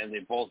 and they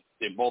both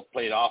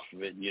played off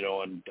of it,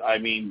 and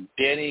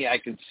Denny, I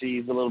could see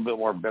he's a little bit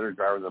more better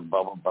driver than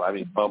Bubba, but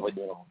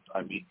Bubba,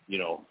 I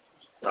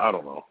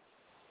don't know.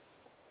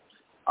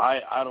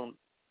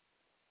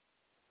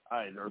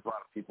 There's a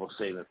lot of people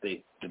saying that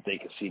they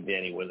can see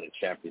Danny win the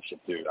championship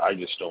there. I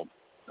just don't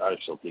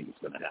think it's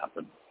going to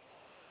happen.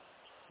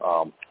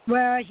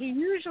 Well, he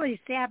usually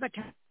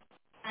sabotages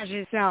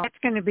himself. That's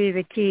going to be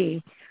the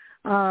key.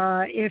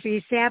 If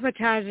he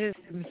sabotages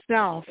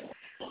himself,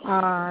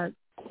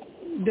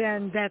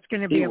 then that's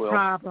going to be a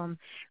problem.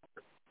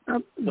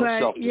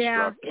 But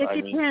yeah,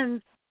 it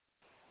depends.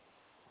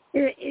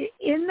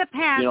 In the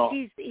past,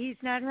 he's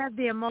not had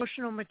the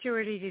emotional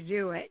maturity to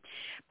do it,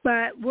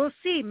 but we'll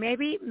see.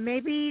 Maybe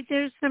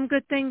there's some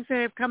good things that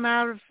have come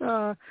out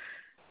of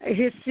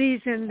his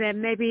season. That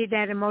maybe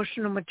that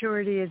emotional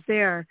maturity is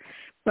there,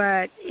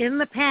 but in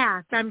the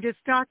past, I'm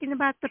just talking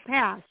about the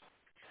past.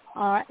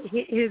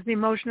 His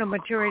emotional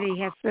maturity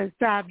has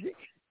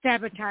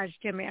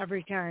sabotaged him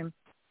every time.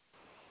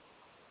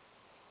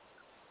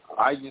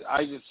 I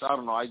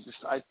don't know. I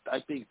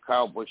think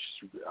Kyle Busch.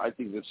 I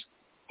think this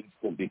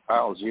could be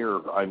Kyle's year.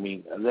 I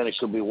mean, and then it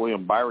could be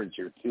William Byron's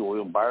year too.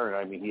 William Byron.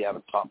 I mean, he had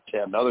a top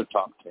 10, another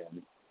top 10.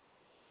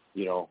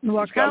 You know.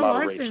 Well, Kyle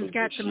Larson's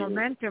got the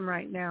momentum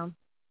right now.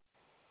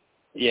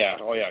 Yeah.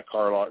 Oh yeah.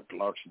 Kyle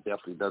Larson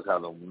definitely does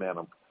have the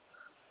momentum,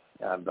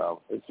 and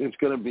it's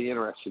going to be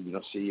interesting. You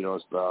know, see, you know,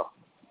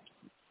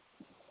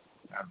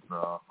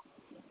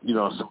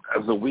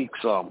 as the weeks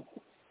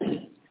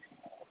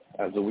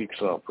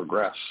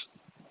progress.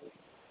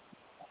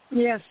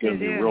 Yes, it's going to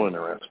be real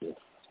interesting.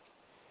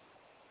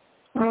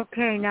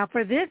 Okay, now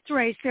for this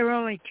race, there were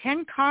only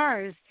 10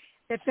 cars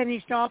that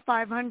finished all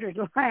 500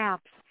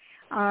 laps.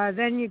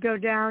 Then you go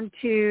down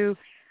to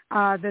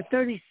the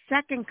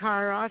 32nd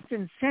car,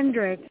 Austin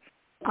Cindric,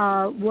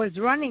 was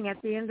running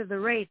at the end of the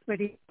race, but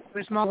he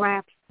was more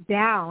laps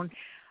down.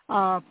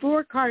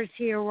 4 cars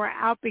here were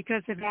out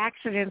because of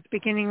accidents,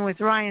 beginning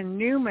with Ryan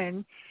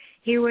Newman.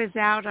 He was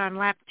out on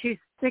lap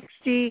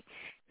 260,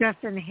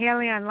 Justin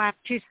Haley on lap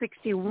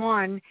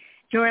 261,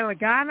 Joey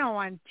Logano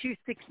on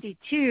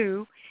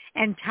 262,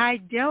 and Ty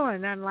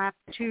Dillon on lap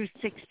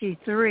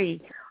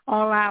 263,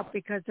 all out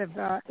because of,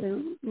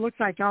 it looks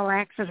like all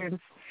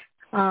accidents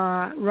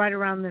right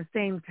around the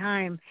same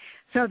time.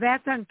 So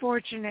that's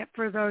unfortunate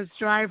for those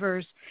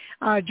drivers.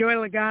 Joey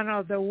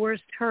Logano, the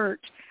worst hurt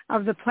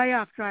of the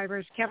playoff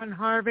drivers. Kevin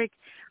Harvick,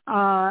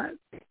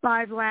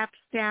 5 laps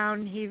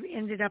down. He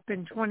ended up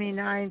in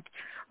 29th.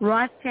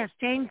 Ross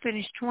Chastain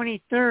finished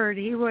 23rd.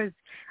 He was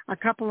a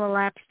couple of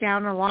laps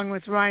down along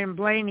with Ryan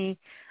Blaney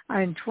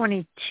in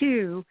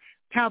 22.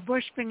 Kyle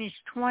Busch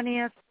finished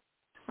 20th.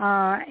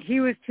 He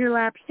was 2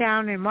 laps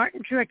down, and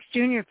Martin Truex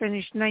Jr.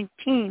 finished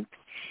 19th.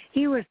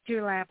 He was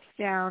 2 laps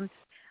down.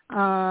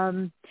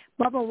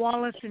 Bubba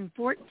Wallace in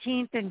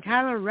 14th and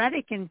Tyler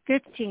Reddick in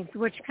 15th,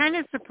 which kind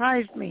of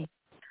surprised me.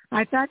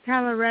 I thought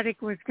Tyler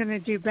Reddick was going to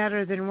do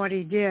better than what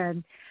he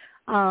did.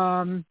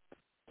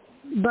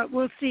 But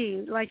we'll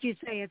see. Like you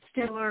say, it's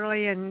still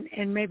early,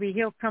 and maybe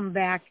he'll come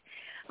back.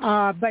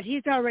 But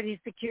he's already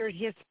secured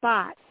his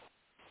spot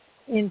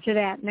into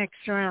that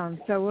next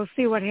round. So we'll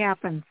see what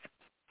happens.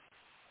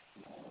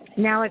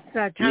 Now it's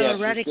Tyler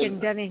Reddick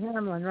and Denny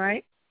Hamlin,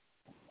 right?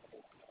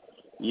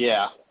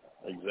 Yeah,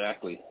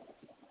 exactly.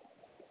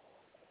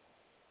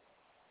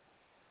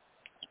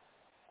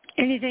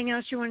 Anything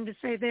else you wanted to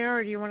say there,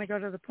 or do you want to go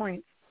to the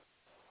points?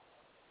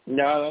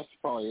 No, that's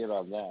probably it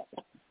on that.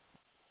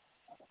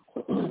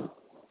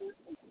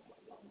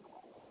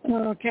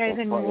 Okay,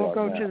 then we'll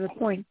go to the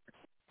points.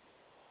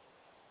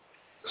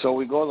 So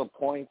we go to the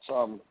points.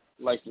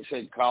 Like you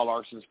said, Kyle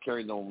Larson's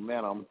carried the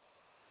momentum.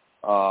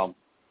 So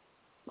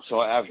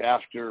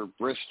after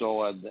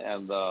Bristol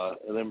and the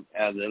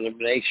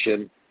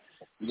elimination,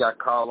 you got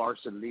Kyle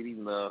Larson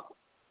leading the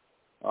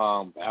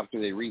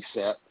after they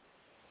reset.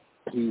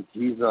 He's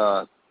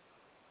 11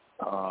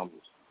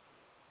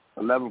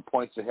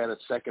 points ahead of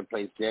second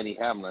place Denny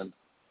Hamlin,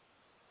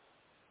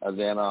 and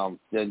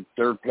then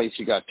third place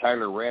you got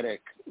Tyler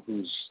Reddick,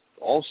 who's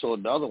also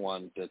another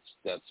one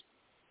that's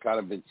kind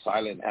of been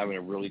silent, having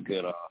a really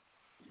good.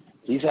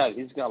 He's got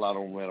a lot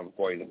of momentum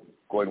going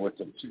with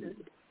him too.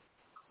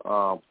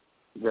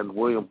 Then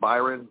William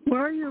Byron.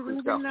 Where are you reading?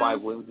 He's got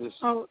 5 wins this.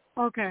 Oh,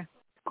 okay.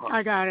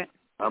 I got it.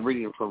 I'm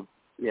reading it from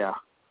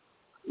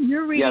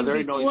You're reading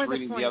before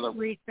reading the other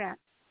reset.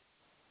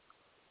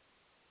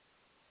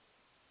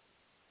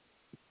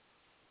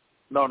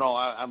 No,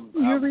 I'm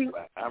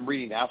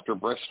reading after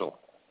Bristol.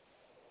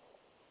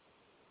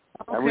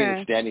 Okay. I'm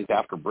reading standings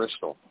after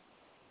Bristol.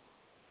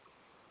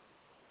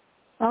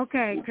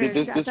 Okay,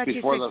 because I thought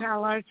you said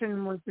Kyle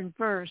Larson was in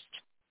first.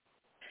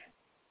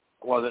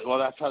 Well,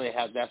 that's how they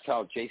have. That's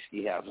how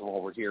J-Ski has them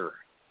over here.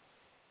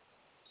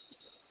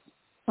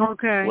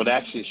 Okay. Well,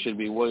 actually, should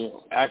be William.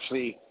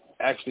 Actually,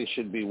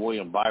 should be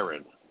William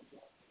Byron.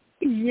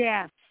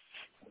 Yes.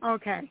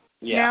 Okay.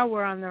 Yeah. Now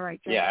we're on the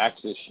right track. Yeah.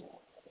 Actually.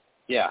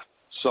 Yeah.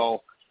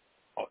 So.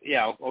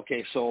 Yeah.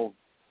 Okay. So.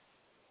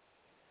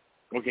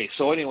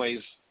 Anyways,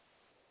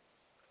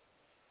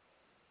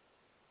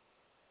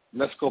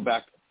 let's go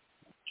back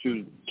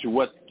to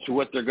what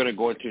they're going to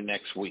go into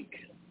next week.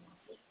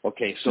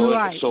 Okay, so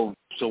right. so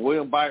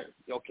William Byron.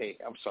 Okay,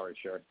 I'm sorry,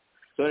 Sharon.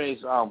 So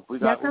anyways, we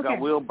got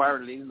William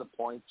Byron leading the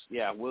points.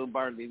 Yeah, William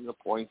Byron leading the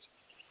points.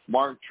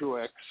 Martin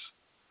Truex.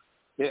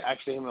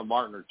 Actually, him and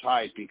Martin are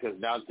tied because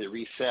now that they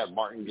reset,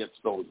 Martin gets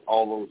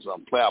all those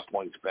playoff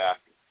points back,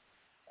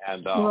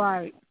 and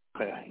right.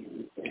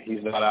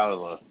 He's not out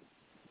of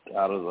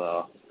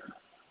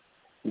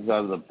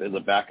the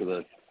back of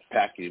the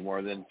pack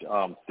anymore. Then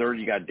third,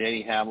 you got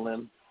Denny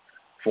Hamlin.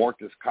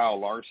 Fourth is Kyle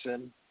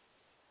Larson.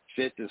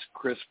 Fifth is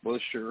Chris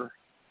Buescher.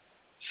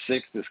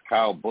 Sixth is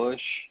Kyle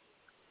Busch.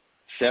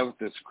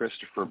 Seventh is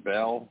Christopher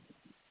Bell.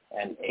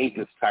 And eighth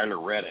is Tyler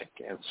Reddick.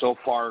 And so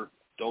far,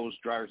 those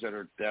drivers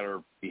that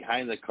are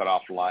behind the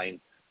cutoff line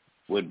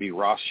would be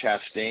Ross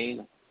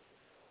Chastain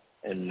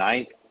in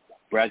ninth,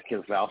 Brad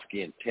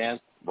Keselowski in 10th,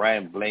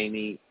 Ryan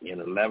Blaney in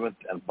 11th,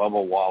 and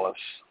Bubba Wallace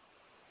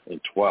in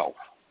 12th.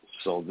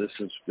 So this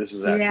is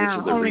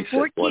the only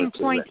reset. 14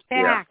 points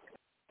back.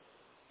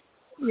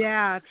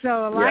 Yeah,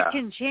 so a lot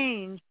can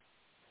change.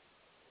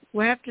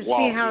 We'll have to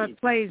see how it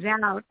plays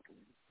out.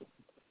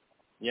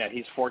 Yeah,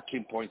 he's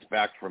 14 points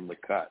back from the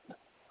cut.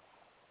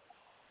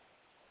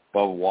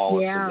 Bubba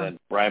Wallace, and then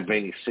Brian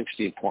Blaney 6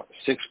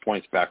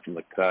 points back from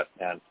the cut,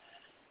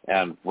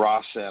 and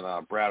Ross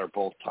and Brad are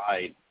both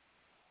tied.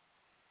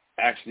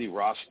 Actually,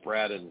 Ross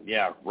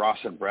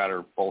and Brad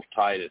are both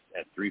tied at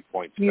 3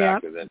 points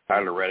back, and then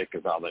Tyler Reddick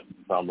is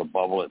on the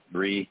bubble at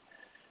 3.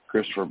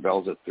 Christopher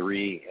Bell's at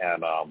 3,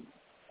 and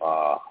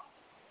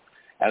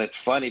it's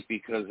funny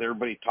because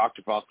everybody talked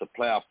about the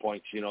playoff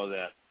points. He's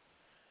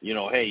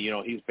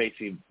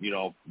basically,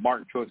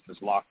 Martin Truex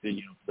is locked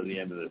in, to the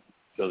end of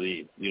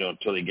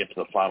until they get to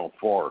the Final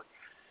Four.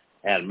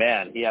 And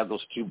man, he had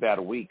those 2 bad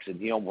weeks, and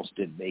he almost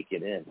didn't make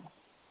it in.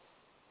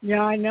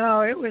 Yeah, I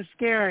know, it was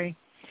scary.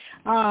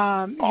 He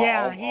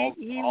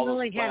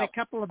really had a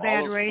couple of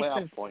bad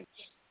races. Points.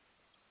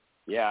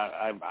 Yeah,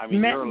 I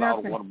mean, you're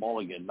allowed 1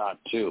 mulligan, not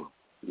 2.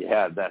 You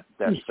had that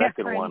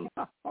second one.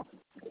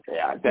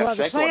 Yeah, that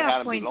second one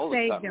had him below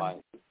the cut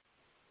line.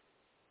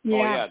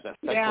 Yeah. That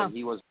second one,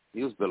 he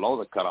was below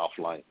the cutoff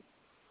line.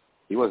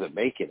 He wasn't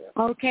making it.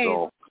 Okay.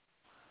 So,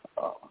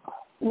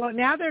 well,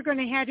 now they're going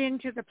to head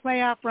into the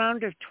playoff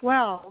round of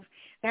 12.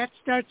 That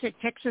starts at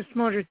Texas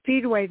Motor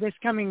Speedway this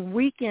coming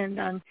weekend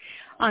on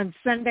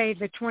Sunday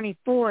the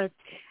 24th.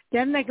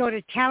 Then they go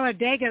to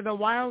Talladega, the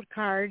wild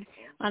card,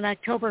 on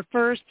October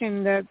 1st,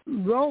 and the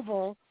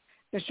Roval,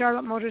 the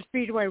Charlotte Motor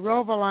Speedway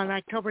Roval on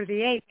October the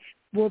 8th,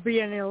 will be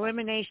an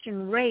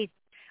elimination race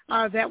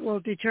that will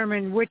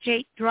determine which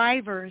 8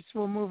 drivers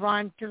will move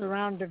on to the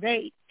round of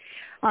 8.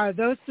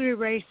 Those 3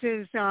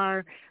 races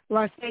are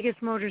Las Vegas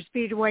Motor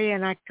Speedway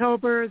in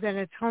October, then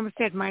it's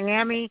Homestead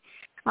Miami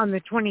on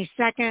the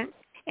 22nd,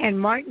 and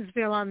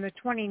Martinsville on the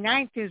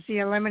 29th is the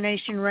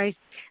elimination race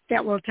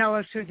that will tell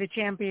us who the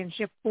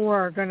championship 4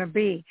 are going to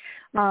be.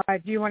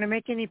 Do you want to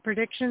make any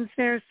predictions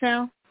there,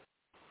 Sal?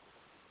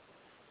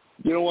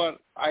 You know what?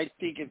 I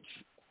think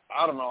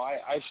I don't know.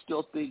 I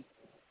still think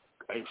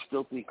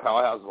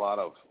Kyle has a lot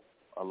of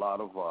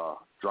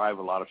drive,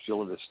 a lot of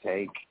fuel in his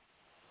tank,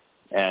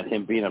 and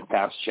him being a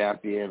past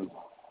champion.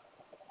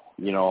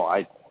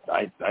 I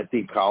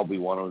think Kyle will be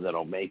one of them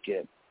that'll make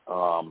it.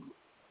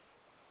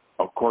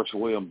 Of course,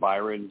 William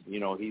Byron.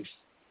 He's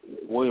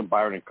William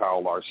Byron and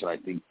Kyle Larson. I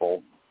think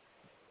both.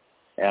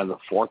 And the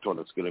 4th one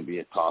is going to be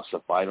a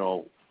toss-up. I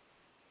know.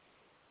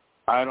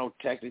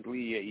 Technically,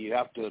 you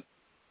have to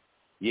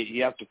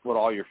put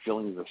all your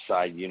feelings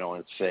aside,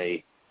 and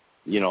say,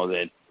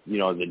 that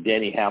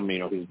Denny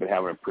Hamlin, he's been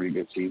having a pretty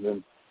good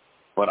season,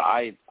 but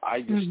I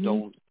just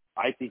don't.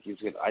 I think he's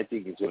going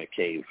to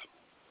cave.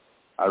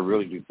 I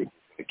really do think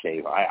he's going to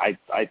cave.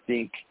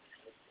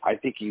 I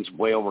think he's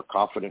way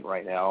overconfident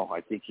right now.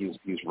 I think he's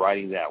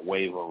riding that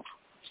wave of,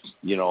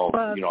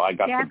 I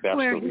got the best of, That's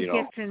where he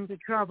gets into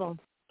trouble.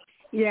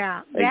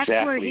 Yeah, that's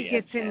where he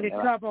gets into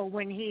trouble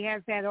when he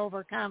has that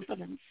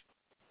overconfidence.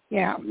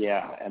 Yeah.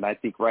 Yeah, and I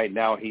think right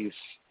now he's,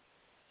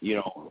 he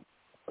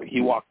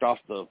walked off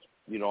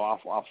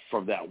off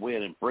from that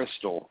win in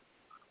Bristol,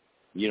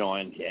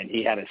 and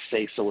he had to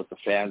say so with the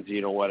fans,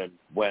 and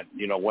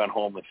went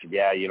home and said,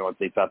 yeah,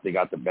 they thought they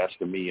got the best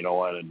of me, and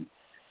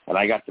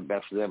I got the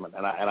best of them,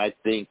 and I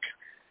think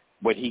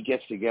when he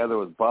gets together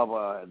with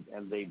Bubba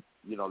and they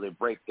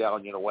break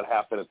down, what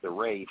happened at the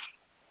race,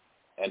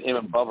 and him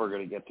and Bubba are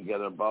going to get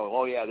together, and Bubba,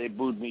 oh yeah, they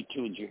booed me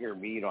too, did you hear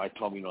me? I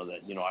told him,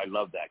 that, I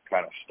love that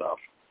kind of stuff.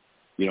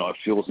 It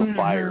fuels the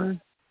fire,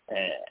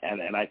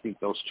 and I think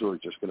those 2 are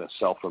just going to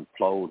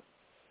self-implode,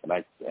 and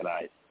I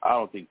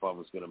don't think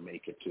Bubba's going to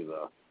make it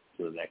to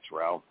the next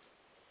round.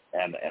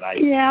 And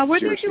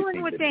they're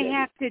doing what they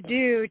have to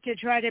do to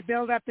try to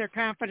build up their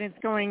confidence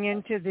going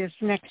into this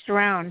next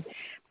round,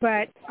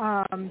 but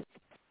and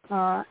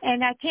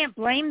I can't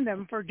blame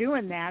them for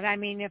doing that. I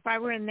mean, if I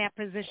were in that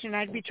position,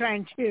 I'd be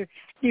trying to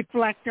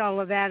deflect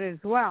all of that as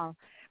well.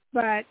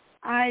 But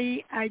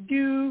I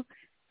do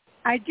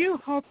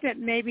hope that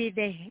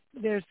maybe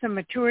there's some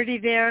maturity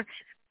there,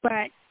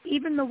 but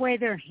even the way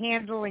they're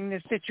handling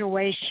the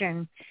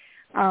situation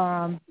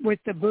with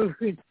the booth,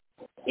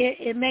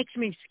 it makes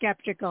me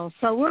skeptical.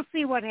 So we'll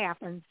see what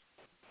happens.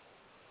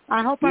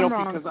 I hope I'm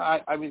wrong.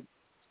 Because I mean,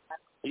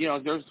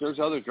 there's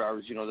other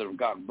drivers, that have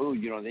gotten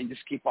booed, they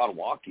just keep on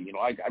walking.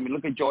 I mean,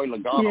 look at Joey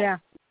Logano. Yeah.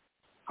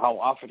 How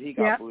often he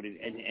got booed,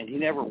 and he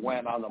never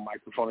went on the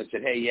microphone and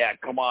said, hey, yeah,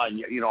 come on,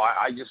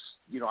 I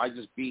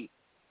just beat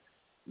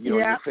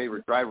your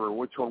favorite driver.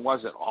 Which one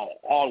was it?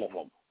 All of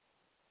them.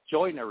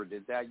 Joey never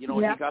did that. He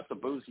got the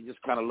booze. He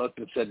just kind of looked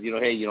and said,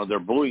 hey, they're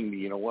booing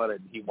me, and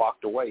he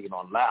walked away, and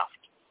laughed.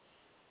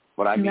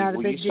 But I mean,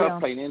 when you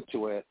start playing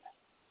into it,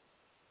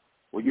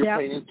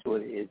 they're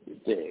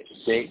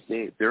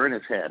in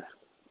his head.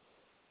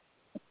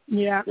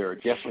 Yeah. They're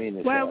definitely in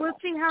his head. Well, we'll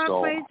see how it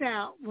plays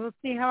out. We'll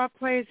see how it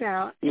plays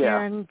out. Yeah.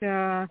 And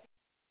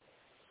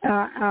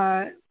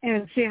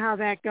see how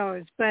that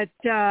goes. But,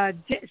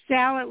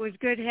 Sal, it was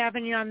good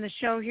having you on the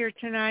show here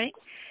tonight.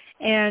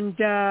 And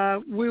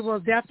we will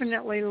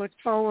definitely look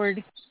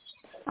forward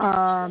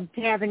to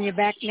having you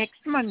back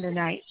next Monday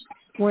night.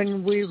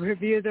 when we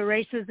review the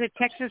races at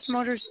Texas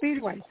Motor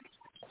Speedway.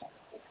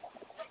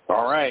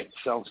 All right.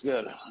 Sounds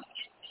good.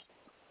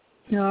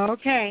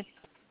 Okay.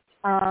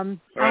 All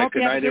right.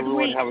 Good night,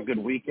 everyone. Week. Have a good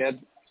weekend.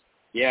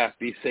 Yeah,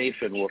 be safe,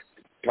 and we'll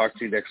talk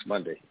to you next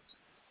Monday.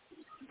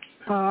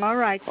 All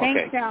right.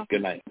 Thanks, okay. Sal.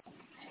 Good night.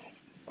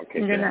 Okay.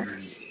 Good night.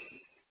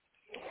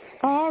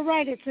 All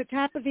right. It's the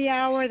top of the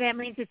hour. That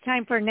means it's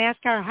time for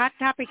NASCAR Hot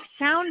Topic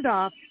Sound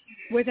Off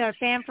with our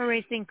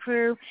Fan4Racing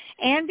crew.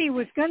 Andy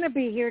was going to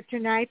be here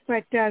tonight,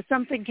 but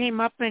something came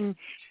up, and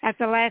at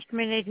the last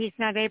minute he's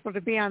not able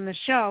to be on the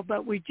show.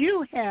 But we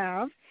do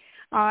have,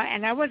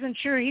 and I wasn't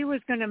sure he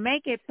was going to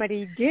make it, but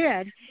he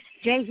did,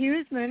 Jay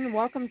Huseman.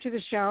 Welcome to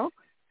the show.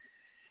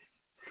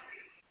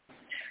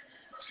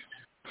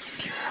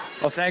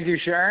 Well, thank you,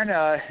 Sharon.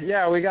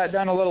 Yeah, we got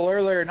done a little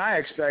earlier than I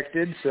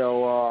expected,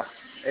 so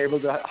able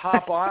to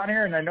hop on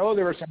here, and I know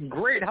there were some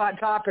great hot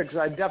topics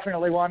I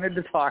definitely wanted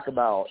to talk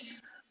about.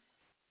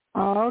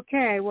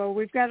 Okay, well,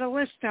 we've got a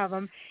list of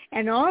them.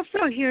 And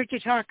also here to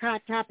talk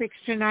hot topics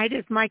tonight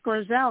is Mike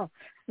Roselle.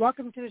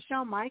 Welcome to the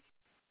show, Mike.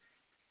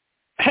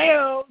 Hey,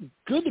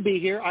 good to be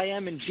here. I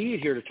am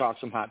indeed here to talk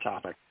some hot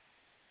topics.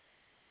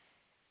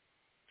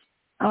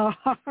 All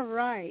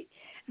right.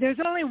 There's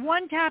only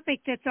one topic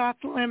that's off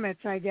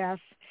limits, I guess,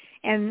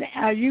 and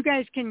you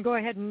guys can go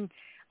ahead and,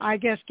 I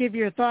guess, give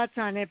your thoughts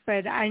on it,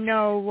 but I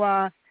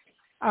know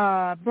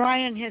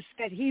Brian has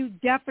said he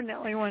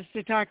definitely wants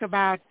to talk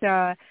about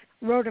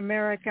Road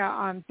America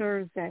on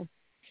Thursday.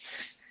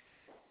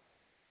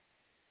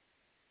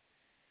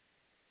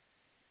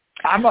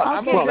 I'm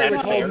okay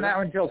with holding that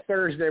until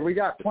Thursday. We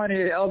got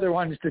plenty of other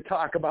ones to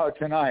talk about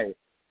tonight.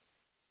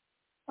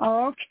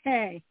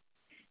 Okay.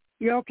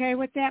 You okay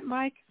with that,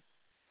 Mike?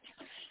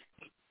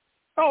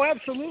 Oh,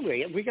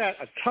 absolutely. We got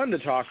a ton to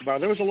talk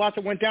about. There was a lot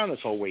that went down this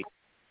whole week.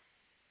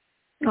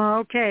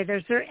 Okay.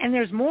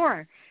 There's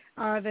more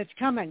that's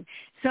coming.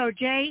 So,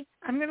 Jay,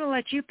 I'm going to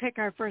let you pick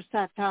our first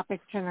hot topic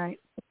tonight.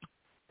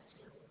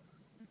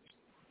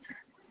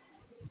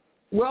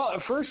 Well,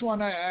 the first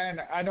one,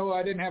 I know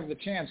I didn't have the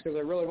chance because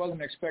I really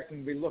wasn't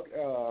expecting to be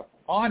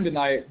on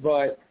tonight,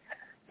 but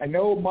I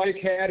know Mike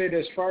had it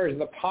as far as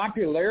the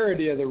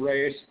popularity of the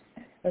race,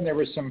 and there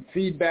was some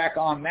feedback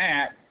on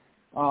that.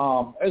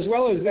 As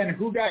well as then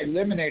who got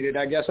eliminated.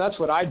 I guess that's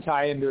what I'd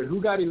tie into it.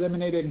 Who got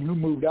eliminated and who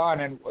moved on,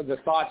 and the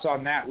thoughts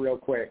on that real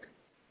quick.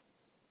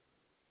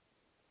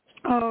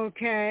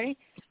 Okay.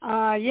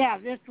 Yeah,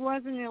 this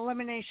was an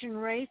elimination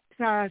race.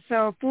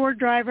 So 4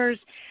 drivers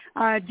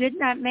did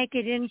not make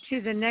it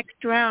into the next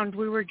round.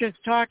 We were just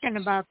talking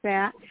about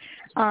that.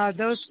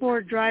 Those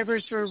 4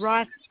 drivers were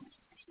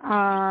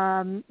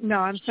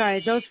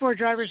Those 4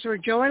 drivers were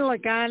Joey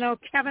Logano,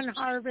 Kevin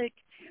Harvick,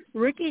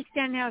 Ricky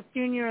Stenhouse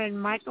Jr.,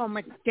 and Michael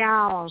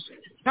McDowell.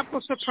 A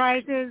couple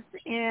surprises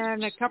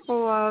and a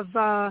couple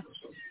of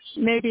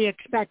maybe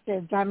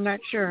expected. I'm not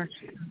sure.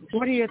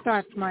 What are your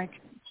thoughts, Mike?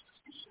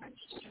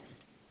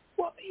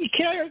 Well, you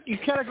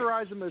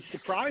categorize them as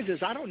surprises.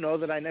 I don't know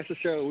that I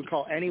necessarily would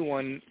call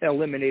anyone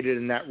eliminated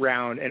in that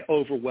round an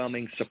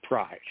overwhelming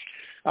surprise.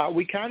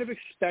 We kind of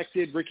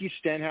expected Ricky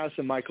Stenhouse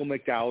and Michael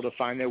McDowell to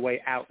find their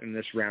way out in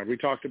this round. We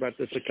talked about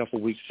this a couple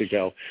weeks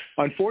ago.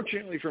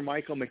 Unfortunately for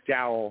Michael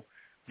McDowell,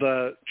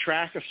 the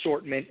track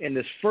assortment in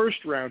this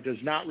first round does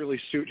not really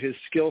suit his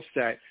skill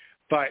set.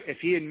 But if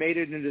he had made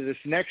it into this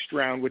next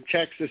round with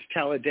Texas,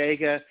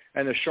 Talladega,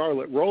 and the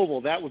Charlotte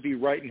Roval, that would be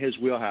right in his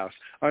wheelhouse.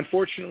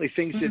 Unfortunately,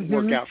 things didn't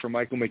work out for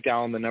Michael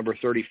McDowell in the number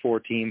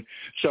 34 team.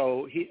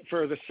 So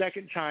for the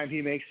second time,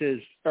 he makes his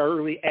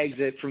early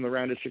exit from the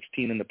round of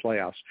 16 in the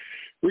playoffs.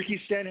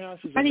 Ricky Stenhouse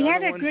is another one. But he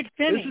had a good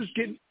finish.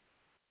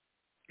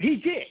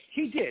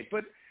 He did,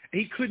 but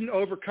he couldn't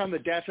overcome the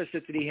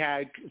deficit that he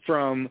had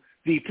from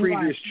the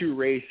previous 2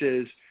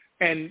 races.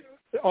 And,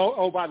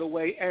 by the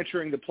way,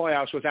 entering the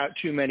playoffs without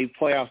too many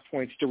playoff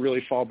points to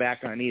really fall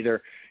back on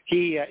either.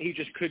 He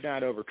just could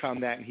not overcome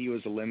that, and he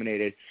was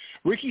eliminated.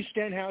 Ricky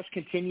Stenhouse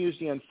continues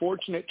the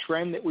unfortunate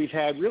trend that we've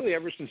had really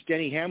ever since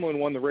Denny Hamlin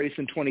won the race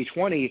in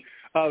 2020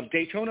 of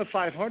Daytona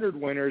 500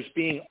 winners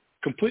being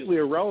completely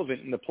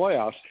irrelevant in the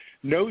playoffs,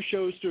 no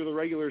shows through the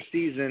regular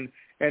season,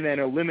 and then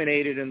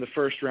eliminated in the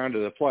first round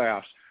of the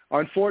playoffs.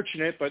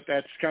 Unfortunate, but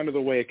that's kind of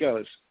the way it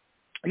goes.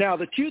 Now,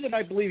 the 2 that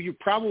I believe you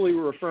probably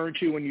were referring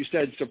to when you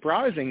said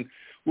surprising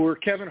were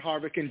Kevin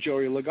Harvick and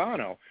Joey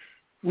Logano.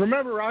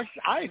 Remember, I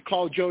had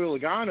called Joey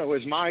Logano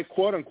as my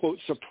quote-unquote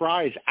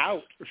surprise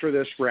out for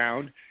this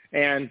round,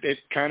 and it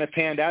kind of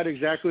panned out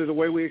exactly the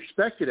way we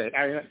expected it.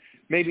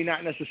 Maybe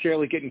not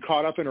necessarily getting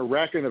caught up in a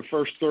wreck in the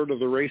first third of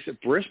the race at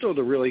Bristol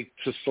to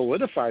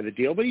solidify the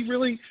deal, but he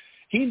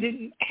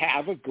didn't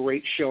have a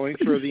great showing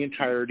for the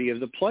entirety of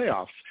the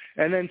playoffs.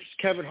 And then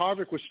Kevin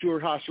Harvick with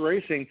Stewart-Haas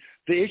Racing,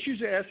 the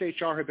issues at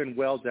SHR have been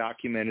well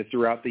documented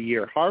throughout the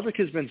year. Harvick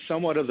has been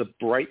somewhat of the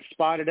bright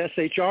spot at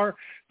SHR,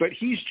 but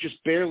he's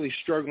just barely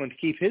struggling to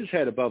keep his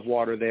head above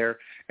water there.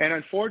 And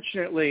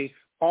unfortunately,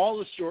 all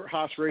the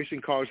Stewart-Haas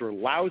Racing cars were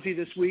lousy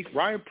this week.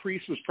 Ryan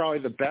Preece was probably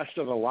the best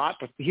of the lot,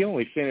 but he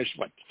only finished,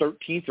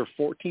 13th or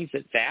 14th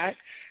at that.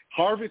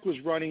 Harvick was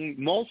running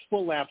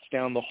multiple laps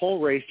down the whole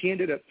race. He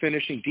ended up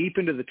finishing deep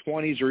into the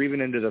 20s or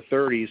even into the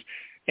 30s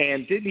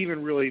and didn't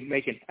even really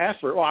make an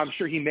effort. Well, I'm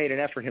sure he made an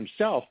effort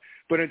himself,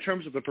 but in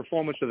terms of the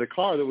performance of the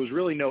car, there was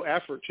really no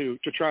effort to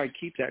try and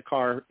keep that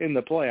car in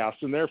the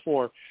playoffs. And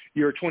therefore,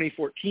 your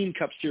 2014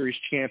 Cup Series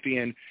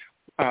champion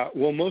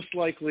will most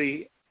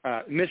likely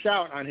miss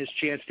out on his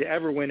chance to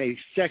ever win a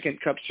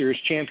second Cup Series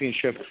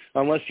championship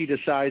unless he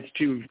decides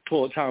to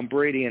pull a Tom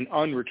Brady and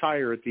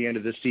unretire at the end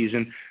of the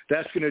season.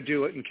 That's going to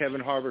do it, and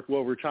Kevin Harvick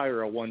will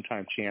retire a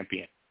one-time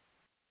champion.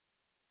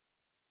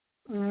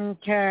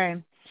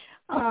 Okay.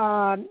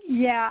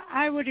 Yeah,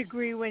 I would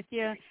agree with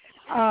you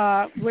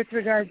with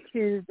regard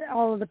to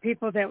all of the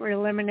people that were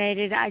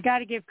eliminated. I got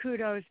to give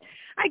kudos.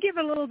 I give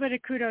a little bit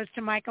of kudos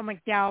to Michael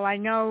McDowell. I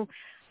know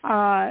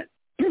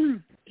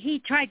he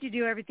tried to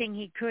do everything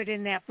he could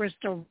in that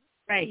Bristol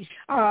race,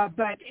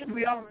 but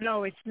we all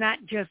know it's not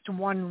just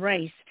one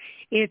race.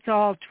 It's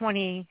all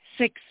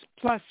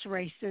 26-plus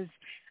races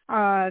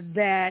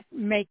that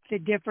make the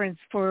difference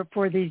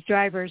for these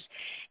drivers.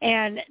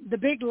 And the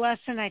big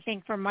lesson, I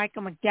think, for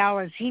Michael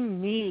McDowell is he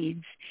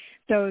needs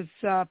those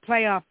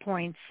playoff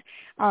points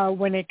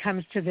when it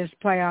comes to this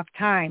playoff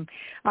time.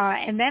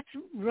 And that's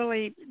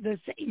really,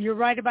 you're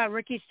right about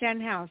Ricky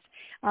Stenhouse.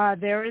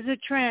 There is a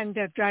trend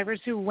of drivers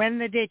who win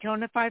the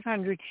Daytona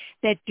 500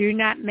 that do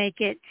not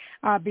make it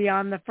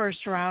beyond the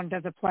first round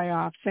of the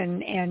playoffs,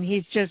 and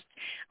he's just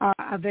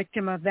a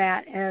victim of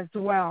that as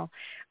well.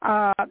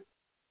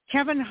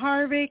 Kevin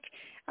Harvick,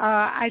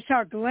 I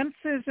saw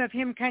glimpses of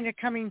him kind of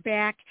coming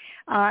back.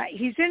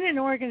 He's in an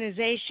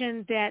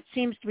organization that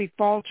seems to be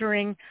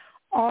faltering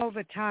all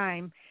the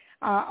time,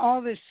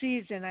 all this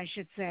season, I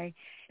should say.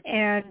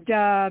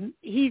 And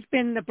he's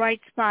been the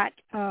bright spot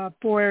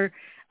for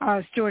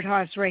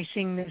Stewart-Haas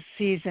Racing this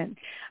season.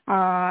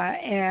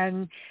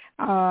 And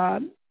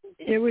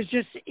it was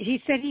just, he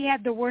said he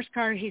had the worst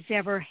car he's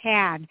ever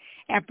had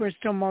at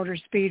Bristol Motor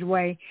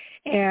Speedway,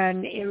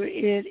 and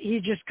he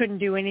just couldn't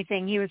do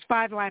anything. He was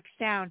 5 laps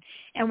down,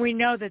 and we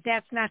know that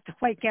that's not the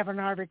way Kevin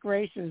Harvick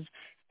races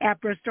at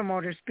Bristol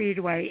Motor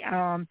Speedway.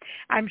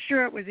 I'm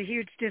sure it was a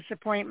huge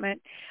disappointment,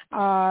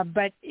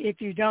 but if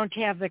you don't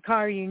have the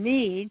car you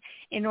need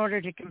in order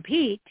to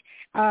compete,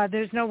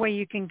 there's no way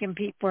you can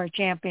compete for a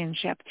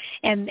championship,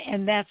 and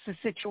that's the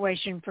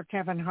situation for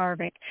Kevin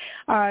Harvick.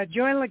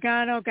 Joey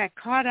Logano got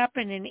caught up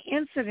in an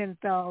incident,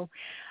 though,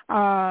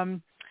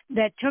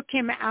 that took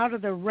him out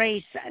of the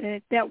race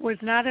that was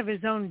not of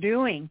his own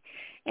doing,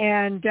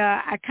 and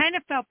I kind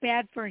of felt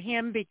bad for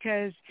him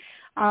because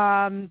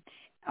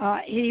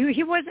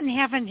he wasn't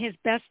having his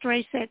best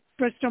race at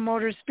Bristol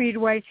Motor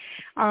Speedway,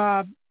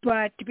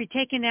 but to be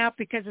taken out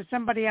because of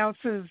somebody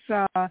else's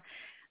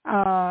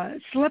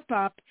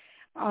slip-up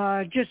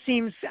just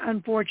seems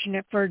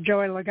unfortunate for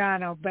Joey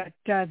Logano, but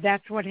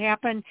that's what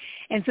happened.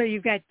 And so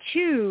you've got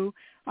 2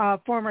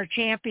 former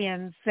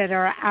champions that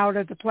are out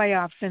of the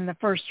playoffs in the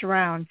first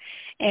round.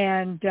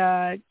 And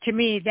to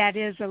me, that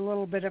is a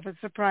little bit of a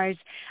surprise.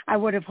 I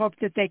would have hoped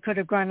that they could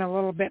have gone a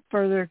little bit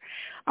further.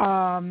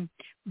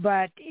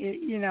 But,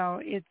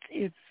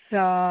 it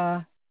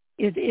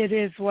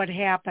is what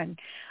happened.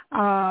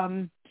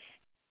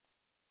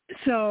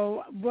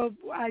 So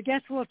I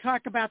guess we'll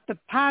talk about the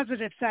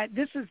positive side.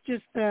 This is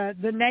just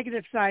the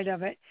negative side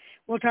of it.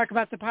 We'll talk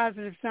about the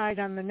positive side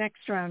on the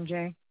next round,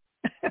 Jay.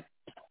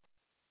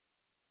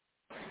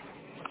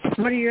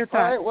 What are your thoughts?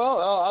 All right,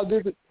 well, I'll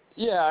do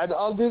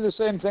the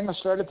same thing. I'll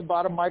start at the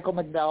bottom, Michael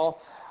McDowell.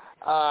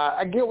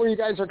 I get where you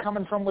guys are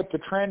coming from with the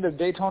trend of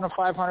Daytona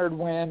 500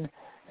 win.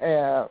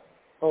 That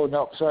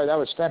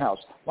was Stenhouse.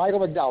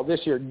 Michael McDowell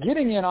this year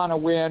getting in on a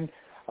win.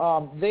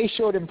 They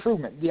showed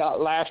improvement.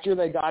 Last year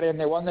they got in,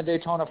 they won the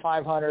Daytona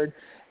 500,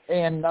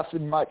 and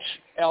nothing much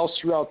else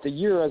throughout the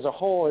year as a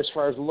whole as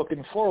far as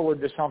looking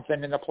forward to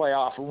something in the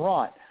playoff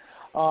run.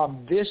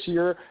 This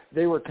year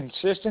they were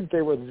consistent.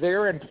 They were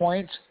there in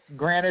points,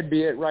 granted,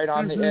 be it right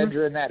on the edge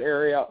or in that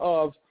area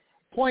of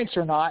points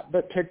or not,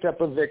 but picked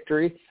up a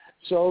victory.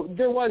 So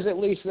there was at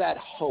least that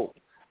hope,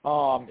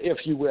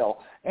 if you will.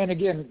 And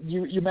again,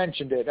 you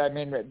mentioned it. I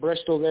mean, at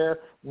Bristol there,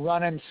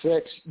 running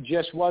 6,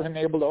 just wasn't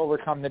able to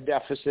overcome the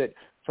deficit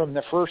from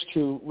the first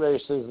 2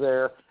 races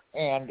there.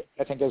 And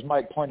I think, as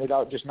Mike pointed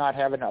out, just not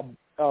having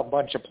a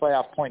bunch of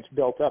playoff points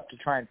built up to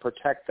try and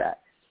protect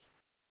that.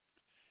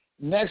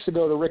 Next, to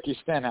go to Ricky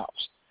Stenhouse.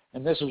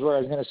 And this is where I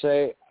was going to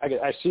say,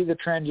 I see the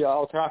trend you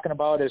all talking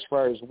about as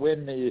far as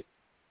win the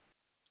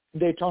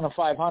Daytona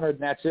 500,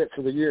 and that's it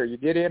for the year. You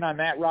get in on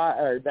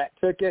that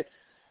ticket,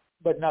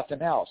 but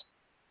nothing else.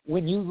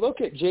 When you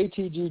look at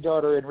JTG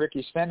Daughter and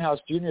Ricky Stenhouse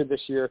Jr.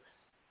 this year,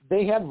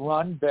 they have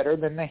run better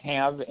than they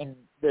have in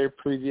their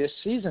previous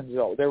seasons,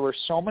 though. There were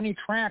so many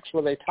tracks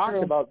where they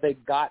talked about they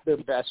got their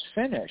best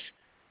finish.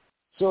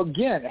 So,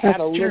 again, had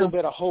a little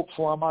bit of hope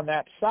for them on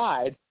that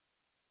side.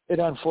 It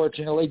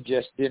unfortunately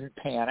just didn't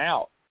pan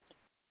out.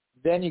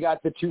 Then you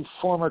got the 2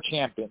 former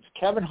champions.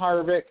 Kevin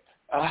Harvick,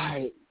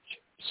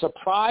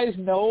 surprise,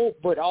 no,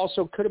 but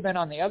also could have been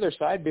on the other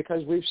side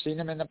because we've seen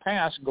him in the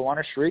past go on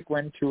a streak,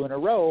 win 2 in a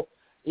row,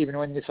 even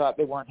when you thought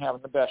they weren't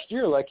having the best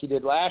year like he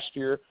did last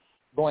year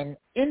going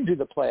into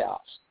the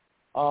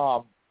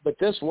playoffs. But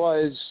this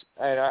was,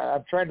 and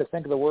I'm trying to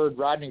think of the word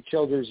Rodney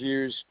Childers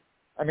used,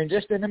 I mean,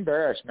 just an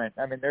embarrassment.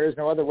 I mean, there is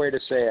no other way to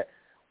say it.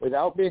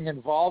 Without being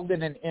involved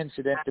in an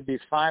incident, to be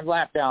 5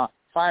 laps down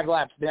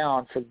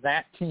for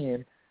that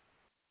team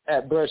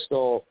at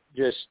Bristol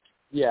just,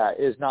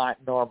 is not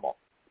normal.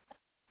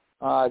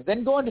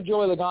 Then going to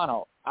Joey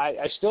Logano.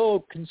 I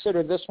still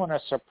consider this one a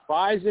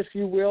surprise, if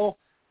you will,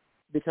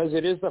 because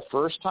it is the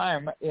first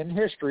time in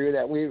history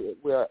that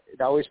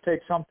it always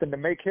takes something to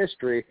make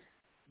history,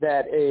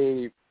 that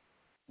a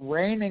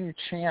reigning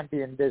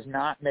champion does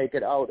not make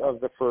it out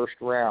of the first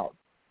round.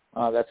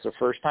 That's the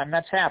first time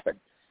that's happened.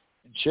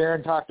 And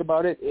Sharon talked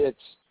about it. It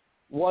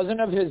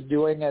wasn't of his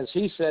doing. As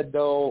he said,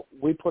 though,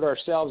 we put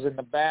ourselves in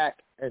the back,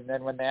 and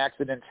then when the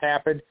accidents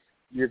happen,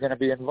 you're going to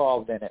be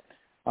involved in it.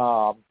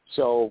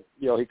 So,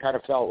 he kind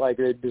of felt like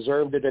they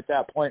deserved it at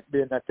that point,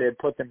 being that they had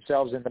put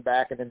themselves in the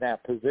back and in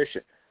that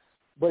position.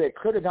 But it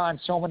could have gone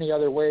so many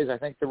other ways. I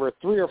think there were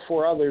 3 or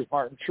 4 others,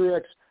 Martin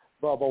Truex,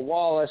 Bubba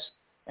Wallace,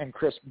 and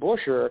Chris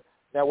Buescher,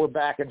 that were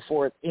back and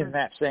forth in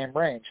that same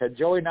range. Had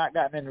Joey not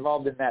gotten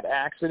involved in that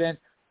accident,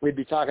 we'd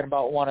be talking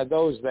about one of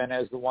those then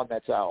as the one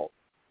that's out.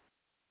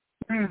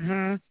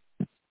 Mhm.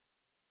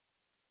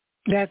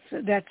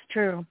 That's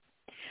true.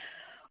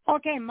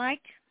 Okay,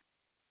 Mike,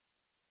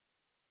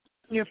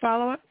 your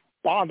follow-up?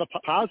 On the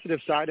positive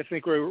side, I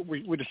think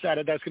we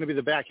decided that's going to be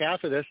the back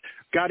half of this.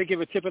 Got to give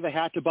a tip of the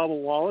hat to Bubba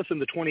Wallace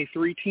and the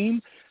 23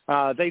 team.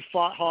 They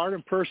fought hard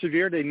and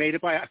persevered. They made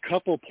it by a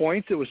couple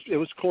points. It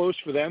was close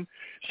for them.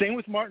 Same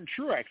with Martin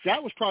Truex.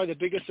 That was probably the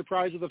biggest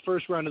surprise of the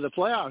first round of the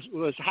playoffs,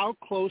 was how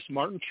close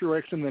Martin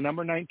Truex and the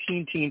number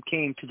 19 team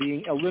came to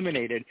being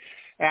eliminated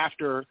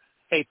after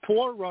a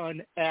poor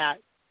run at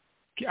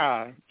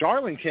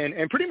Darlington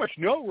and pretty much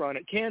no run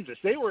at Kansas.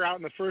 They were out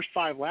in the first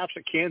 5 laps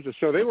at Kansas,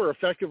 so they were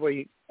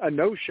effectively a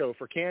no-show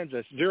for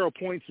Kansas. 0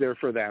 points there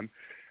for them.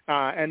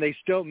 And they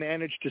still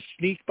managed to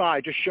sneak by,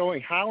 just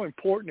showing how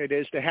important it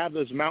is to have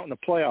those mountain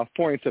of playoff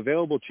points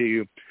available to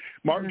you.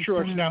 Martin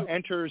Truex now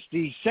enters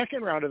the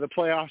second round of the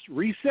playoffs,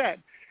 reset,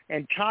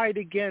 and tied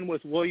again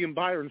with William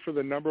Byron for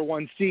the number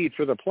 1 seed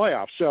for the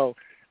playoffs. So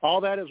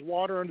all that is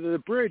water under the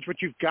bridge, but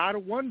you've got to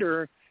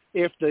wonder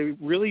if the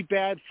really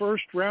bad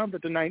first round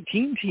that the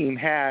 19 team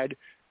had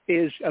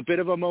is a bit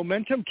of a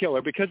momentum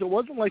killer, because it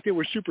wasn't like they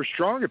were super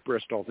strong at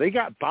Bristol. They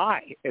got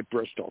by at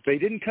Bristol. They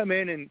didn't come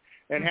in and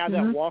have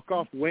that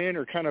walk-off win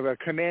or kind of a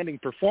commanding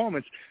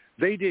performance.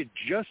 They did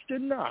just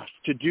enough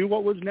to do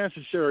what was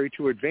necessary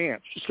to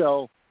advance.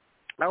 So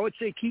I would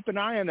say keep an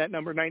eye on that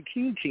number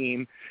 19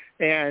 team,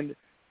 and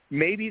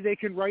maybe they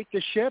can right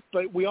the ship,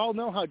 but we all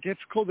know how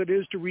difficult it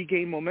is to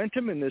regain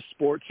momentum in this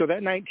sport. So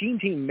that 19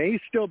 team may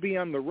still be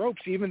on the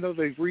ropes, even though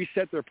they've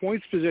reset their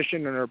points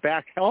position and are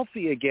back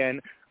healthy again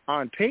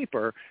on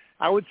paper.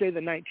 I would say the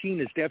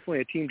 19 is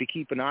definitely a team to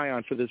keep an eye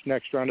on for this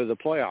next round of the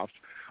playoffs.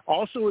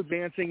 Also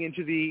advancing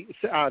into the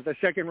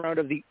second round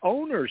of the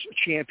Owners'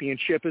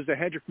 Championship is the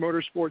Hendrick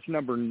Motorsports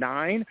number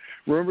 9.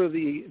 Remember,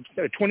 the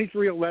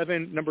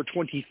 2311 number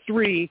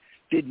 23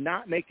 did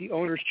not make the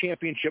Owners'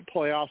 Championship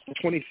playoffs. The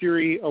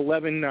 23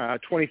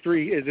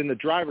 is in the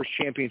Drivers'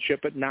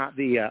 Championship, but not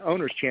the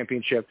Owners'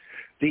 Championship.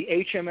 The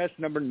HMS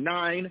number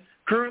 9,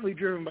 currently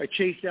driven by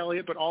Chase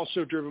Elliott, but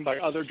also driven by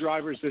other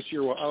drivers this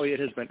year while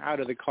Elliott has been out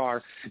of the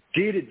car,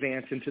 did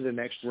advance into the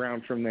next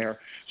round from there.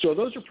 So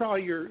those are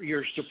probably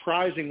your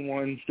surprising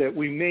ones that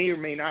we may or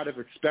may not have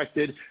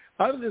expected.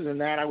 Other than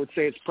that, I would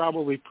say it's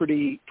probably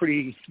pretty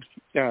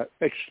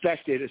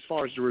expected as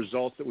far as the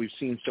results that we've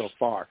seen so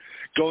far.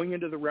 Going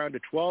into the round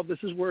of 12, this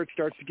is where it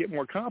starts to get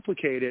more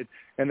complicated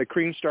and the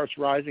cream starts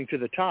rising to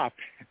the top.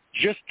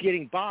 Just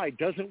getting by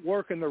doesn't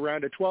work in the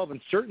round of 12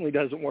 and certainly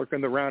doesn't work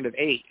in the round of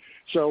 8.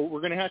 So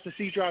we're going to have to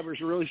see drivers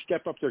really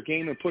step up their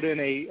game and put in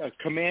a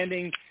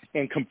commanding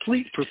and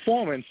complete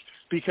performance,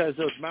 because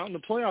those mountain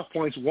of playoff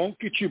points won't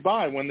get you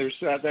by when there's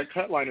that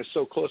cut line is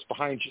so close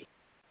behind you.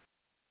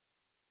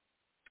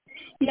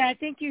 Yeah, I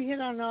think you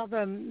hit on all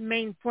the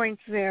main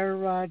points there,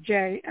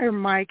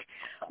 Mike.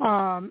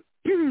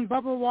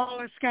 Bubba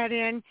Wallace got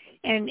in,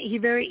 and he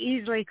very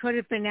easily could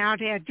have been out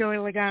had Joey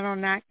Logano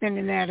not been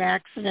in that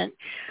accident.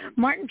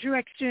 Martin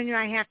Truex Jr.,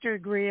 I have to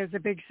agree, is a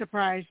big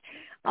surprise.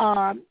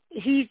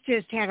 He's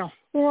just had a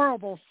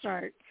horrible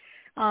start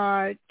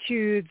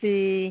to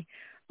the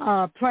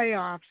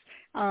playoffs.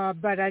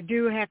 But I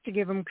do have to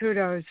give him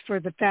kudos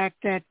for the fact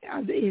that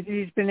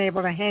he's been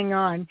able to hang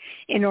on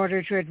in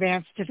order to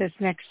advance to this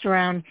next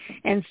round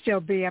and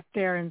still be up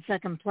there in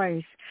second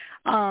place.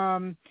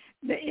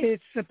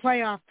 It's the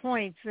playoff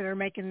points that are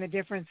making the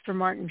difference for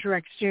Martin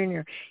Truex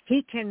Jr.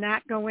 He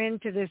cannot go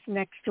into this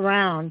next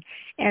round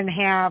and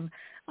have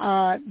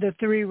the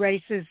 3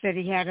 races that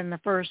he had in the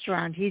first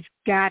round. He's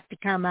got to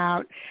come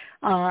out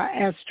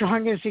as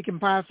strong as he can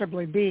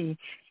possibly be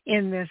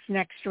in this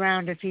next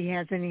round if he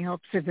has any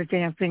hopes of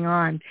advancing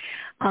on.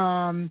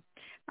 I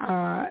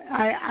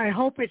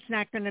hope it's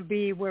not going to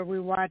be where we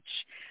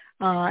watch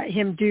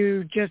him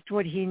do just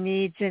what he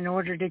needs in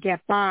order to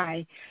get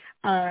by.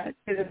 to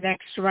the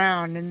next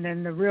round, and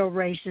then the real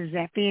race is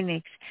at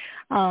Phoenix.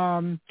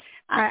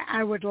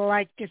 I would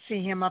like to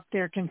see him up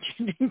there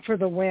contending for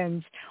the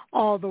wins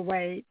all the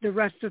way, the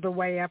rest of the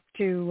way up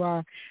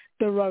to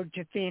the road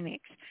to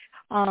Phoenix.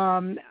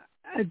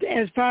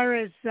 As far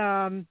as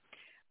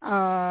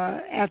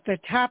at the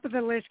top of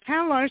the list,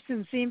 Kyle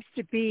Larson seems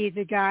to be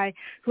the guy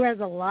who has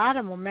a lot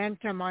of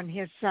momentum on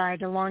his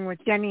side, along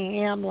with Denny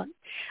Hamlin.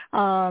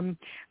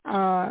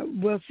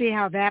 We'll see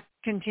how that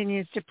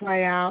continues to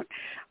play out.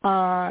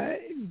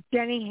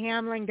 Denny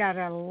Hamlin got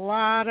a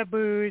lot of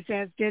boos,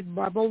 as did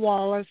Bubba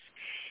Wallace,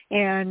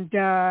 and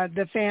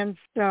the fans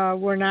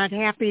were not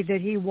happy that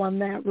he won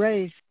that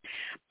race.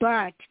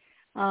 But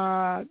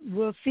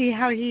we'll see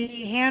how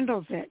he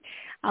handles it.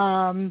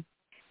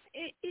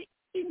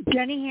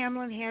 Denny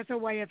Hamlin has a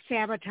way of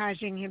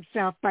sabotaging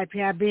himself by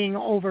being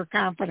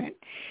overconfident,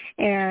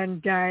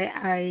 and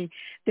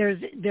there's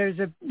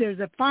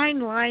a fine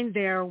line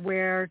there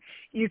where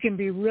you can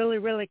be really,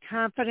 really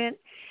confident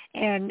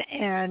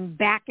and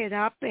back it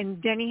up,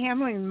 and Denny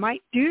Hamlin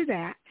might do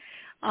that,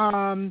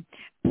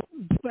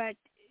 but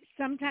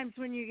sometimes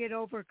when you get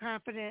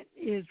overconfident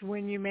is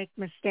when you make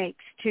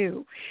mistakes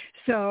too.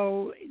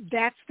 So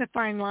that's the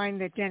fine line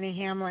that Denny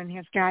Hamlin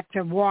has got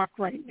to walk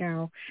right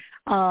now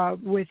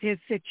with his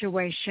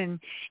situation,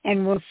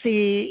 and we'll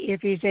see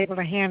if he's able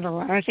to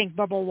handle it. I think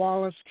Bubba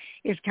Wallace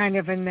is kind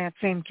of in that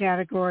same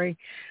category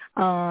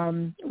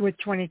with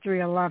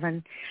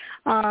 2311.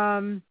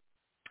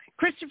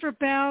 Christopher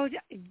Bell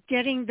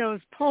getting those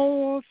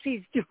poles.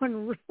 He's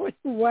doing really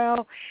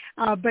well,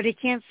 but he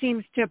can't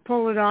seem to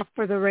pull it off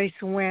for the race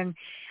win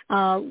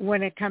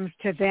when it comes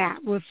to that.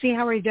 We'll see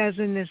how he does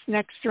in this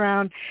next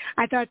round.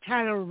 I thought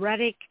Tyler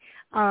Reddick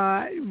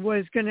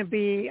was going to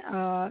be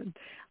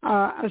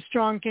a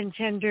strong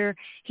contender.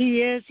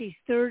 He is. He's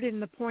third in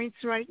the points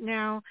right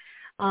now.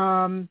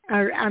 I'm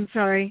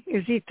sorry.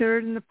 Is he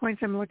third in the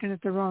points? I'm looking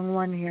at the wrong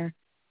one here.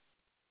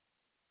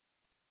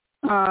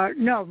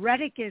 No,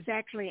 Reddick is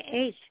actually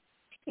eighth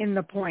in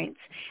the points.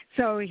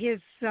 So his is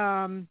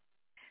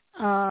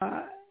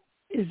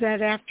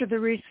that after the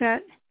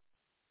reset?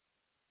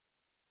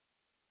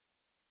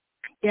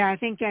 Yeah, I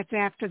think that's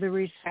after the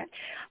reset.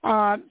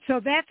 So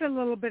that's a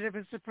little bit of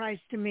a surprise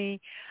to me.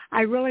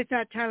 I really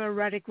thought Tyler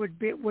Reddick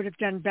would have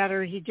done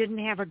better. He didn't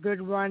have a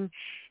good run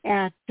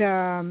at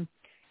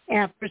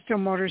Bristol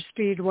Motor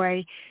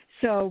Speedway.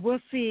 So we'll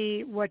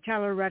see what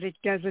Tyler Reddick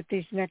does at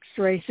these next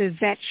races.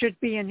 That should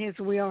be in his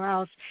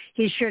wheelhouse.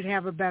 He should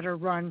have a better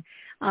run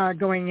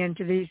going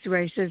into these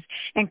races.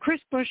 And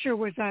Chris Buescher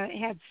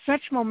had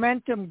such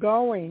momentum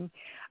going.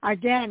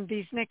 Again,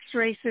 these next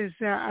races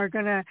are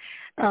going to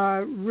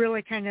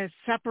really kind of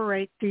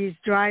separate these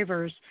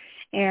drivers,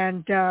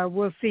 and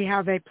we'll see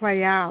how they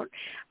play out.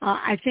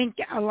 I think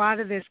a lot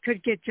of this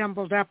could get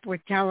jumbled up with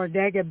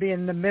Talladega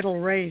being the middle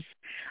race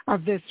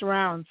of this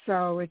round,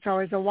 so it's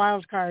always a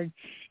wild card,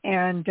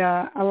 and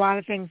a lot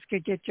of things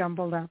could get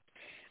jumbled up.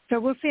 So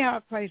we'll see how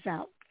it plays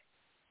out.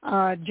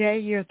 Jay,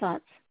 your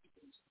thoughts?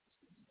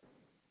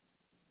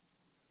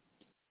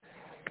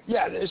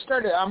 Yeah,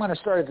 I'm going to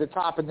start at the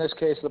top in this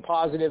case, the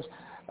positives.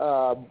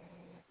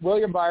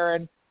 William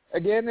Byron,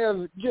 again,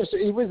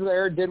 he was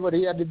there, did what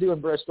he had to do in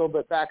Bristol,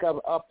 but back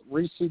up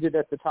reseated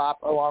at the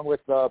top along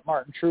with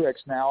Martin Truex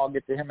now. I'll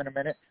get to him in a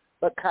minute.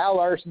 But Kyle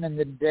Larson and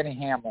then Denny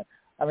Hamlin.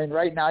 I mean,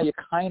 right now you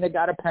kind of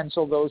got to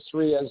pencil those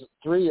three as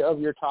three of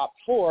your top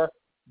four,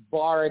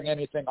 barring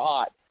anything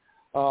odd.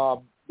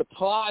 The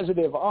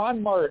positive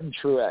on Martin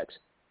Truex,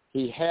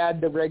 he had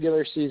the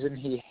regular season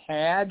he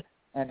had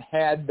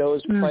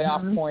those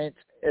playoff points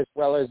as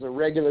well as the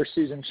regular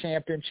season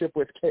championship,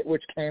 which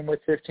came with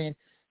 15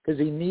 because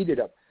he needed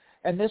them.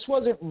 And this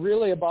wasn't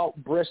really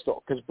about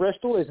Bristol because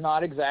Bristol is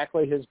not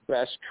exactly his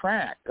best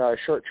track,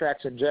 short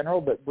tracks in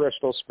general, but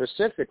Bristol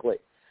specifically.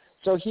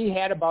 So he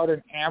had about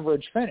an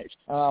average finish.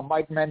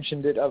 Mike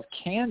mentioned it of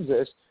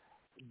Kansas.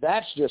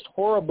 That's just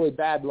horribly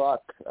bad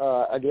luck.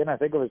 Again, I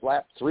think it was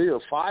lap 3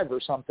 or 5 or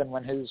something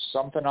when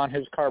something on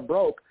his car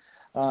broke.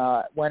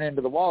 Went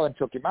into the wall and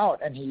took him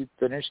out, and he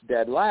finished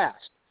dead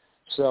last.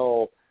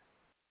 So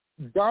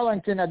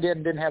Darlington,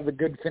 again, didn't have the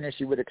good finish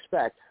you would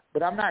expect.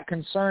 But I'm not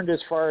concerned as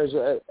far as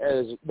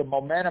the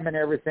momentum and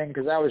everything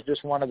because that was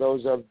just one of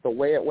those of the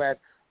way it went.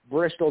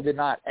 Bristol did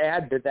not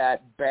add to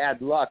that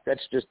bad luck.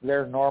 That's just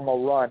their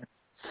normal run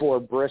for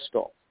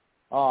Bristol.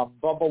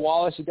 Bubba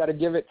Wallace, you got to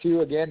give it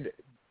to, again,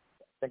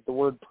 I think the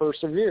word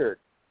persevered.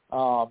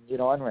 And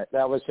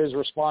that was his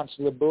response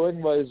to the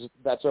booing was,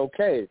 that's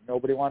okay.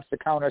 Nobody wants to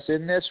count us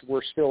in this.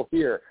 We're still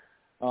here.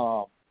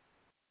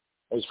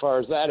 As far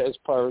as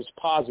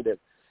positive.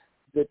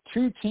 The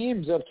two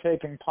teams have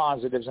taken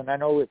positives, and I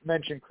know it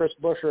mentioned Chris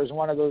Buescher as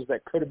one of those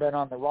that could have been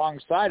on the wrong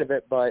side of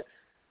it, but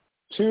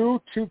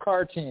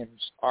two-car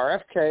teams,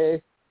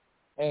 RFK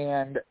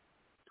and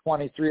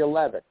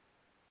 2311.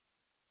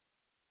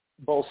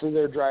 Both of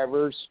their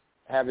drivers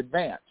have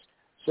advanced.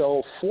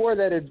 So 4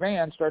 that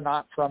advanced are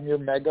not from your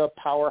mega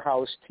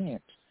powerhouse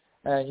teams.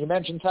 And you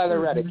mentioned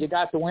Tyler Reddick. You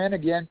got the win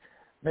again.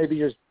 Maybe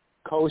you're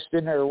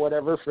coasting or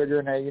whatever,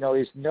 figuring that he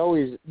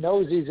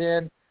knows he's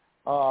in.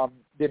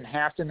 Didn't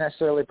have to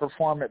necessarily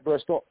perform at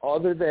Bristol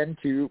other than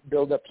to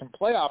build up some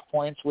playoff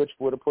points, which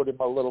would have put him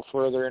a little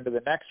further into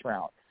the next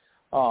round,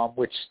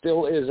 which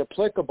still is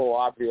applicable,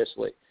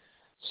 obviously.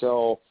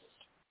 So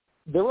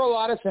there were a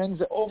lot of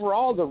things.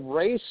 Overall, the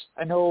race,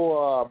 I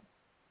know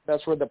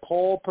that's where the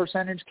pole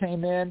percentage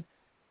came in.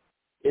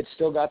 It's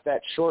still got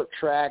that short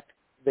track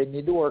they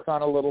need to work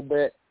on a little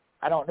bit.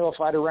 I don't know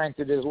if I'd have ranked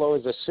it as low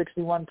as a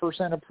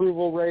 61%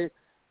 approval rate,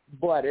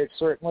 but it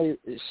certainly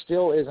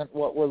still isn't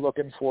what we're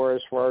looking for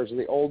as far as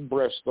the old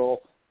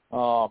Bristol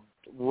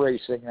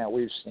racing that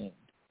we've seen.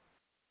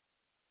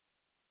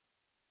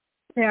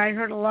 Yeah, I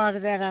heard a lot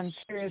of that on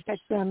Sirius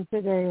XM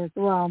today as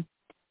well.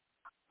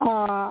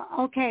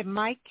 Okay,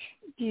 Mike,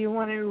 do you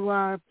want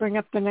to bring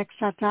up the next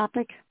hot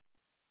topic?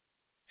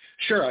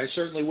 Sure, I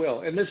certainly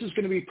will. And this is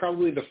going to be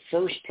probably the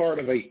first part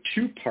of a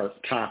two-part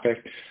topic.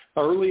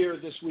 Earlier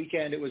this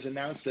weekend, it was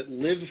announced that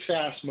Live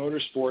Fast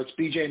Motorsports,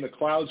 BJ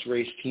McLeod's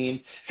race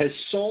team, has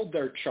sold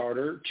their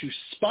charter to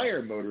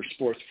Spire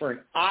Motorsports for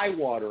an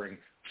eye-watering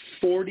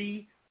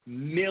 $40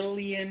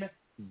 million.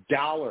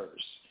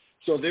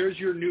 So there's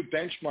your new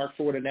benchmark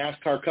for what a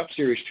NASCAR Cup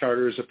Series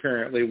charter is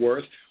apparently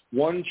worth.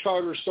 One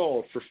charter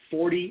sold for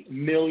 $40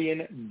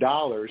 million.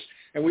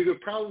 And we could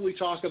probably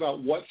talk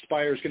about what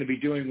Spire is going to be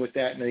doing with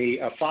that in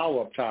a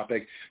follow-up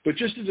topic. But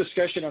just a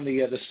discussion on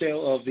the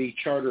sale of the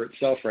charter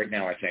itself right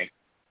now, I think.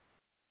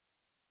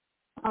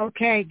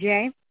 Okay,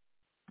 Jay.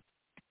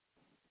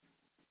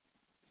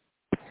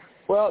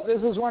 Well,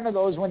 this is one of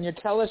those, when you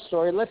tell a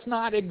story, let's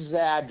not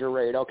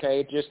exaggerate,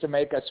 okay, just to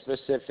make a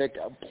specific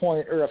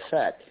point or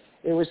effect.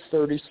 It was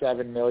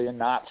 $37 million,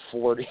 not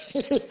 $40.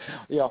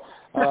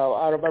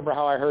 I remember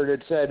how I heard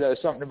it said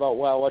something about,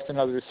 well, what's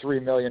another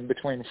 $3 million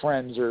between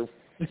friends or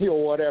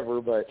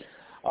whatever. But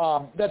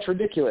that's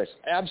ridiculous,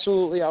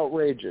 absolutely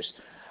outrageous.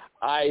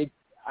 I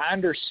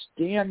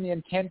understand the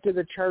intent of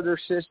the charter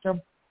system,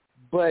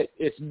 but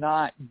it's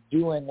not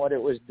doing what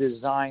it was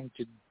designed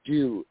to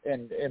do,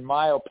 in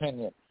my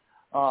opinion.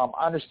 I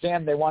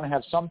understand they want to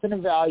have something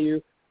of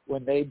value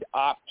when they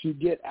opt to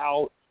get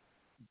out.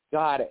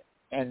 Got it.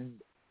 And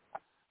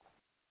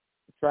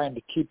trying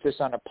to keep this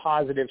on a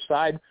positive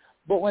side.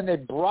 But when they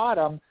brought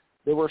them,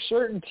 there were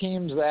certain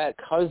teams that,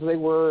 because they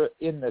were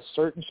in the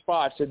certain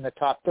spots in the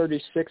top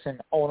 36 in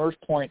owners'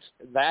 points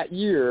that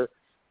year,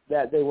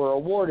 that they were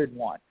awarded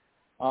one.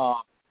 BJ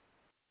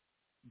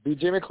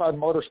McLeod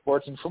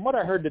Motorsports, and from what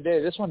I heard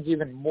today, this one's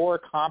even more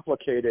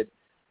complicated.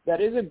 That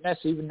isn't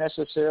even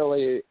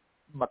necessarily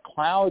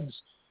McLeod's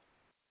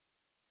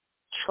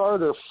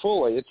charter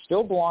fully. It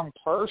still belonged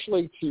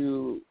partially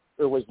to,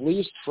 or was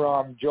leased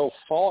from Joe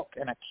Falk,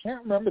 and I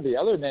can't remember the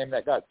other name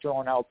that got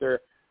thrown out there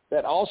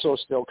that also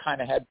still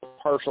kind of had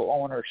partial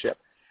ownership.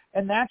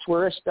 And that's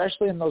where,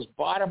 especially in those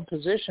bottom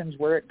positions,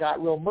 where it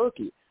got real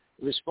murky.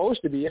 It was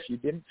supposed to be if you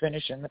didn't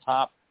finish in the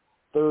top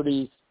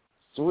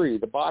 33,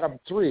 the bottom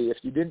three, if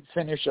you didn't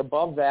finish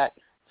above that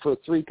for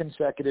 3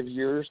 consecutive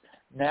years,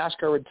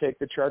 NASCAR would take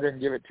the charter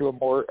and give it to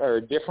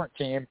a different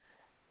team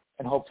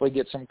and hopefully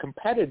get some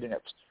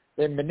competitiveness.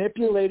 They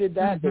manipulated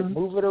that. They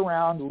move it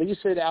around, lease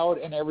it out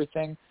and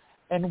everything,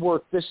 and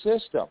work the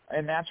system.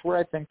 And that's where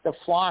I think the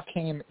flaw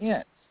came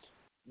in.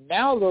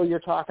 Now, though, you're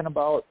talking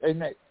about,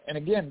 and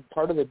again,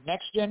 part of the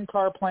next-gen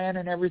car plan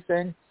and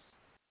everything,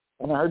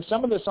 and I heard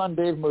some of this on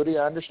Dave Moody.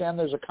 I understand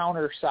there's a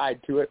counter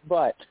side to it,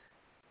 but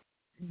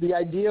the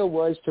idea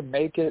was to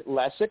make it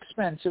less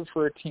expensive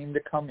for a team to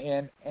come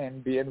in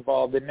and be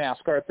involved in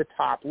NASCAR at the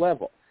top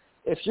level.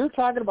 If you're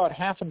talking about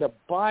having to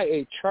buy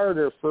a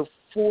charter for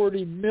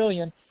 $40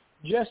 million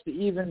just to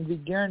even be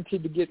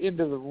guaranteed to get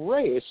into the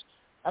race,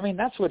 I mean,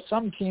 that's what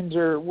some teams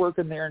are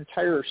working their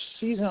entire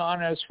season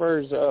on as far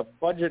as a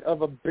budget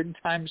of a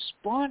big-time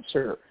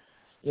sponsor,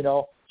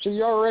 So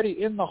you're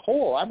already in the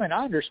hole. I mean,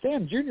 I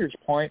understand Junior's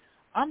point.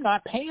 I'm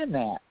not paying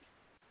that.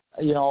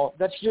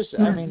 That's just,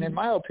 I mean, in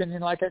my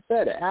opinion, like I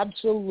said,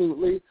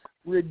 absolutely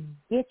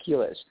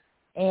ridiculous.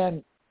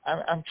 And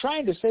I'm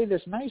trying to say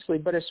this nicely,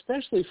 but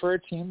especially for a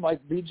team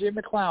like BJ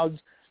McLeod's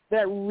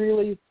that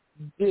really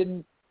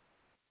didn't,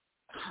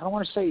 I don't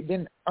want to say it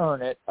didn't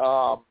earn it,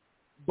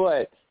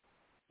 but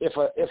if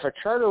a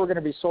charter were going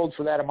to be sold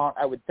for that amount,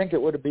 I would think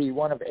it would be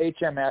one of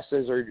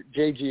HMS's or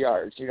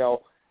JGR's,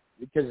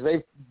 because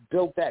they've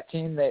built that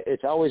team that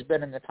it's always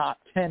been in the top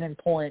 10 in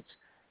points,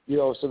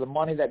 so the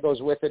money that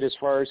goes with it as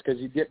far as, because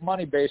you get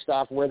money based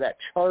off where that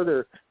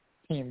charter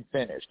team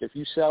finished. If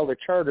you sell the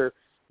charter,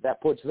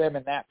 that puts them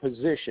in that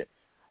position.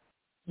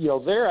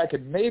 There I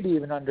could maybe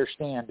even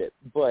understand it,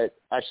 but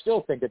I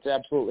still think it's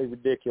absolutely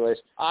ridiculous.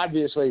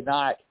 Obviously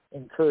not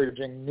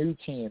encouraging new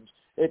teams.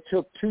 It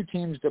took 2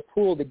 teams to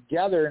pool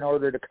together in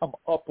order to come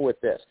up with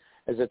this,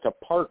 as it's a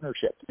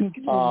partnership.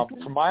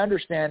 From my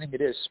understanding,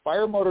 it is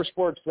Spire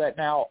Motorsports that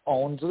now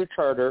owns the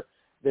charter.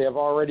 They have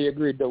already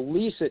agreed to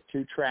lease it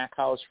to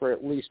Trackhouse for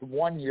at least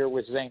 1 year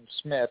with Zane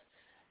Smith,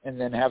 and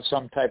then have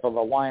some type of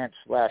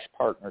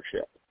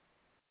alliance/partnership.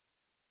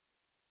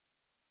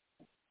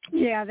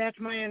 Yeah, that's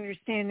my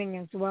understanding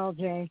as well,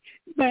 Jay.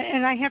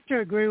 And I have to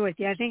agree with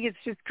you. I think it's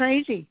just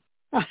crazy.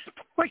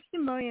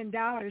 $40 million,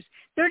 $37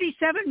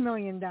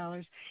 million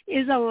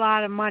is a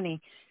lot of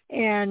money.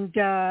 And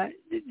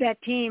that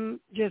team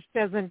just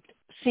doesn't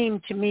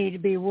seem to me to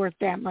be worth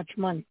that much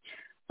money.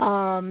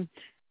 Nothing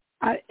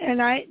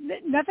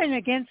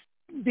against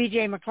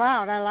B.J.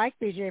 McLeod. I like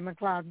B.J.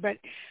 McLeod,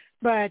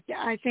 but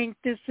I think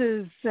this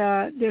is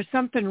there's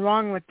something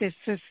wrong with this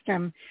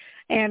system.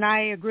 And I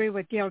agree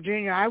with Dale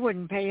Jr. I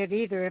wouldn't pay it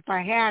either. If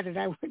I had it,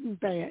 I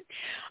wouldn't pay it.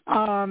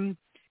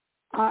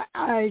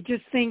 I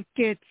just think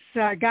it's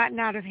gotten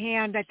out of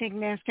hand. I think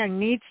NASCAR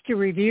needs to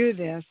review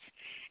this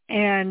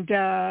and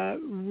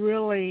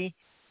really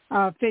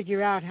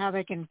figure out how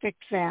they can fix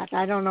that.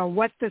 I don't know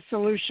what the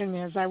solution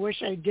is. I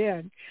wish I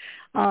did.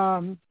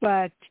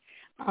 But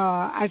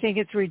I think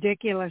it's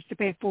ridiculous to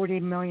pay $40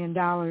 million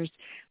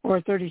or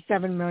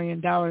 $37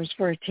 million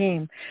for a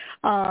team.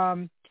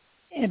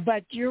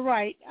 But you're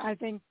right. I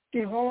think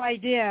the whole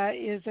idea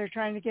is they're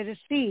trying to get a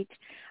seat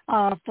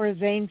for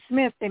Zane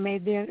Smith. They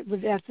made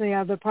that's the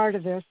other part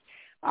of this,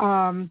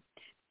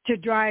 to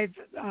drive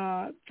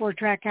for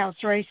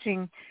Trackhouse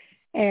Racing,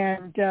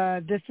 and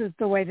this is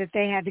the way that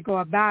they had to go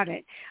about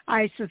it.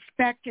 I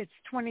suspect it's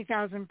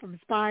 $20,000 from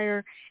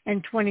Spire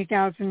and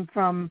 $20,000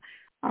 from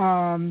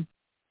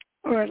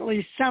or at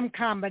least some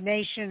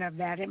combination of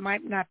that. It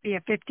might not be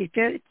a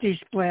 50-50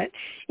 split.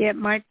 It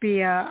might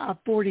be a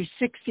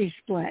 40-60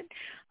 split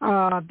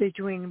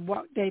between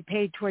what they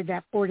paid toward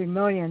that $40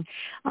 million.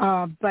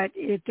 But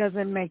it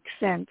doesn't make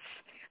sense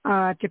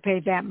to pay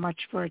that much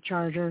for a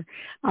charter,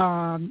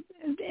 and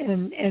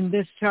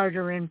this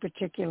charter in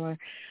particular.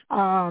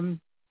 And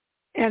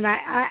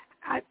I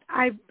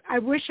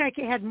wish I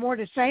had more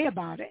to say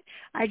about it.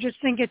 I just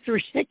think it's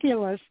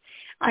ridiculous.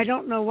 I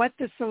don't know what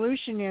the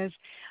solution is,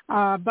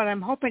 but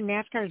I'm hoping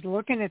NASCAR is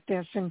looking at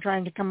this and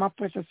trying to come up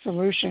with a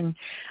solution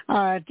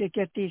to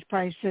get these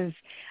prices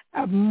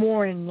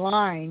more in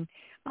line,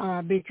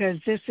 because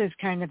this is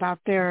kind of out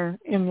there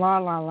in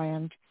la-la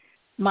land.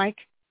 Mike?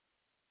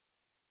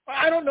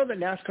 I don't know that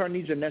NASCAR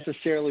needs to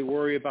necessarily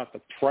worry about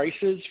the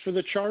prices for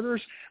the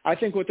charters. I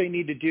think what they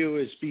need to do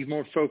is be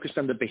more focused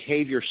on the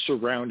behavior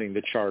surrounding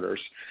the charters.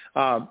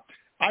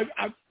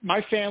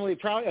 My family,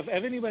 probably of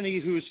anybody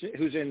who's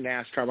in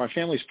NASCAR, my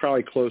family's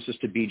probably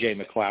closest to B.J.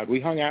 McLeod. We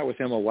hung out with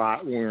him a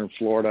lot when we were in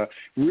Florida.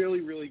 Really,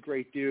 really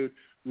great dude,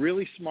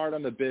 really smart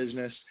on the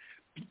business,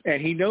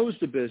 and he knows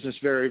the business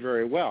very,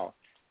 very well.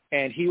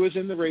 And he was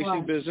in the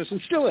racing business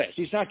and still is.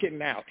 He's not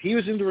getting out. He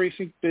was in the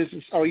racing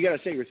business. Oh, you got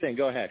to say your thing.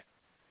 Go ahead.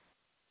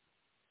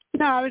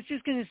 No, I was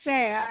just going to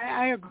say,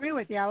 I agree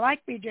with you. I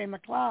like B.J.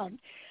 McLeod.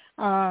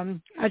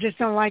 I just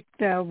don't like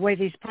the way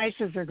these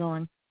prices are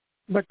going.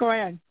 But go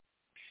ahead.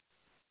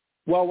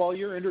 Well, while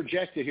you're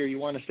interjected here, you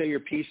want to say your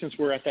piece since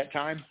we're at that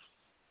time?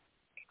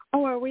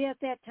 Oh, are we at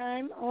that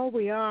time? Oh,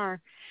 we are.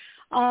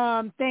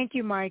 Thank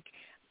you, Mike.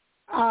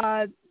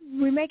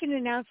 We make an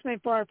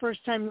announcement for our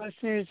first-time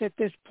listeners at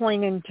this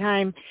point in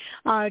time,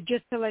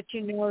 just to let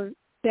you know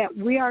that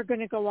we are going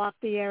to go off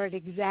the air at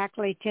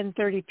exactly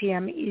 10:30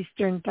 p.m.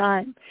 Eastern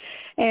Time.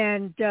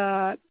 And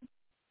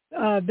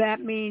that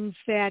means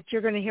that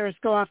you're going to hear us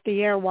go off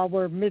the air while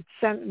we're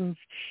mid-sentence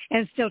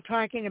and still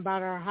talking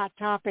about our hot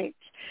topics.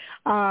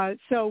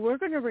 So we're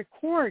going to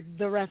record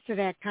the rest of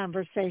that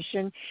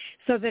conversation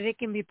so that it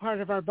can be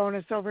part of our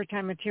bonus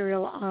overtime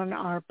material on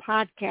our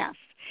podcast.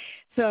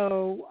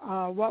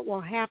 So what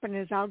will happen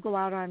is I'll go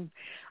out on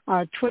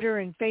Twitter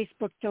and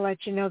Facebook to let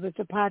you know that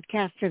the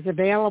podcast is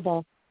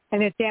available.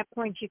 And at that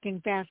point, you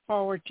can fast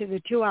forward to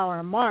the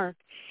 2-hour mark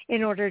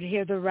in order to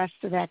hear the rest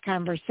of that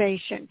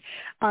conversation.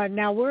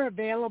 Now, we're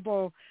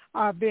available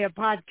via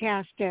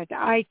podcast at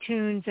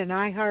iTunes and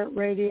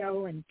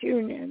iHeartRadio and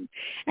TuneIn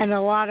and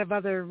a lot of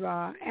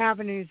other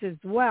avenues as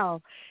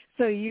well.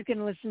 So you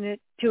can listen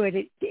to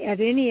it at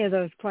any of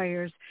those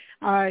players.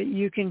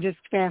 You can just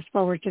fast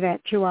forward to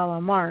that 2-hour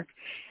mark,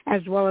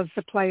 as well as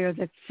the player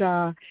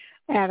that's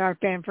at our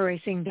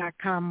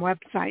Fan4Racing.com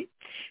website.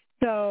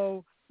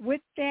 So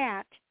with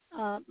that,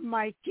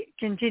 Mike,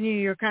 continue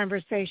your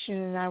conversation,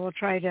 and I will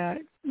try to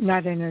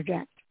not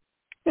interject.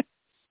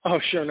 Oh,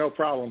 sure, no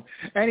problem.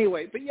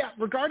 Anyway, but yeah,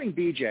 regarding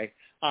BJ,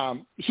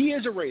 he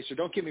is a racer,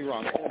 don't get me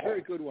wrong, a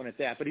very good one at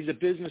that, but he's a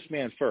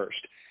businessman first.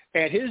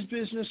 And his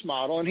business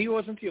model, and he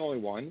wasn't the only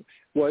one,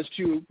 was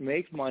to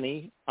make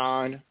money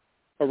on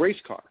a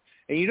race car.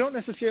 And you don't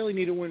necessarily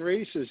need to win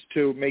races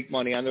to make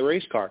money on the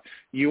race car.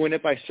 You win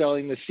it by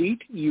selling the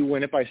seat, you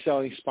win it by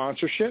selling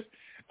sponsorship,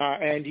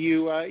 and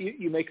you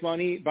make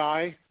money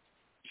by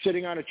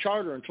sitting on a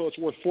charter until it's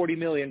worth $40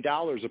 million,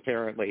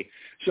 apparently.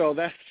 So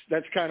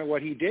that's kind of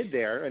what he did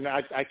there, and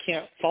I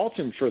can't fault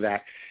him for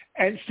that.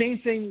 And same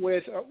thing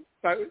with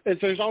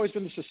there's always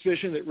been the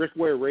suspicion that Rick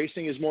Ware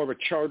Racing is more of a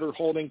charter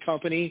holding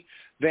company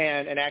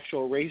than an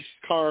actual race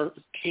car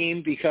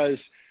team because,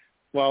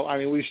 well, I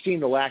mean, we've seen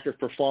the lack of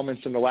performance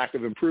and the lack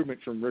of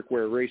improvement from Rick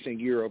Ware Racing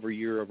year over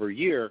year over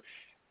year.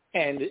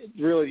 And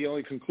really the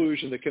only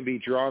conclusion that can be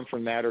drawn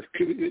from that, or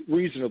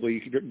reasonably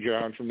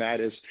drawn from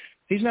that, is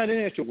he's not in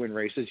it to win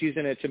races. He's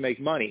in it to make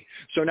money.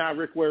 So now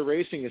Rick Ware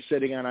Racing is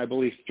sitting on, I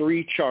believe,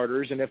 3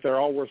 charters, and if they're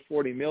all worth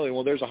 $40 million,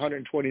 well, there's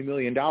 $120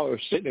 million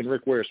sitting in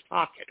Rick Ware's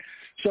pocket.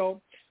 So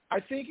I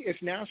think if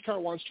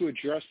NASCAR wants to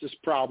address this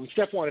problem,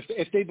 step one,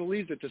 if they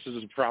believe that this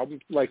is a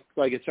problem, like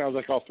it sounds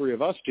like all 3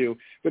 of us do,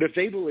 but if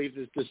they believe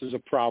that this is a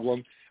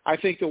problem, I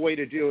think the way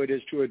to do it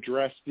is to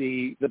address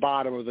the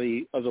bottom of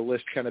the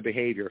list kind of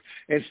behavior.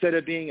 Instead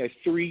of being a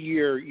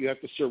 3-year, you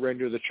have to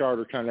surrender the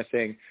charter kind of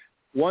thing,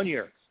 1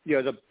 year.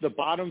 You know, the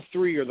bottom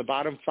 3 or the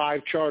bottom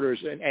 5 charters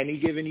in any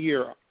given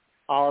year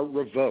are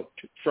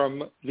revoked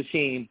from the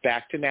team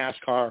back to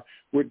NASCAR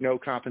with no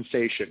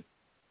compensation.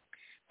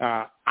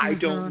 I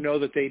don't know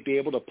that they'd be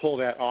able to pull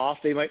that off.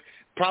 They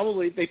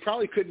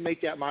probably couldn't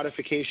make that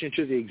modification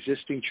to the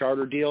existing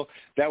charter deal.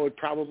 That would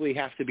probably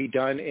have to be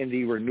done in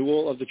the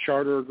renewal of the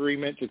charter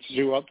agreement that's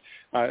due up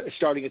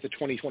starting at the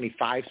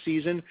 2025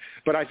 season.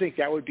 But I think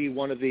that would be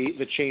one of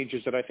the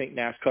changes that I think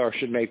NASCAR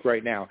should make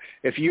right now.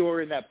 If you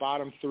are in that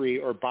bottom 3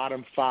 or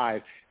bottom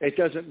 5, it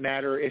doesn't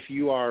matter if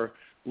you are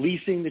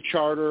leasing the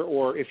charter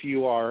or if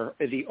you are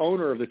the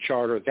owner of the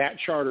charter, that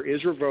charter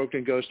is revoked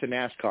and goes to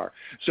NASCAR.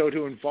 So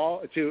to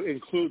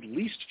include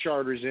leased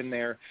charters in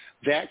there,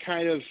 that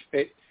kind of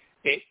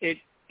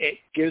it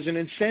gives an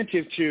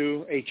incentive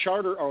to a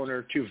charter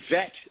owner to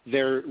vet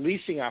their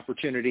leasing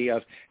opportunity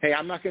of, hey,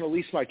 I'm not going to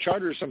lease my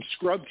charter to some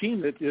scrub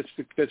team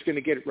that's going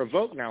to get it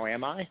revoked now,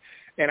 am I?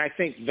 And I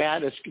think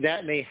that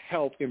may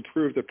help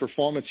improve the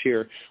performance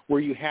here, where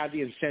you have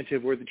the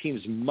incentive where the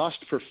teams must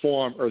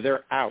perform or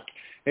they're out.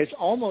 It's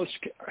almost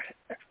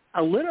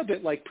a little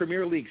bit like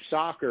Premier League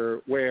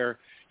soccer, where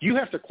you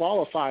have to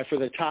qualify for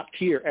the top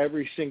tier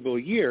every single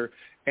year,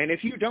 and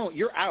if you don't,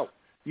 you're out.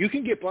 You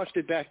can get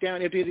busted back down.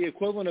 It'd be the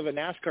equivalent of a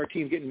NASCAR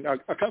team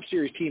a Cup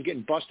Series team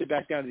getting busted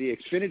back down to the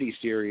Xfinity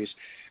Series.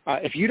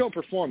 If you don't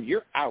perform,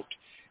 you're out.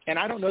 And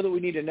I don't know that we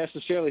need to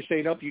necessarily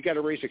say, nope, you got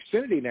to race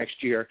Xfinity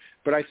next year,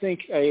 but I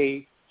think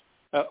a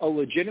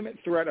legitimate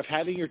threat of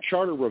having your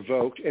charter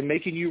revoked and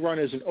making you run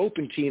as an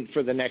open team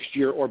for the next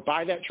year, or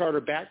buy that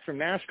charter back from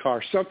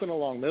NASCAR, something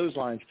along those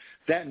lines,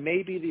 that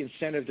may be the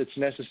incentive that's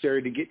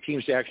necessary to get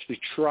teams to actually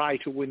try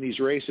to win these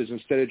races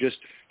instead of just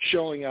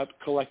showing up,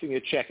 collecting a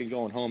check, and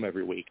going home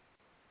every week.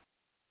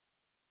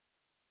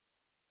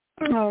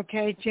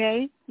 Okay,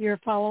 Jay, your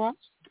follow-up?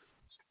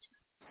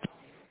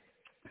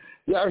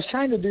 Yeah, I was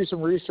trying to do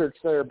some research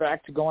there,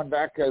 going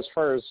back as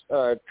far as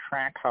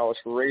Trackhouse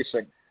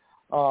Racing.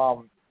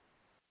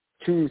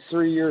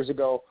 2-3 years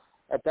ago,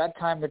 at that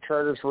time the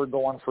charters were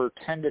going for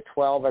 10 to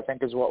 12, I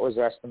think is what was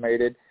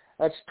estimated.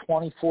 That's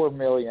 $24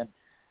 million.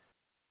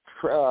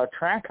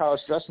 Trackhouse,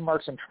 Justin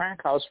Marks and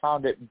Trackhouse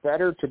found it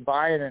better to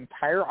buy an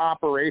entire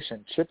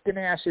operation, Chip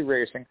Ganassi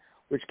Racing,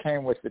 which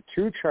came with the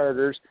 2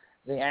 charters,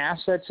 the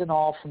assets and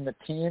all from the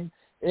team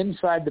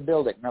inside the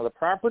building. Now the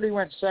property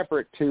went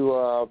separate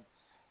to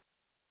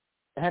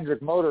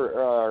Hendrick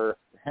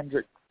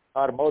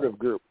Automotive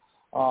Group.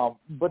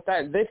 But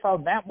they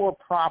found that more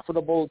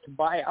profitable to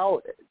buy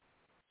out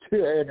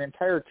to an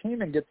entire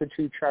team and get the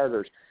 2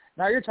 charters.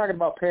 Now you're talking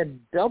about paying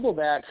double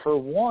that for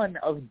one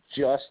of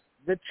just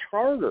the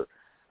charter.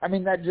 I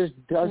mean, that just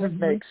doesn't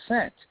make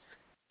sense.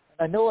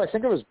 I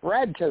think it was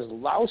Brad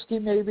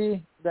Keselowski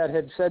maybe that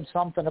had said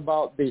something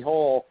about the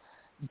whole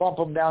bump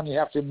them down, you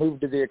have to move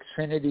to the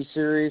Xfinity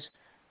Series.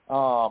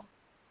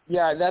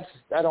 Yeah,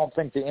 I don't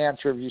think the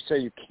answer if you say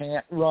you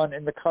can't run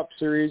in the Cup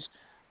Series,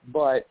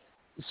 but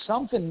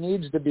something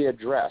needs to be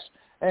addressed.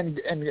 And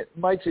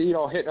Mike's, hitting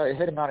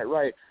on it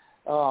right.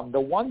 The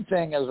one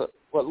thing is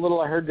what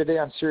little I heard today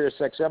on Sirius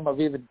XM of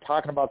even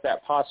talking about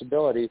that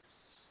possibility.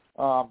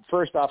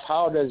 First off,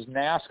 how does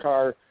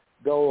NASCAR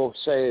go,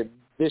 say,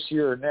 this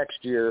year or next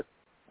year?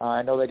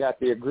 I know they got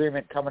the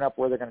agreement coming up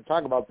where they're going to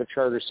talk about the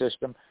charter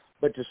system,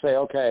 but to say,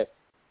 okay,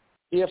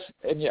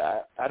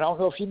 I don't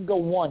know if you can go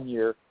 1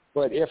 year,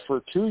 but if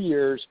for 2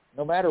 years,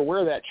 no matter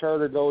where that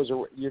charter goes,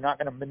 or you're not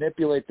going to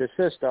manipulate the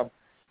system,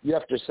 you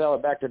have to sell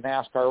it back to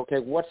NASCAR. Okay,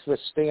 what's the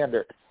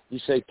standard? You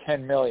say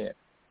 $10 million.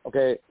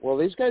 Okay, well,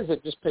 these guys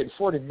that just paid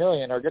 $40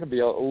 million are going to be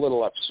a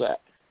little upset.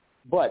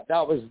 But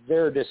that was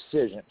their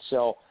decision.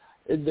 So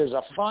there's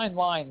a fine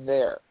line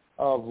there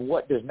of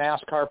what does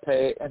NASCAR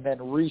pay and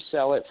then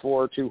resell it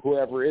to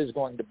whoever is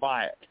going to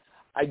buy it.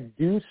 I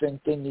do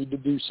think they need to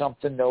do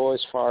something, though,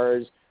 as far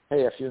as,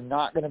 hey, if you're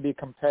not going to be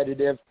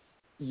competitive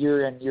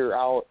year in, year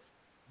out,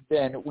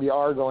 then we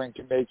are going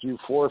to make you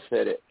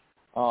forfeit it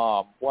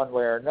one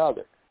way or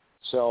another.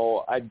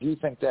 So I do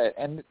think that,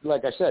 and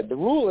like I said, the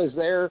rule is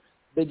there.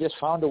 They just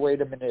found a way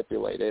to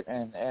manipulate it,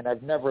 and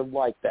I've never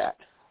liked that.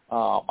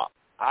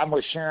 I'm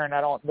with Sharon.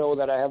 I don't know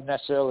that I have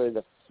necessarily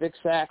the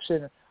fixed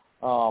action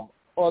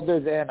other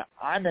than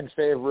I'm in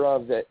favor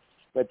of that,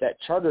 but that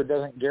charter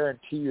doesn't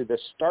guarantee you the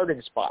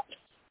starting spot.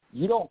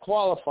 You don't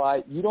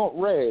qualify, you don't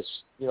race,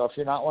 if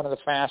you're not one of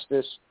the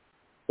fastest,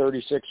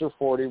 36 or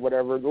 40,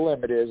 whatever the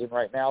limit is, and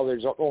right now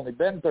there's only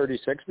been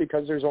 36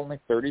 because there's only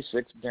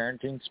 36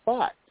 guaranteed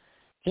spots.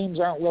 Teams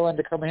aren't willing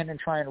to come in and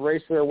try and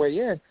race their way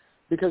in,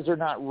 because they're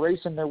not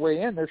racing their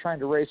way in. They're trying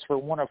to race for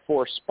one of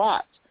 4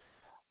 spots.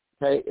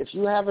 Okay, if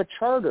you have a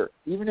charter,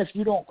 even if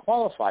you don't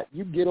qualify,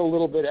 you get a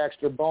little bit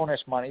extra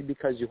bonus money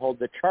because you hold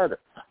the charter.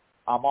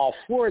 I'm all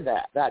for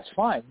that. That's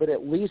fine, but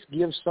at least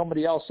give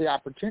somebody else the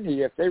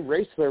opportunity, if they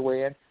race their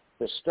way in,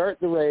 to start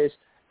the race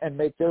and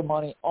make their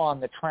money on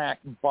the track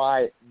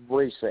by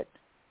racing.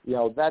 You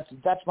know,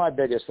 that's my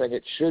biggest thing.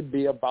 It should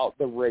be about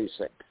the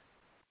racing.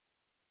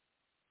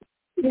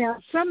 Yeah,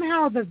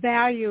 somehow the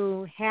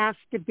value has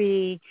to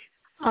be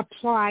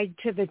applied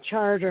to the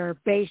charter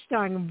based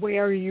on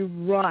where you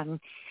run.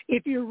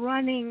 If you're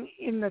running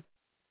in the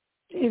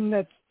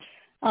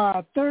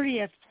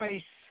 30th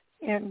place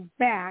and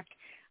back,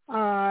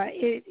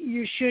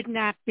 you should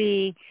not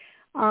be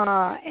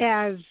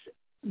as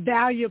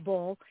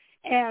valuable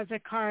as a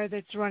car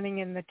that's running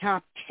in the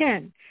top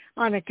 10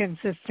 on a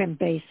consistent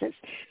basis.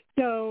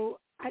 So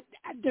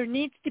there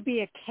needs to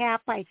be a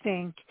cap, I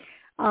think,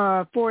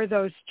 for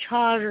those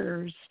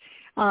charters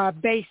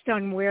based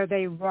on where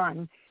they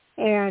run.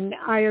 And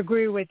I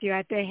agree with you.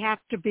 They have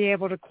to be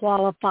able to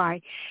qualify.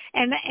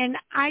 And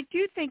I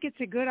do think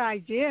it's a good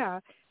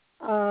idea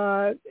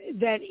that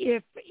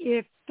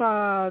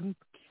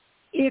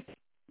if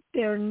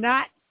they're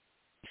not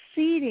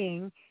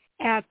seating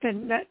at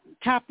the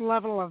top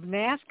level of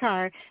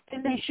NASCAR,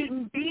 then they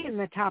shouldn't be in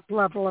the top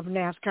level of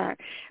NASCAR.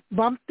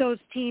 Bump those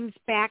teams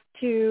back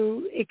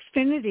to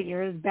Xfinity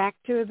or back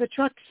to the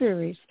Truck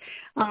Series,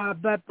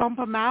 but bump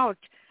them out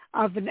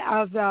of the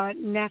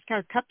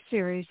NASCAR Cup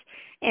Series,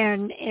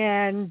 and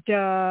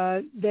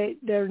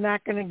they're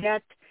not going to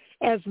get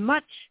as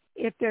much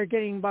if they're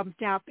getting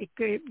bumped out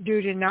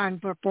due to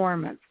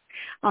non-performance.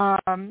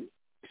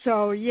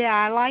 So, yeah,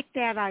 I like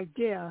that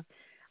idea.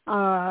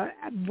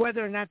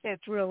 Whether or not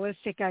that's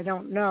realistic, I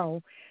don't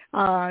know.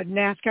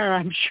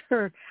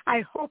 NASCAR,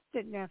 I hope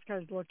that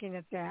NASCAR is looking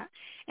at that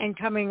and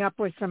coming up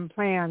with some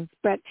plans.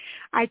 But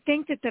I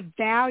think that the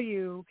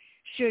value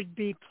should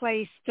be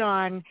placed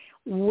on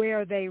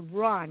where they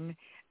run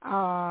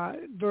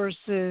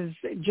versus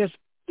just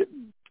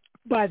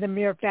by the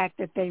mere fact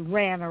that they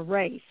ran a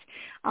race.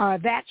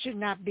 That should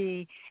not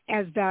be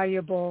as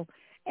valuable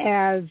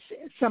as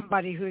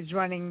somebody who's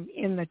running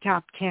in the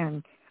top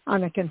 10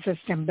 on a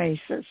consistent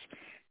basis.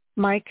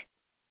 Mike?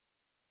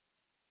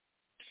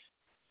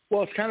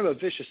 Well, it's kind of a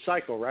vicious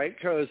cycle, right?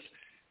 Because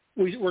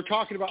we're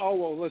talking about,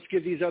 let's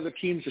give these other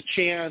teams a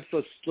chance.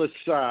 Let's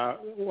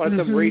let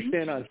them race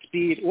in on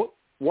speed.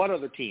 What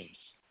other teams?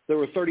 There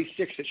were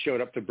 36 that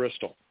showed up to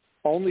Bristol.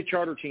 Only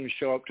charter teams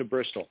show up to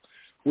Bristol.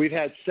 We've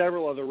had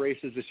several other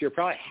races this year,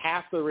 probably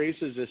half the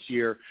races this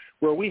year,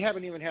 where we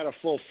haven't even had a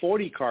full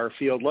 40-car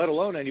field, let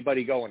alone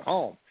anybody going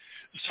home.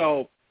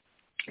 So,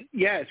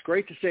 yeah, it's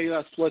great to say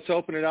let's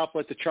open it up,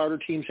 let the charter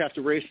teams have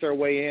to race their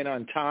way in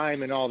on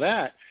time and all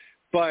that,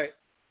 but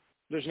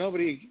there's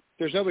nobody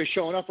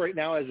showing up right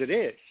now as it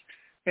is.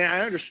 And I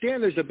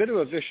understand there's a bit of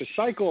a vicious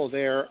cycle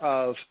there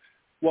of,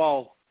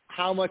 well,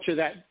 how much of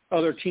that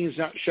other teams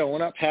not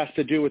showing up has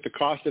to do with the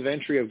cost of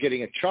entry of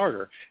getting a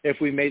charter.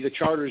 If we made the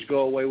charters go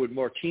away, would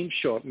more teams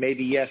show up?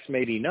 Maybe yes,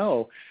 maybe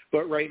no.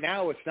 But right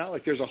now it's not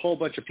like there's a whole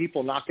bunch of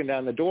people knocking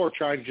down the door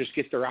trying to just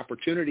get their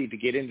opportunity to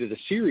get into the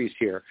series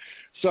here.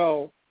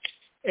 So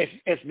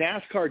if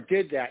NASCAR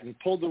did that and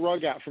pulled the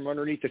rug out from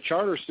underneath the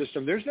charter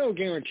system, there's no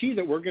guarantee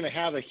that we're going to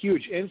have a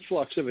huge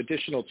influx of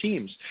additional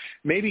teams.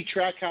 Maybe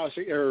Trackhouse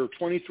or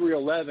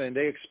 2311,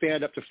 they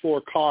expand up to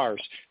 4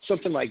 cars,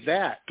 something like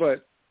that.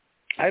 But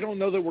I don't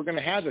know that we're going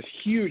to have a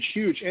huge,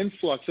 huge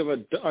influx of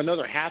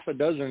another half a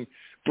dozen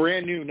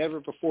brand new,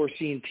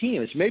 never-before-seen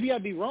teams. Maybe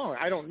I'd be wrong.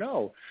 I don't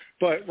know.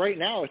 But right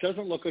now it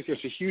doesn't look like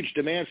there's a huge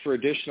demand for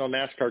additional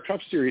NASCAR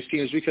Cup Series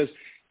teams because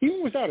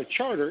even without a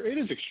charter, it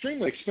is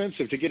extremely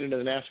expensive to get into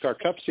the NASCAR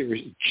Cup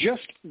Series.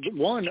 Just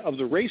one of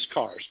the race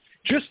cars,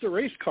 just the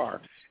race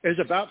car, is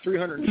about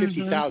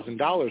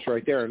 $350,000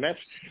 right there, and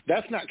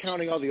that's not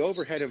counting all the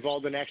overhead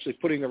involved in actually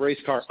putting the race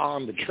car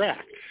on the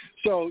track.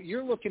 So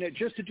you're looking at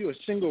just to do a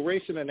single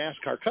race in the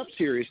NASCAR Cup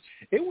Series,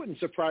 it wouldn't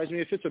surprise me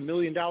if it's $1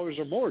 million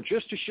or more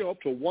just to show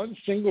up to one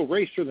single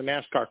race for the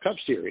NASCAR Cup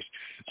Series.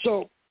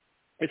 So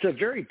it's a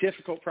very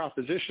difficult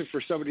proposition for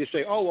somebody to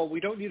say, we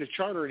don't need a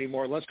charter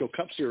anymore. Let's go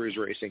Cup Series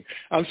racing.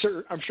 I'm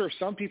sure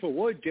some people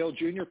would. Dale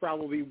Jr.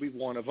 probably would be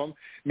one of them.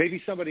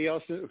 Maybe somebody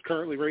else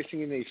currently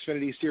racing in the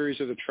Xfinity Series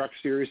or the Truck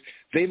Series.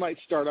 They might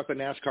start up a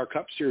NASCAR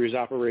Cup Series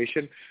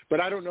operation. But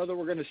I don't know that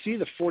we're going to see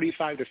the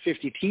 45 to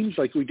 50 teams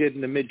like we did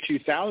in the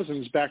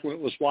mid-2000s back when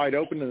it was wide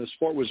open and the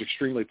sport was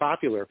extremely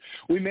popular.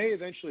 We may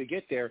eventually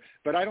get there,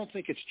 but I don't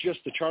think it's just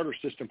the charter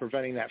system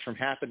preventing that from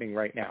happening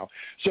right now.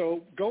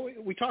 So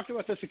we talked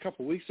about this a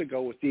couple weeks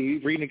ago with the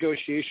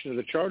renegotiation of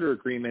the charter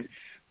agreement.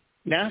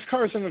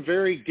 NASCAR is in a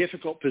very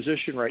difficult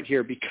position right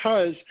here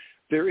because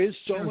there is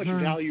so much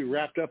value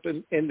wrapped up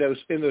in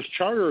those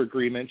charter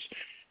agreements.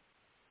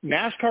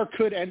 NASCAR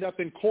could end up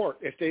in court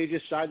if they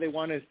decide they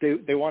want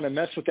to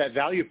mess with that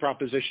value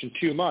proposition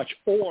too much,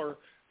 or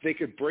they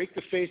could break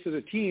the face of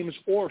the teams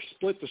or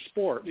split the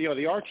sport. The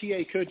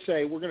RTA could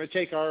say, we're going to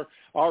take our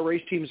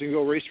race teams and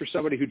go race for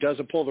somebody who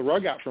doesn't pull the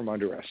rug out from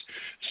under us.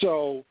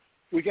 So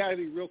we got to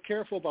be real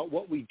careful about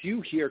what we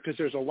do here because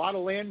there's a lot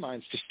of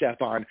landmines to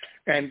step on.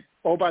 And,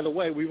 oh, by the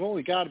way, we've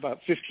only got about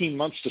 15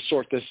 months to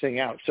sort this thing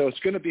out. So it's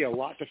going to be a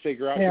lot to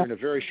figure out here in a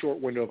very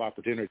short window of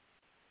opportunity.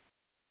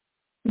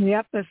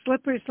 Yep, a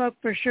slippery slope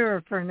for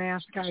sure for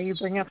NASCAR. You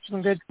bring up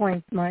some good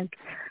points, Mike.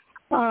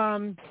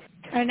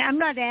 And I'm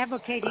not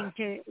advocating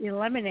to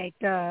eliminate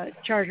the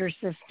charter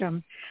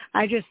system.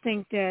 I just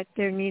think that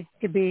there needs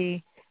to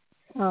be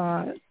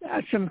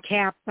some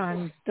cap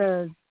on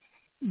the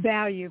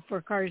value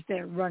for cars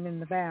that run in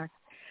the back.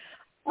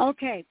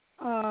 Okay.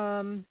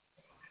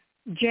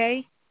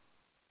 Jay,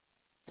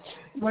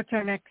 what's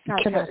our next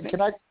topic?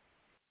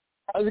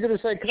 I was going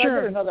to say, can I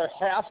get another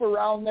half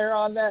around there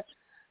on that?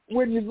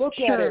 When you look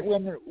at it,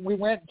 when we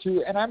went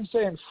to, and I'm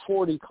saying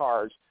 40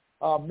 cars,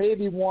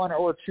 maybe one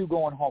or two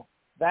going home,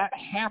 that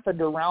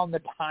happened around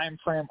the time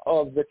frame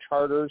of the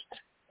charters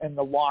and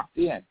the locked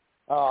in.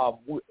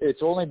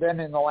 It's only been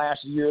in the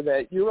last year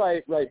that,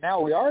 you're right now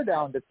we are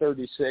down to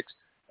 36,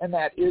 and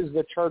that is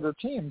the charter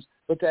teams,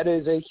 but that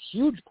is a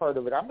huge part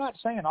of it. I'm not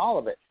saying all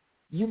of it.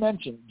 You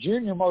mentioned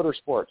Junior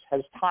Motorsports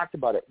has talked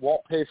about it,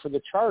 won't pay for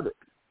the charter.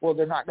 Well,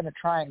 they're not going to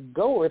try and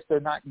go if they're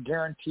not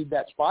guaranteed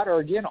that spot, or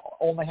again,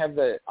 only have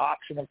the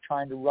option of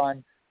trying to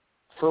run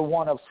for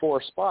one of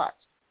 4 spots.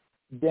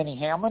 Denny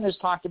Hamlin has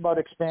talked about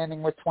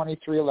expanding with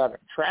 2311.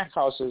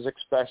 Trackhouse has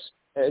expressed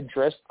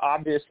interest.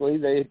 Obviously,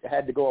 they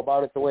had to go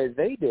about it the way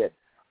they did.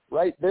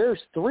 Right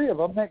there's 3 of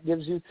them that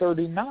gives you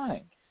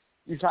 39.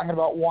 You're talking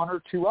about 1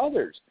 or 2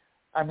 others.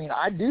 I mean,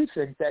 I do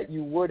think that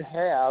you would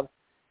have,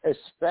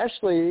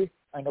 especially,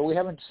 I know we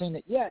haven't seen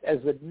it yet, as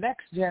the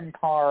next-gen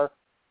car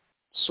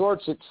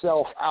sorts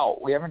itself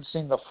out. We haven't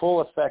seen the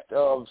full effect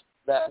of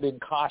that being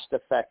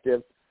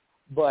cost-effective,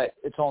 but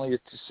it's only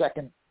its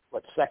second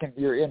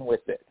year in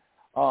with it.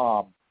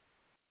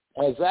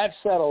 As that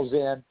settles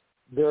in,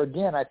 there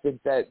again, I think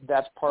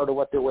that's part of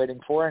what they're waiting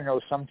for. I know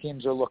some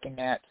teams are looking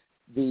at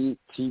the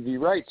TV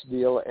rights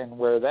deal and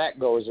where that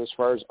goes as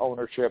far as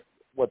ownership,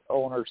 what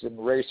owners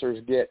and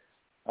racers get,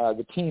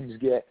 the teams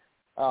get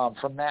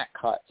from that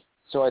cut.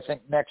 So I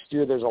think next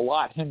year there's a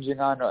lot hinging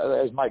on,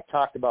 as Mike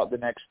talked about, the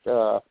next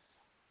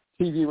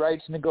TV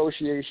rights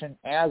negotiation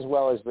as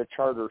well as the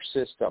charter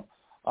system.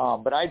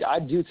 But I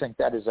do think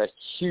that is a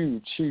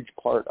huge, huge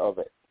part of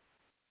it.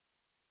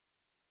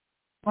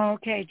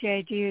 Okay,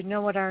 Jay, do you know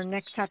what our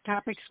next hot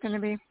topic is going to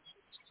be?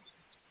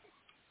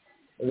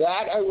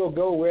 That I will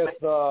go with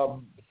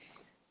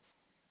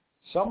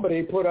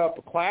somebody put up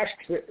a clash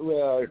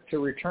to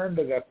return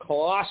to the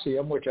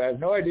Colosseum, which I have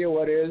no idea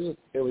what is.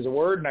 It was a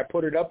word, and I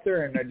put it up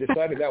there, and I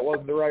decided that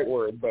wasn't the right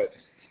word. But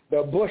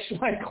the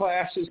Busch-Light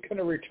Clash is going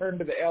to return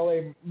to the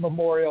LA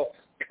Memorial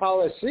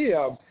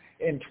Coliseum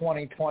in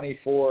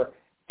 2024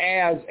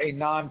 as a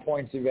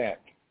non-points event.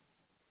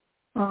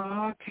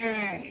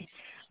 Okay.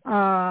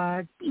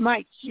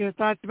 Mike, your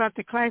thoughts about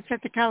the clash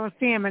at the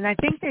Coliseum, and I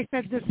think they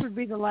said this would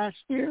be the last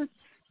year.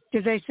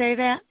 Did they say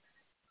that?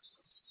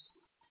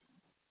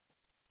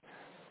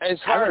 As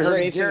far as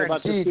they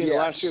guaranteed, the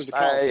last year of the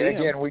Coliseum.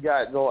 Again, we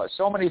got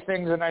so many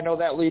things, and I know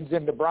that leads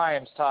into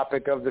Brian's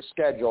topic of the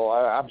schedule.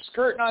 I'm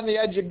skirting on the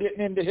edge of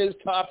getting into his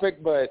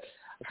topic, but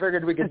I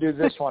figured we could do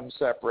this one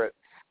separate.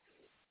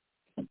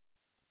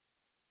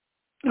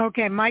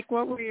 Okay, Mike,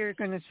 what were you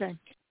going to say?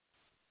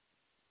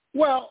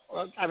 Well,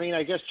 I mean,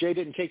 I guess Jay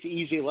didn't take the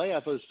easy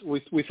layup.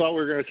 We thought we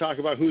were going to talk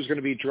about who's going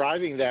to be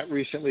driving that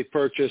recently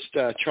purchased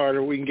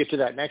charter. We can get to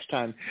that next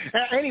time.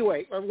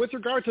 Anyway, with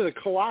regard to the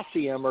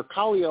Colosseum or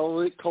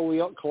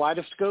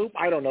Kaleidoscope,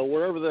 I don't know,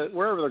 wherever they're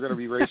going to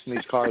be racing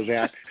these cars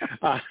at.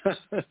 I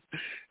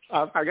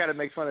got to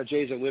make fun of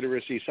Jay's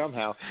illiteracy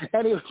somehow.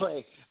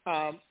 Anyway,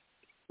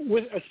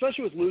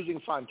 especially with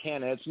losing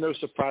Fontana, it's no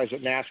surprise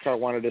that NASCAR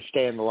wanted to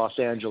stay in the Los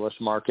Angeles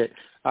market.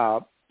 I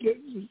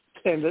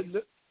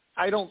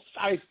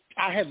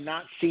have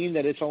not seen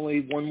that it's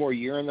only one more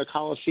year in the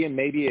Coliseum.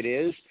 Maybe it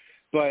is,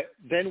 but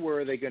then where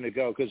are they going to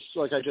go? Because,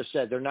 like I just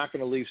said, they're not going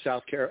to leave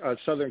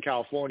Southern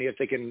California if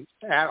they can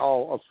at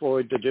all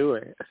afford to do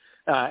it.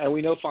 And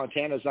we know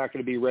Fontana's not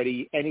going to be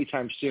ready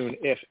anytime soon,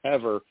 if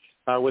ever,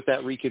 with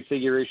that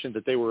reconfiguration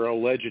that they were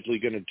allegedly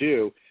going to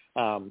do.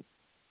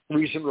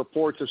 Recent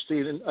reports have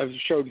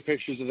showed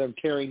pictures of them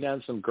tearing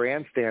down some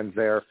grandstands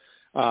there.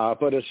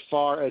 But as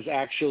far as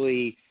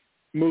actually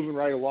moving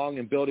right along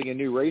and building a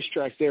new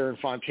racetrack there in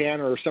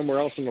Fontana or somewhere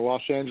else in the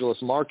Los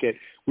Angeles market,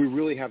 we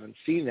really haven't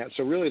seen that.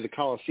 So really the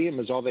Coliseum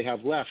is all they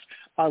have left,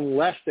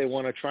 unless they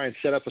want to try and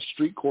set up a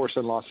street course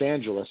in Los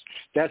Angeles.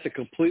 That's a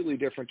completely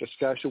different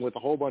discussion with a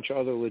whole bunch of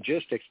other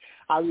logistics.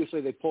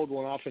 Obviously they pulled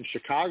one off in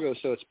Chicago,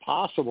 so it's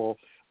possible,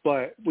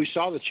 but we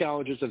saw the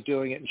challenges of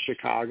doing it in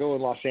Chicago,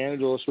 and Los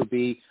Angeles would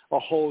be a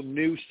whole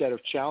new set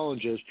of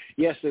challenges.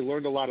 Yes, they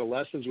learned a lot of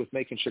lessons with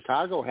making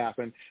Chicago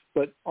happen,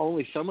 but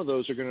only some of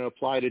those are going to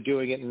apply to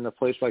doing it in a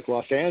place like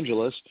Los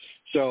Angeles.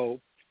 So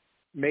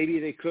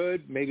maybe they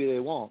could, maybe they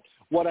won't.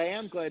 What I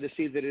am glad to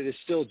see that it is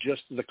still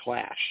just the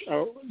Clash.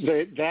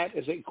 That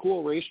is a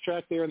cool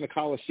racetrack there in the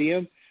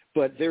Coliseum,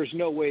 but there's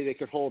no way they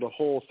could hold a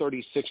whole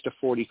 36 to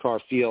 40 car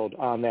field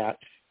on that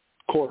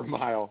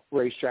quarter-mile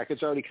racetrack.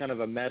 It's already kind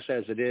of a mess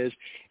as it is.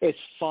 It's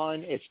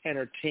fun. It's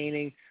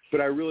entertaining, but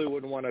I really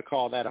wouldn't want to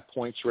call that a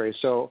points race.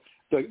 So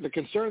the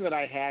concern that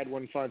I had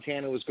when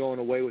Fontana was going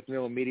away with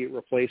no immediate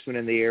replacement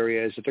in the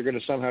area is that they're going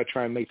to somehow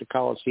try and make the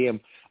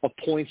Coliseum a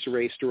points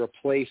race to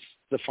replace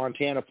the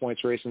Fontana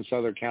points race in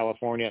Southern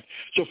California.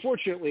 So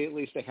fortunately, at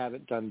least they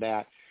haven't done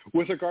that.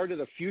 With regard to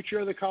the future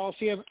of the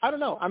Coliseum, I don't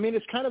know. I mean,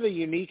 it's kind of a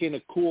unique and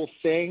a cool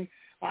thing.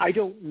 I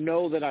don't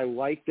know that I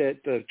like that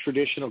the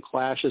traditional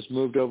Clash has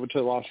moved over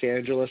to Los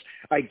Angeles.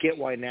 I get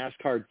why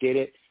NASCAR did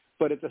it,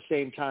 but at the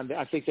same time,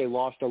 I think they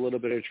lost a little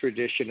bit of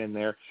tradition in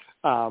there.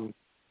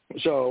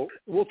 So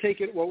we'll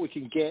take it what we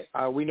can get.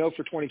 We know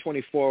for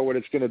 2024 what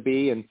it's going to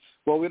be, and,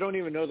 well, we don't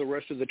even know the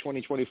rest of the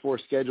 2024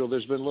 schedule.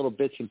 There's been little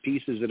bits and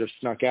pieces that have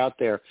snuck out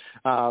there.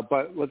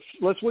 But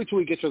let's wait till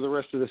we get to the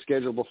rest of the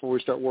schedule before we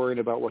start worrying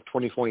about what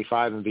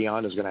 2025 and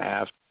beyond is going to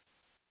have.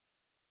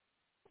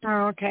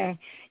 Oh, okay.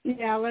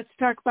 Yeah, let's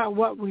talk about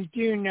what we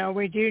do know.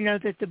 We do know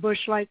that the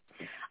Busch Light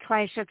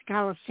Clash at the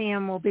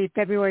Coliseum will be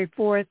February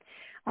 4th,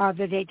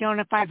 the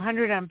Daytona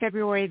 500 on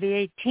February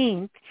the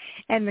 18th,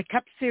 and the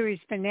Cup Series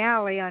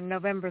finale on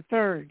November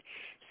 3rd.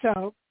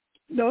 So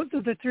those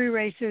are the three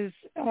races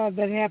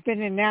that have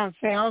been announced.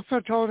 They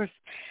also told us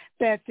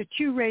that the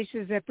two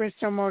races at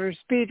Bristol Motor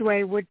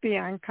Speedway would be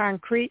on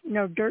concrete,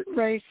 no dirt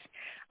race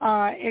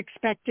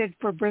expected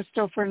for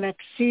Bristol for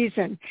next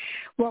season.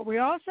 What we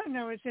also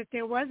know is that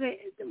there was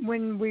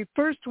when we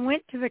first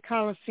went to the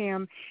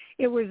Coliseum,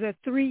 it was a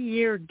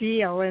 3-year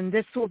deal, and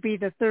this will be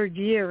the third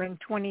year in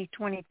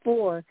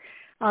 2024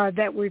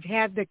 that we've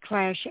had the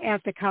Clash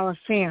at the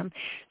Coliseum.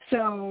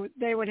 So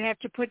they would have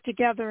to put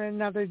together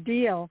another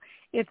deal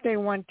if they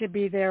want to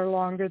be there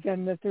longer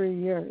than the 3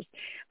 years.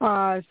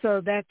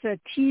 So that's a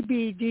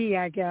TBD,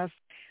 I guess.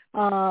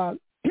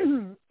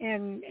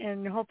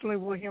 And hopefully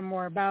we'll hear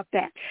more about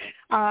that.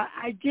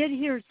 I did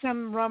hear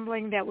some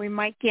rumbling that we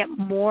might get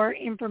more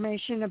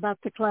information about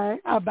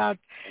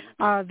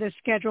the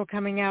schedule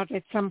coming out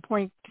at some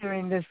point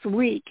during this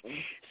week.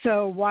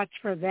 So watch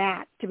for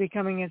that to be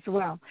coming as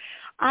well.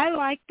 I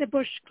like the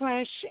Busch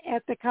Clash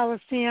at the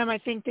Coliseum. I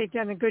think they've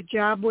done a good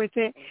job with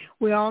it.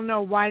 We all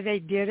know why they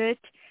did it.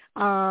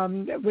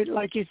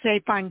 Like you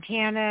say,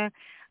 Fontana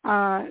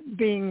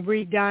being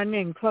redone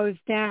and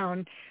closed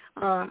down.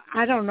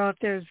 I don't know if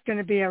there's going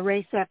to be a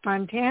race at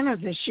Fontana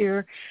this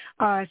year.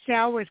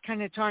 Sal was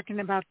kind of talking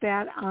about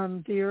that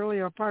on the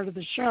earlier part of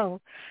the show.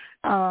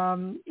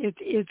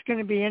 It's going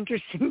to be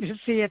interesting to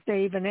see if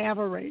they even have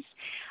a race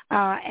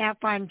at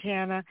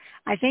Fontana.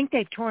 I think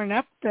they've torn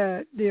up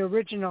the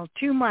original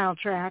 2-mile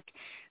track,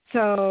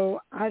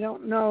 so I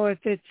don't know if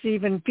it's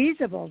even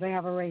feasible to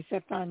have a race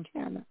at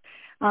Fontana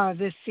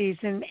this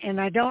season, and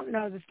I don't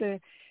know that the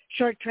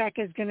short track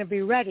is going to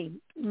be ready.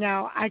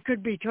 Now, I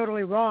could be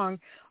totally wrong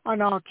on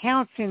all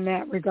counts in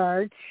that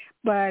regard,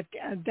 but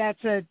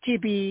that's a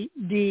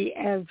TBD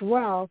as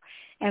well,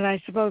 and I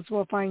suppose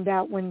we'll find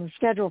out when the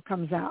schedule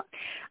comes out.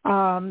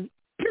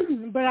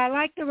 But I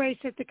like the race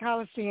at the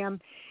Coliseum.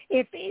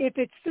 If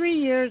it's 3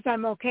 years,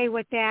 I'm okay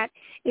with that.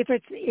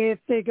 If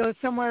they go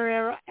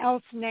somewhere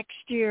else next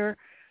year,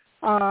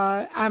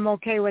 I'm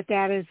okay with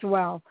that as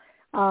well.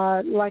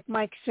 Like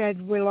Mike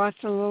said, we lost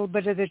a little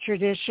bit of the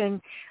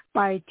tradition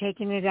by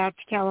taking it out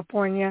to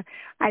California.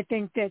 I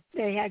think that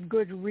they had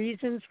good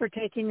reasons for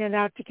taking it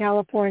out to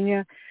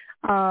California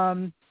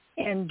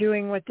and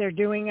doing what they're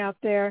doing out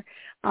there.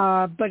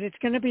 But it's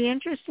going to be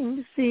interesting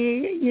to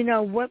see,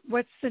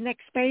 what's the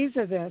next phase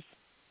of this.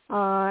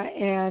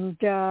 And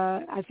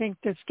I think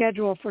the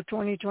schedule for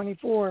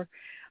 2024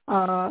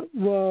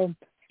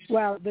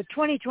 the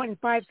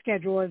 2025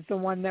 schedule is the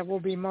one that will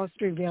be most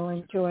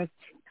revealing to us.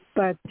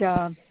 But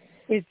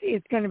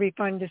it's going to be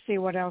fun to see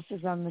what else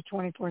is on the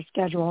 24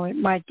 schedule. It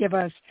might give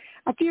us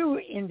a few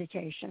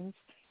indications.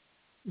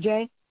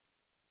 Jay?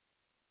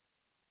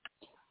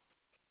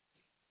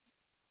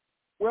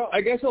 Well,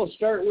 I guess I'll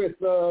start with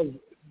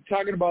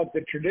talking about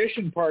the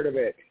tradition part of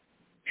it.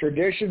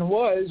 Tradition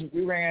was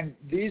we ran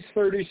these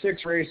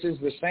 36 races,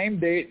 the same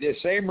date, the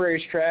same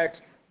racetracks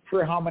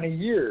for how many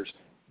years?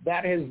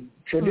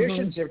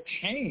 Traditions have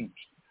changed.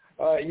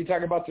 You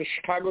talk about the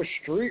Chicago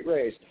Street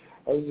Race,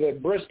 the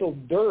Bristol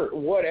Dirt,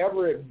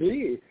 whatever it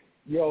be,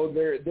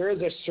 there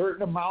is a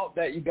certain amount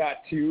that you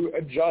got to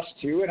adjust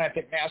to, and I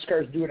think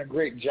NASCAR is doing a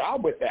great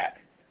job with that.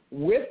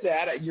 With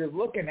that, you're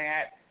looking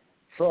at,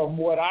 from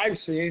what I've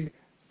seen,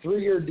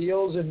 3-year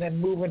deals and then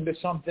moving to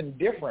something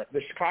different.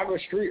 The Chicago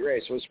Street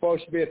Race was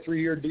supposed to be a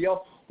 3-year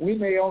deal. We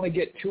may only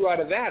get 2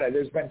 out of that.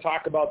 There's been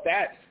talk about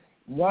that.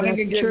 Running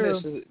again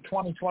this is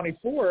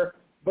 2024,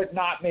 but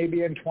not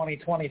maybe in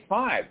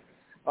 2025.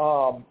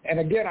 And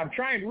again, I'm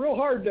trying real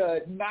hard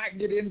to not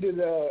get into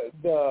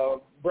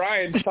the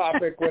Brian's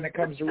topic when it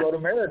comes to Road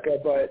America,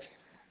 but,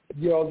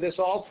 this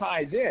all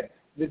ties in.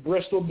 The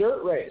Bristol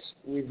Dirt Race,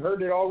 we've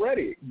heard it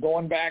already,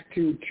 going back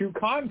to 2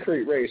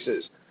 concrete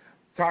races.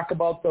 Talk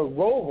about the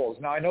Rovals.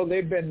 Now, I know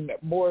they've been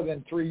more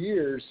than 3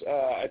 years,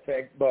 I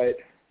think, but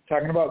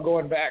talking about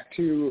going back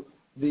to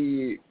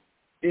the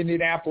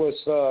Indianapolis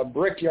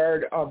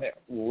Brickyard on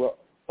the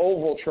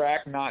oval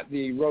track, not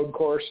the road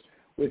course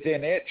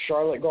within it.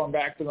 Charlotte going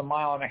back to the 1.5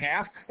 miles.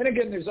 And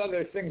again, there's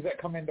other things that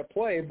come into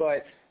play,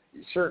 but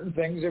certain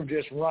things have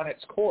just run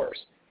its course.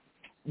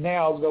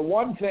 Now, the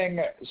one thing,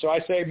 so I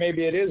say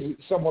maybe it is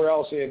somewhere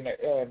else in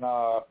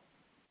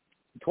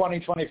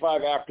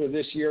 2025 after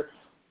this year,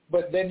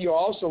 but then you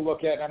also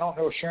look at, and I don't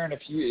know, Sharon,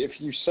 if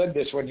you said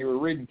this when you were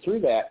reading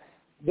through that,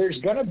 there's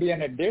going to be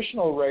an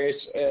additional race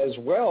as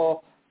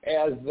well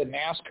as the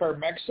NASCAR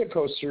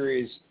Mexico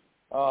Series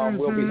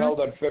will be held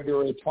on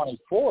February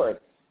 24th.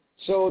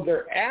 So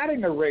they're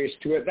adding a race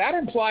to it. That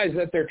implies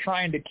that they're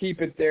trying to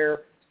keep it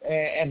there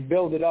and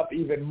build it up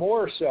even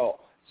more so.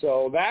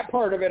 So that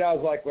part of it, I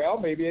was like, well,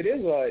 maybe it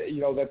is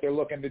that they're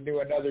looking to do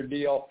another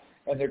deal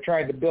and they're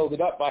trying to build it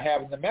up by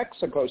having the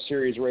Mexico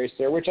Series race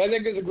there, which I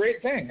think is a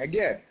great thing.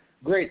 Again,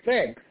 great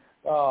thing.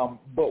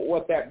 But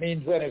what that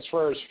means then as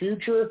far as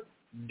future,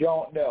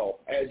 don't know.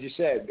 As you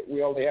said,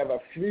 we only have a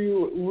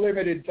few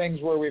limited things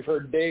where we've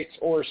heard dates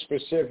or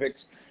specifics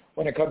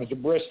when it comes to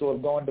Bristol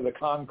of going to the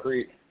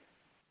concrete.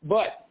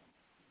 But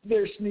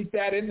they sneak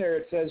that in there,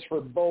 it says,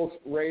 for both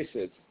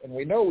races. And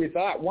we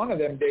thought one of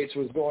them dates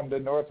was going to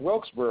North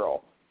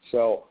Wilkesboro.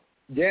 So,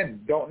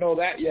 again, don't know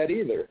that yet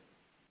either.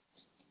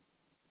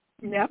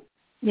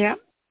 Yep.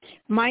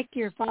 Mike,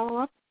 your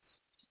follow-up?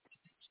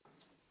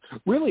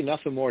 Really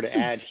nothing more to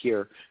add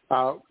here.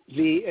 At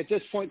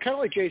this point, kind of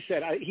like Jay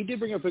said, he did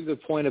bring up a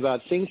good point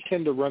about things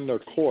tend to run their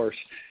course.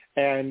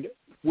 And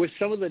with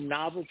some of the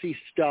novelty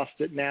stuff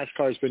that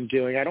NASCAR has been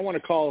doing, I don't want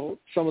to call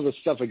some of the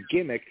stuff a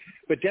gimmick,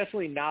 but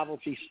definitely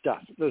novelty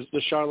stuff.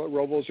 The Charlotte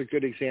Roval is a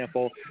good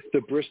example. The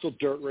Bristol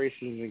Dirt Race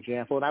is an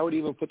example. And I would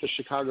even put the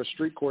Chicago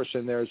Street Course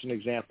in there as an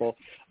example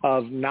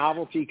of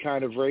novelty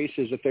kind of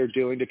races that they're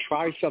doing to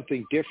try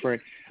something different.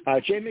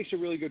 Jay makes a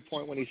really good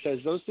point when he says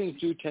those things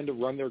do tend to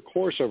run their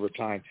course over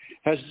time.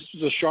 Has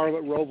the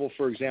Charlotte Roval,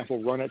 for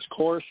example, run its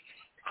course?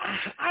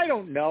 I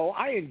don't know.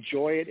 I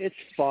enjoy it. It's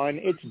fun.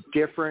 It's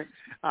different.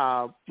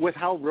 With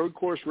how road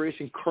course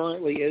racing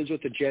currently is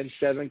with the Gen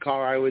 7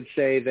 car, I would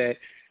say that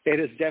it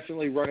has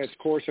definitely run its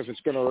course if it's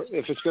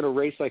going to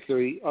race like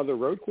the other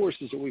road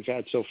courses that we've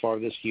had so far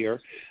this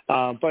year.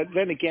 But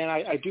then again,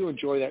 I do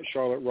enjoy that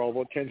Charlotte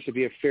Roval. It tends to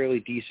be a fairly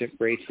decent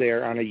race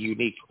there on a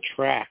unique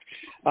track.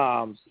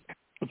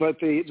 But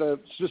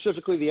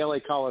specifically the LA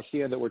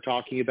Coliseum that we're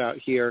talking about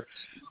here,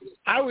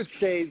 I would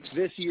say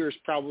this year is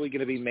probably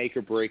going to be make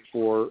or break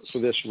for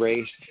this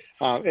race.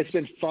 It's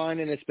been fun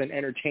and it's been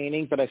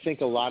entertaining, but I think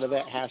a lot of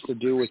that has to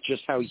do with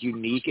just how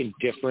unique and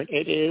different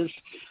it is.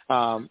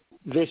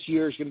 This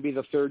year is going to be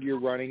the third year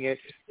running it.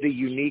 The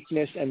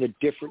uniqueness and the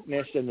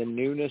differentness and the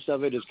newness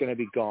of it is going to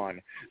be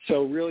gone.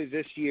 So really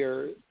this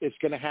year it's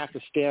going to have to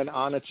stand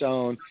on its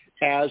own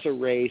as a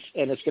race,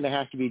 and it's going to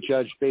have to be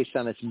judged based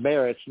on its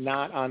merits,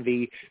 not on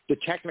the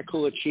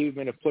technical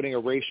achievement of putting a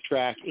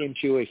racetrack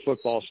into a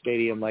football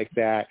stadium like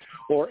that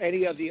or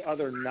any of the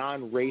other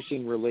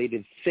non-racing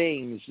related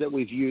things that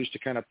we've used to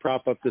kind of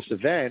prop up this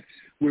event.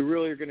 We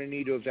really are going to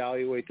need to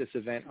evaluate this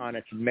event on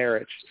its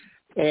merits.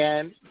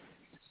 And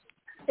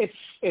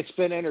it's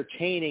been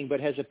entertaining, but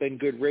has it been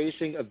good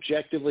racing?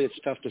 Objectively, it's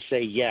tough to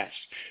say yes.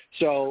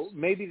 So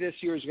maybe this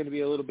year is going to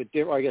be a little bit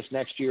different. I guess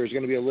next year is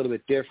going to be a little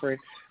bit different.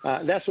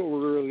 That's what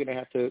we're really going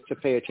to have to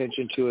pay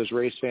attention to as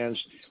race fans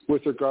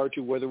with regard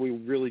to whether we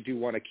really do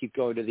want to keep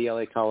going to the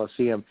LA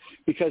Coliseum.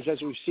 Because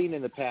as we've seen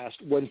in the past,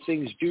 when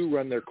things do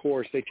run their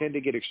course, they tend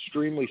to get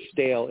extremely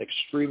stale,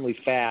 extremely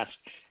fast,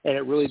 and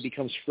it really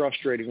becomes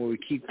frustrating when we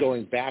keep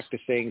going back to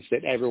things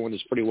that everyone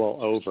is pretty well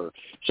over.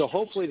 So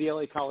hopefully the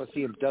LA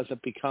Coliseum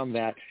doesn't become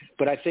that.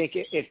 But I think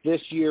if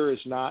this year is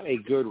not a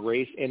good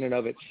race in and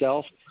of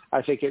itself,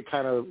 I think it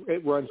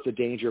runs the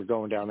danger of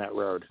going down that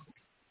road.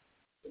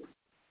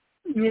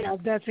 Yeah,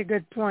 that's a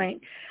good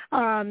point.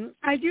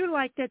 I do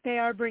like that they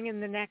are bringing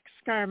the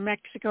NASCAR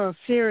Mexico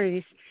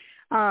Series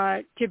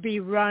to be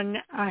run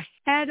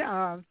ahead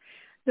of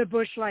the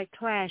Busch Light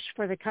Clash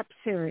for the Cup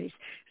Series.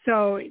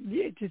 So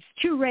it's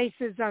two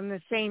races on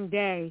the same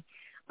day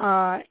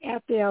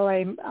at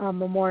the LA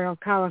Memorial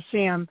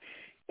Coliseum.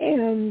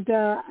 And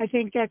I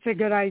think that's a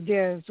good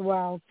idea as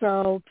well.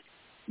 So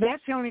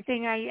that's the only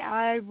thing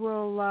I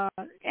will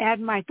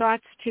add my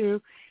thoughts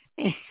to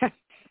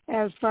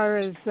as far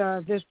as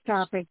this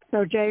topic.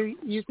 So, Jay,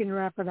 you can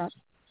wrap it up.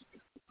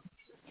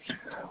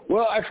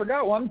 Well, I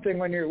forgot one thing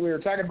when we were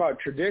talking about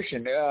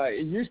tradition.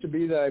 It used to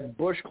be the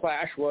Busch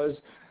Clash was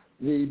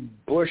the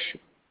Busch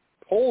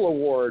Pole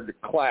Award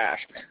Clash.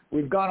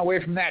 We've gone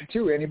away from that,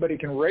 too. Anybody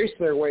can race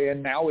their way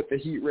in now with the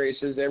heat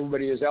races.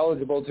 Everybody is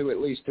eligible to at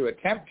least to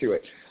attempt to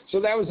it.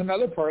 So that was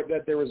another part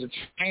that there was a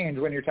change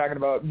when you're talking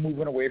about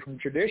moving away from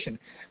tradition.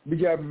 We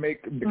got to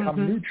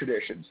become new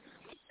traditions.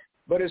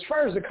 But as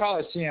far as the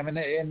Coliseum,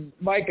 and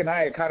Mike and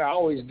I kind of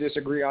always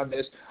disagree on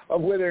this,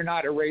 of whether or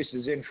not a race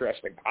is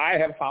interesting. I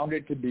have found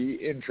it to be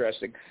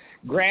interesting.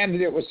 Granted,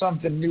 it was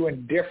something new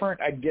and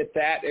different. I get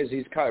that, as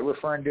he's kind of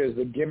referring to as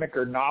the gimmick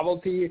or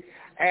novelty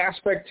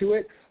aspect to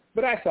it.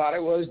 But I thought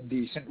it was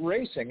decent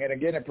racing. And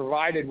again, it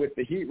provided with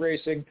the heat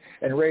racing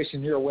and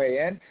racing your way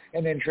in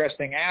an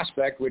interesting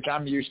aspect, which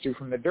I'm used to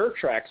from the dirt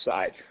track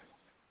side.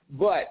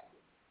 But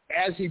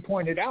as he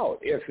pointed out,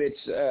 if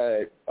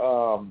it's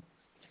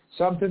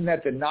something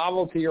that the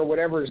novelty or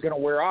whatever is going to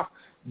wear off,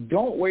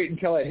 don't wait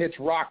until it hits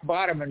rock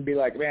bottom and be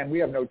like, man, we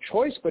have no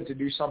choice but to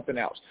do something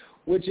else,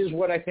 which is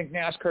what I think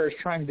NASCAR is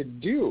trying to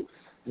do,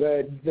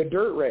 the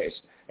dirt race.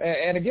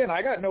 And again,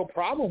 I got no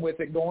problem with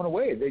it going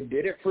away. They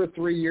did it for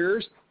 3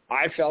 years.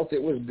 I felt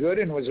it was good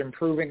and was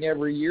improving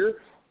every year.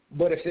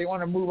 But if they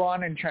want to move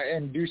on and try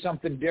and do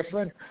something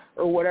different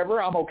or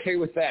whatever, I'm okay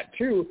with that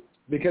too.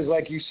 Because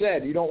like you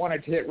said, you don't want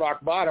it to hit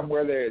rock bottom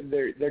where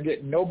they're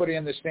getting nobody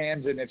in the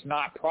stands and it's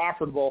not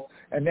profitable.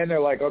 And then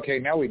they're like, okay,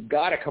 now we've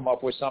got to come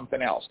up with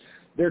something else.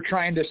 They're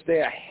trying to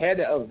stay ahead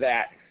of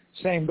that.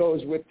 Same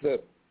goes with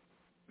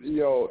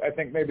I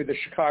think maybe the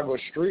Chicago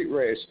street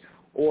race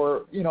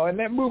or, and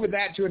then moving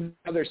that to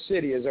another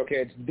city is okay.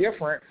 It's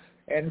different.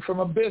 And from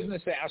a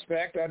business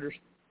aspect, I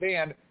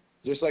understand,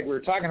 just like we were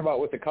talking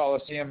about with the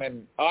Coliseum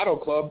and Auto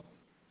Club,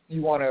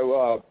 you want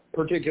to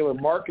particular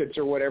markets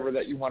or whatever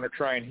that you want to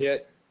try and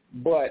hit.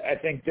 But I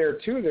think there,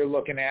 too, they're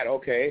looking at,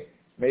 okay,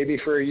 maybe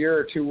for a year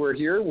or two we're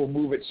here, we'll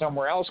move it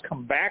somewhere else,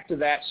 come back to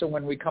that. So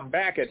when we come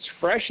back, it's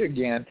fresh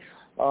again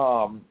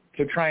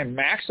to try and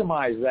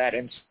maximize that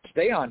and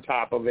stay on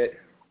top of it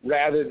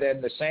rather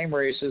than the same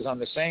races on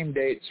the same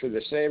dates for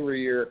the same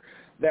year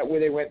that way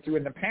they went through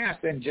in the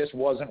past and just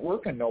wasn't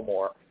working no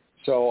more.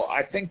 So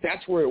I think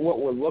that's what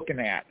we're looking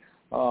at.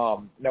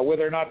 Now,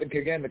 whether or not,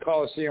 again, the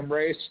Coliseum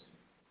race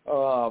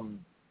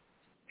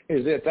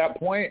is at that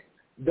point,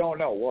 don't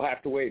know. We'll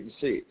have to wait and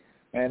see.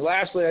 And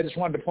lastly, I just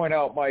wanted to point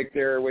out, Mike,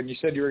 there, when you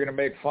said you were going to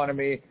make fun of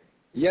me,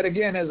 yet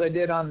again, as I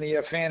did on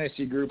the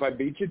fantasy group, I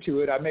beat you to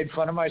it. I made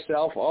fun of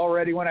myself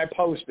already when I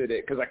posted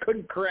it because I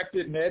couldn't correct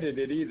it and edit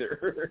it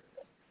either.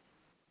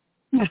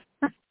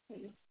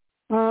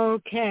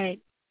 Okay.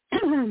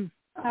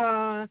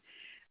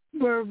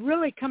 We're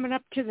really coming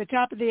up to the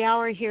top of the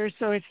hour here,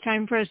 so it's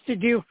time for us to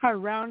do our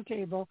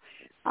roundtable.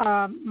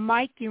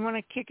 Mike, do you want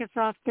to kick us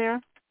off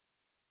there?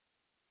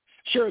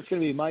 Sure, it's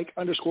going to be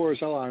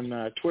Mike_Zell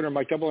on Twitter,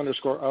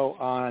 Mike_O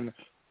on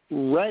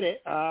Reddit.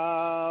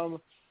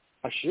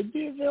 I should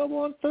be available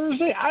on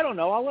Thursday. I don't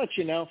know. I'll let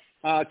you know.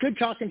 Good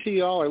talking to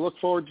you all. I look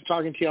forward to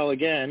talking to you all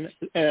again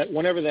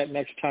whenever that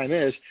next time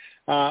is.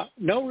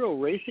 No real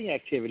racing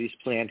activities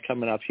planned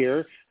coming up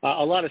here.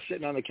 A lot of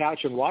sitting on the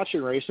couch and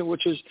watching racing,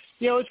 which is,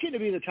 it's going to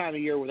be the time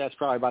of year where that's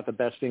probably about the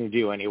best thing to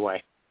do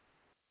anyway.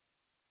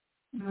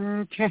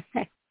 Okay.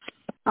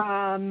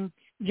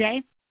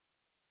 Jay?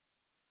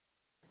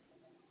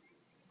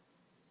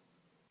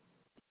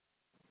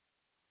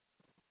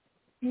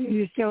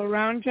 You still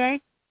around, Jay?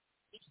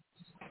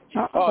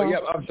 Oh, yeah.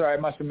 I'm sorry. I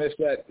must have missed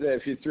that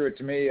if you threw it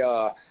to me.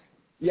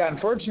 Yeah,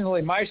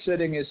 unfortunately, my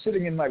sitting is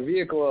sitting in my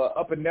vehicle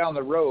up and down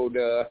the road.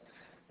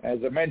 As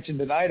I mentioned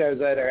tonight, I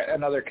was at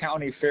another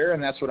county fair,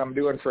 and that's what I'm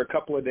doing for a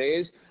couple of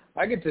days.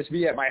 I get to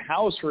be at my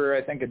house for,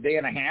 I think, a day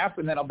and a half,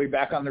 and then I'll be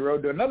back on the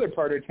road to another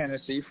part of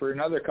Tennessee for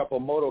another couple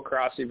of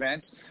motocross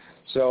events.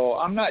 So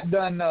I'm not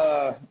done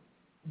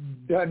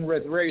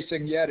with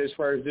racing yet as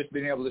far as just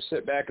being able to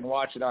sit back and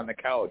watch it on the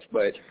couch.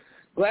 But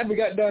glad we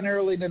got done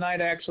early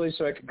tonight, actually,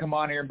 so I could come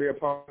on here and be a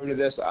part of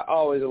this. I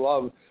always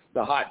love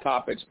the hot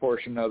topics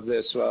portion of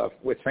this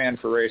with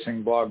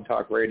Fan4Racing Blog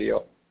Talk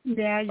Radio.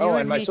 Yeah, you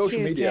and my social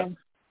media. Jim.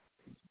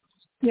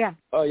 Yeah.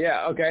 Oh,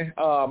 yeah, okay.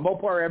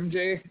 Mopar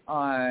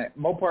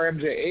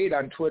MJ8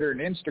 on Twitter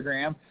and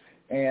Instagram,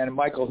 and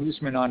Michael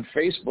Hoosman on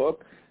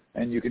Facebook.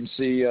 And you can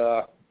see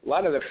a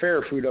lot of the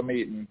fair food I'm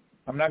eating.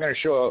 I'm not going to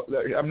show.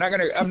 I'm not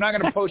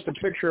going to post a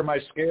picture of my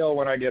scale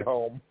when I get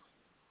home.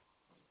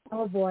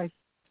 Oh boy.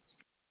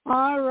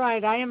 All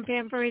right. I am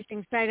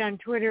Fan4Racing site on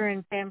Twitter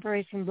and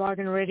Fan4Racing Blog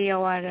and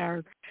Radio at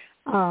our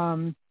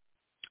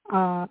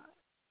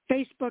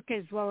Facebook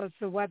as well as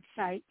the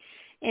website.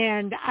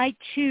 And I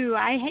do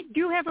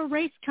have a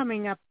race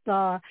coming up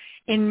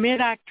in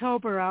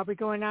mid-October. I'll be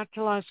going out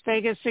to Las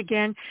Vegas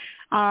again.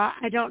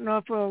 I don't know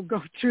if we'll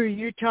go through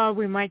Utah.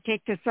 We might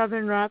take the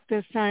southern route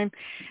this time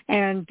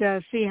and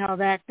see how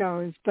that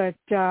goes. But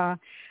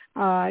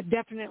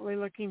definitely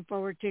looking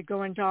forward to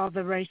going to all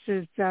the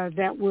races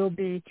that will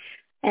be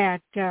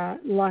at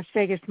Las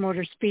Vegas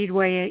Motor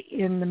Speedway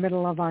in the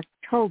middle of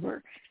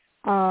October.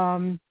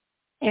 And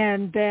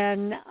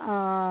then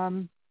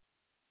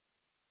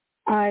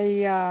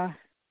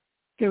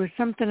there was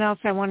something else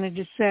I wanted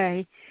to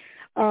say,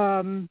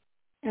 and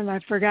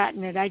I've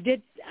forgotten it. I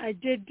did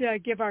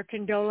give our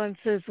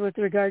condolences with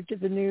regard to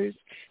the news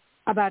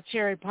about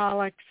Sherry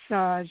Pollux.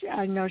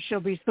 I know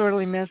she'll be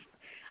sorely missed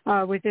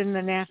within the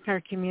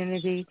NASCAR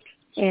community,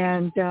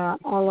 and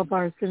all of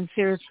our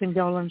sincerest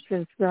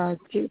condolences to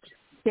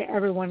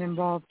everyone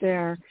involved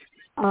there.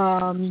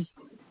 And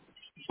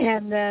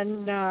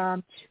then,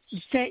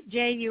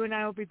 Jay, you and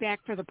I will be back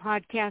for the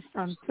podcast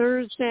on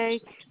Thursday.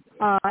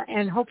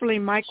 And hopefully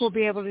Mike will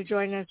be able to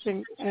join us,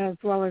 as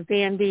well as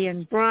Andy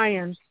and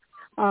Brian.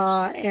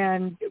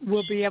 And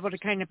we'll be able to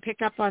kind of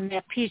pick up on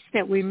that piece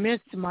that we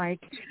missed,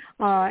 Mike,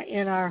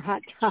 in our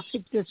hot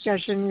topic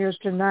discussion here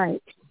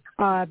tonight.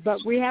 But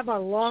we have a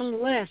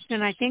long list,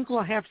 and I think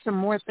we'll have some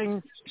more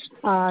things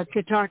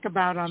to talk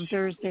about on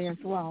Thursday as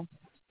well.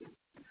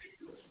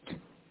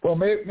 Well,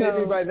 maybe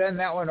by then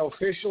that one will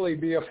officially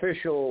be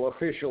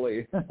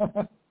officially.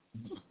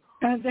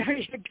 There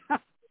you go.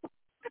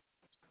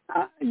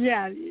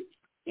 Yeah,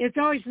 it's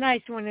always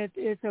nice when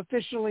it's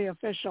officially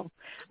official.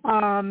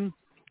 And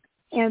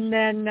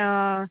then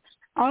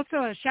also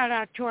a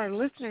shout-out to our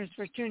listeners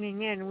for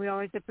tuning in. We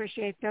always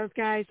appreciate those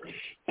guys.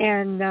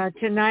 And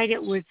tonight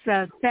it was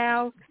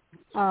Sal,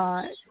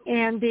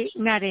 Andy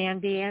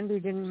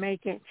didn't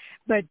make it,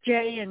 but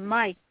Jay and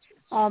Mike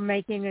all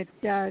making it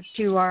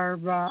to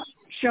our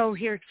show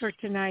here for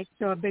tonight.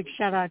 So a big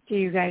shout-out to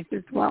you guys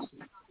as well.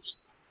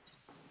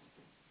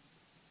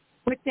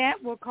 With that,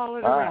 we'll call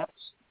it a wrap.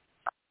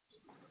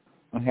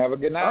 Have a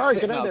good night. All right,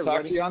 good night, I'll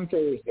talk to you on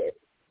Thursday.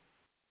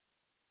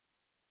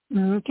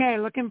 Okay,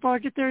 looking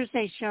forward to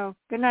Thursday's show.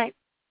 Good night.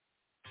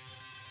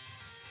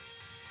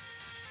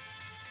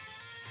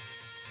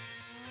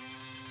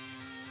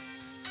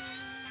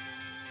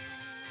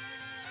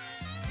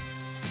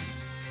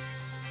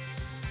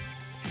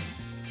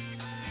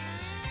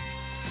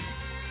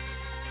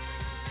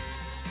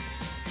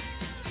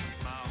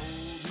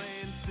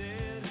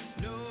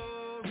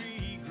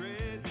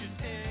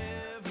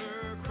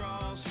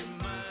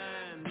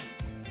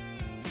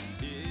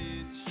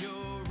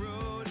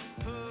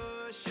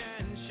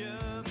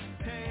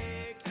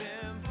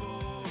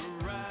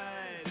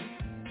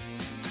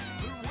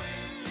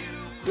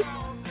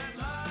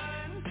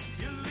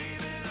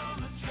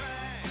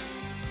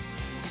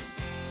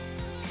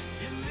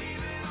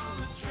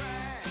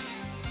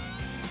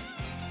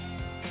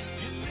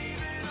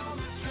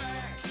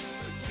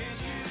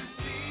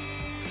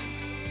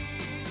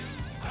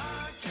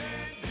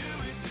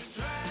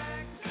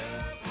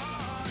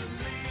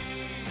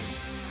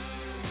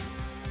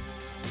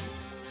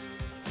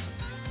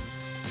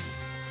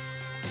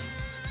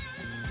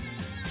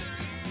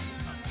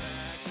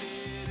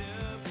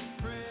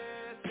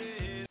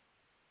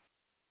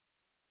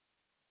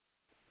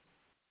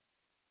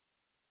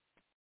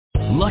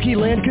 Lucky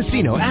Land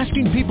Casino,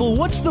 asking people,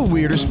 what's the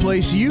weirdest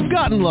place you've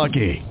gotten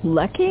lucky?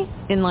 Lucky?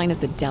 In line at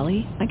the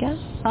deli, I guess?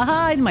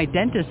 Aha, in my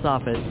dentist's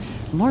office.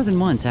 More than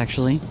once,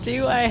 actually.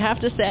 Do I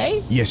have to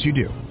say? Yes, you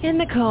do. In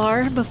the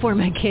car before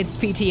my kids'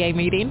 PTA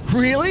meeting.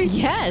 Really?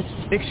 Yes.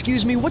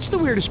 Excuse me, what's the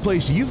weirdest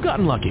place you've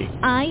gotten lucky?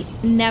 I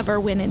never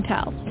win and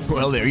tell.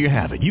 Well, there you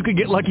have it. You can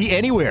get lucky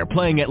anywhere,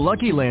 playing at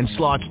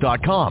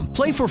LuckyLandSlots.com.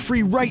 Play for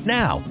free right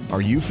now.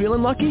 Are you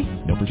feeling lucky?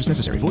 No purchase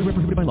necessary. Void where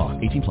prohibited by law.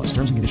 18+.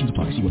 Terms and conditions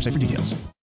apply. See website for details.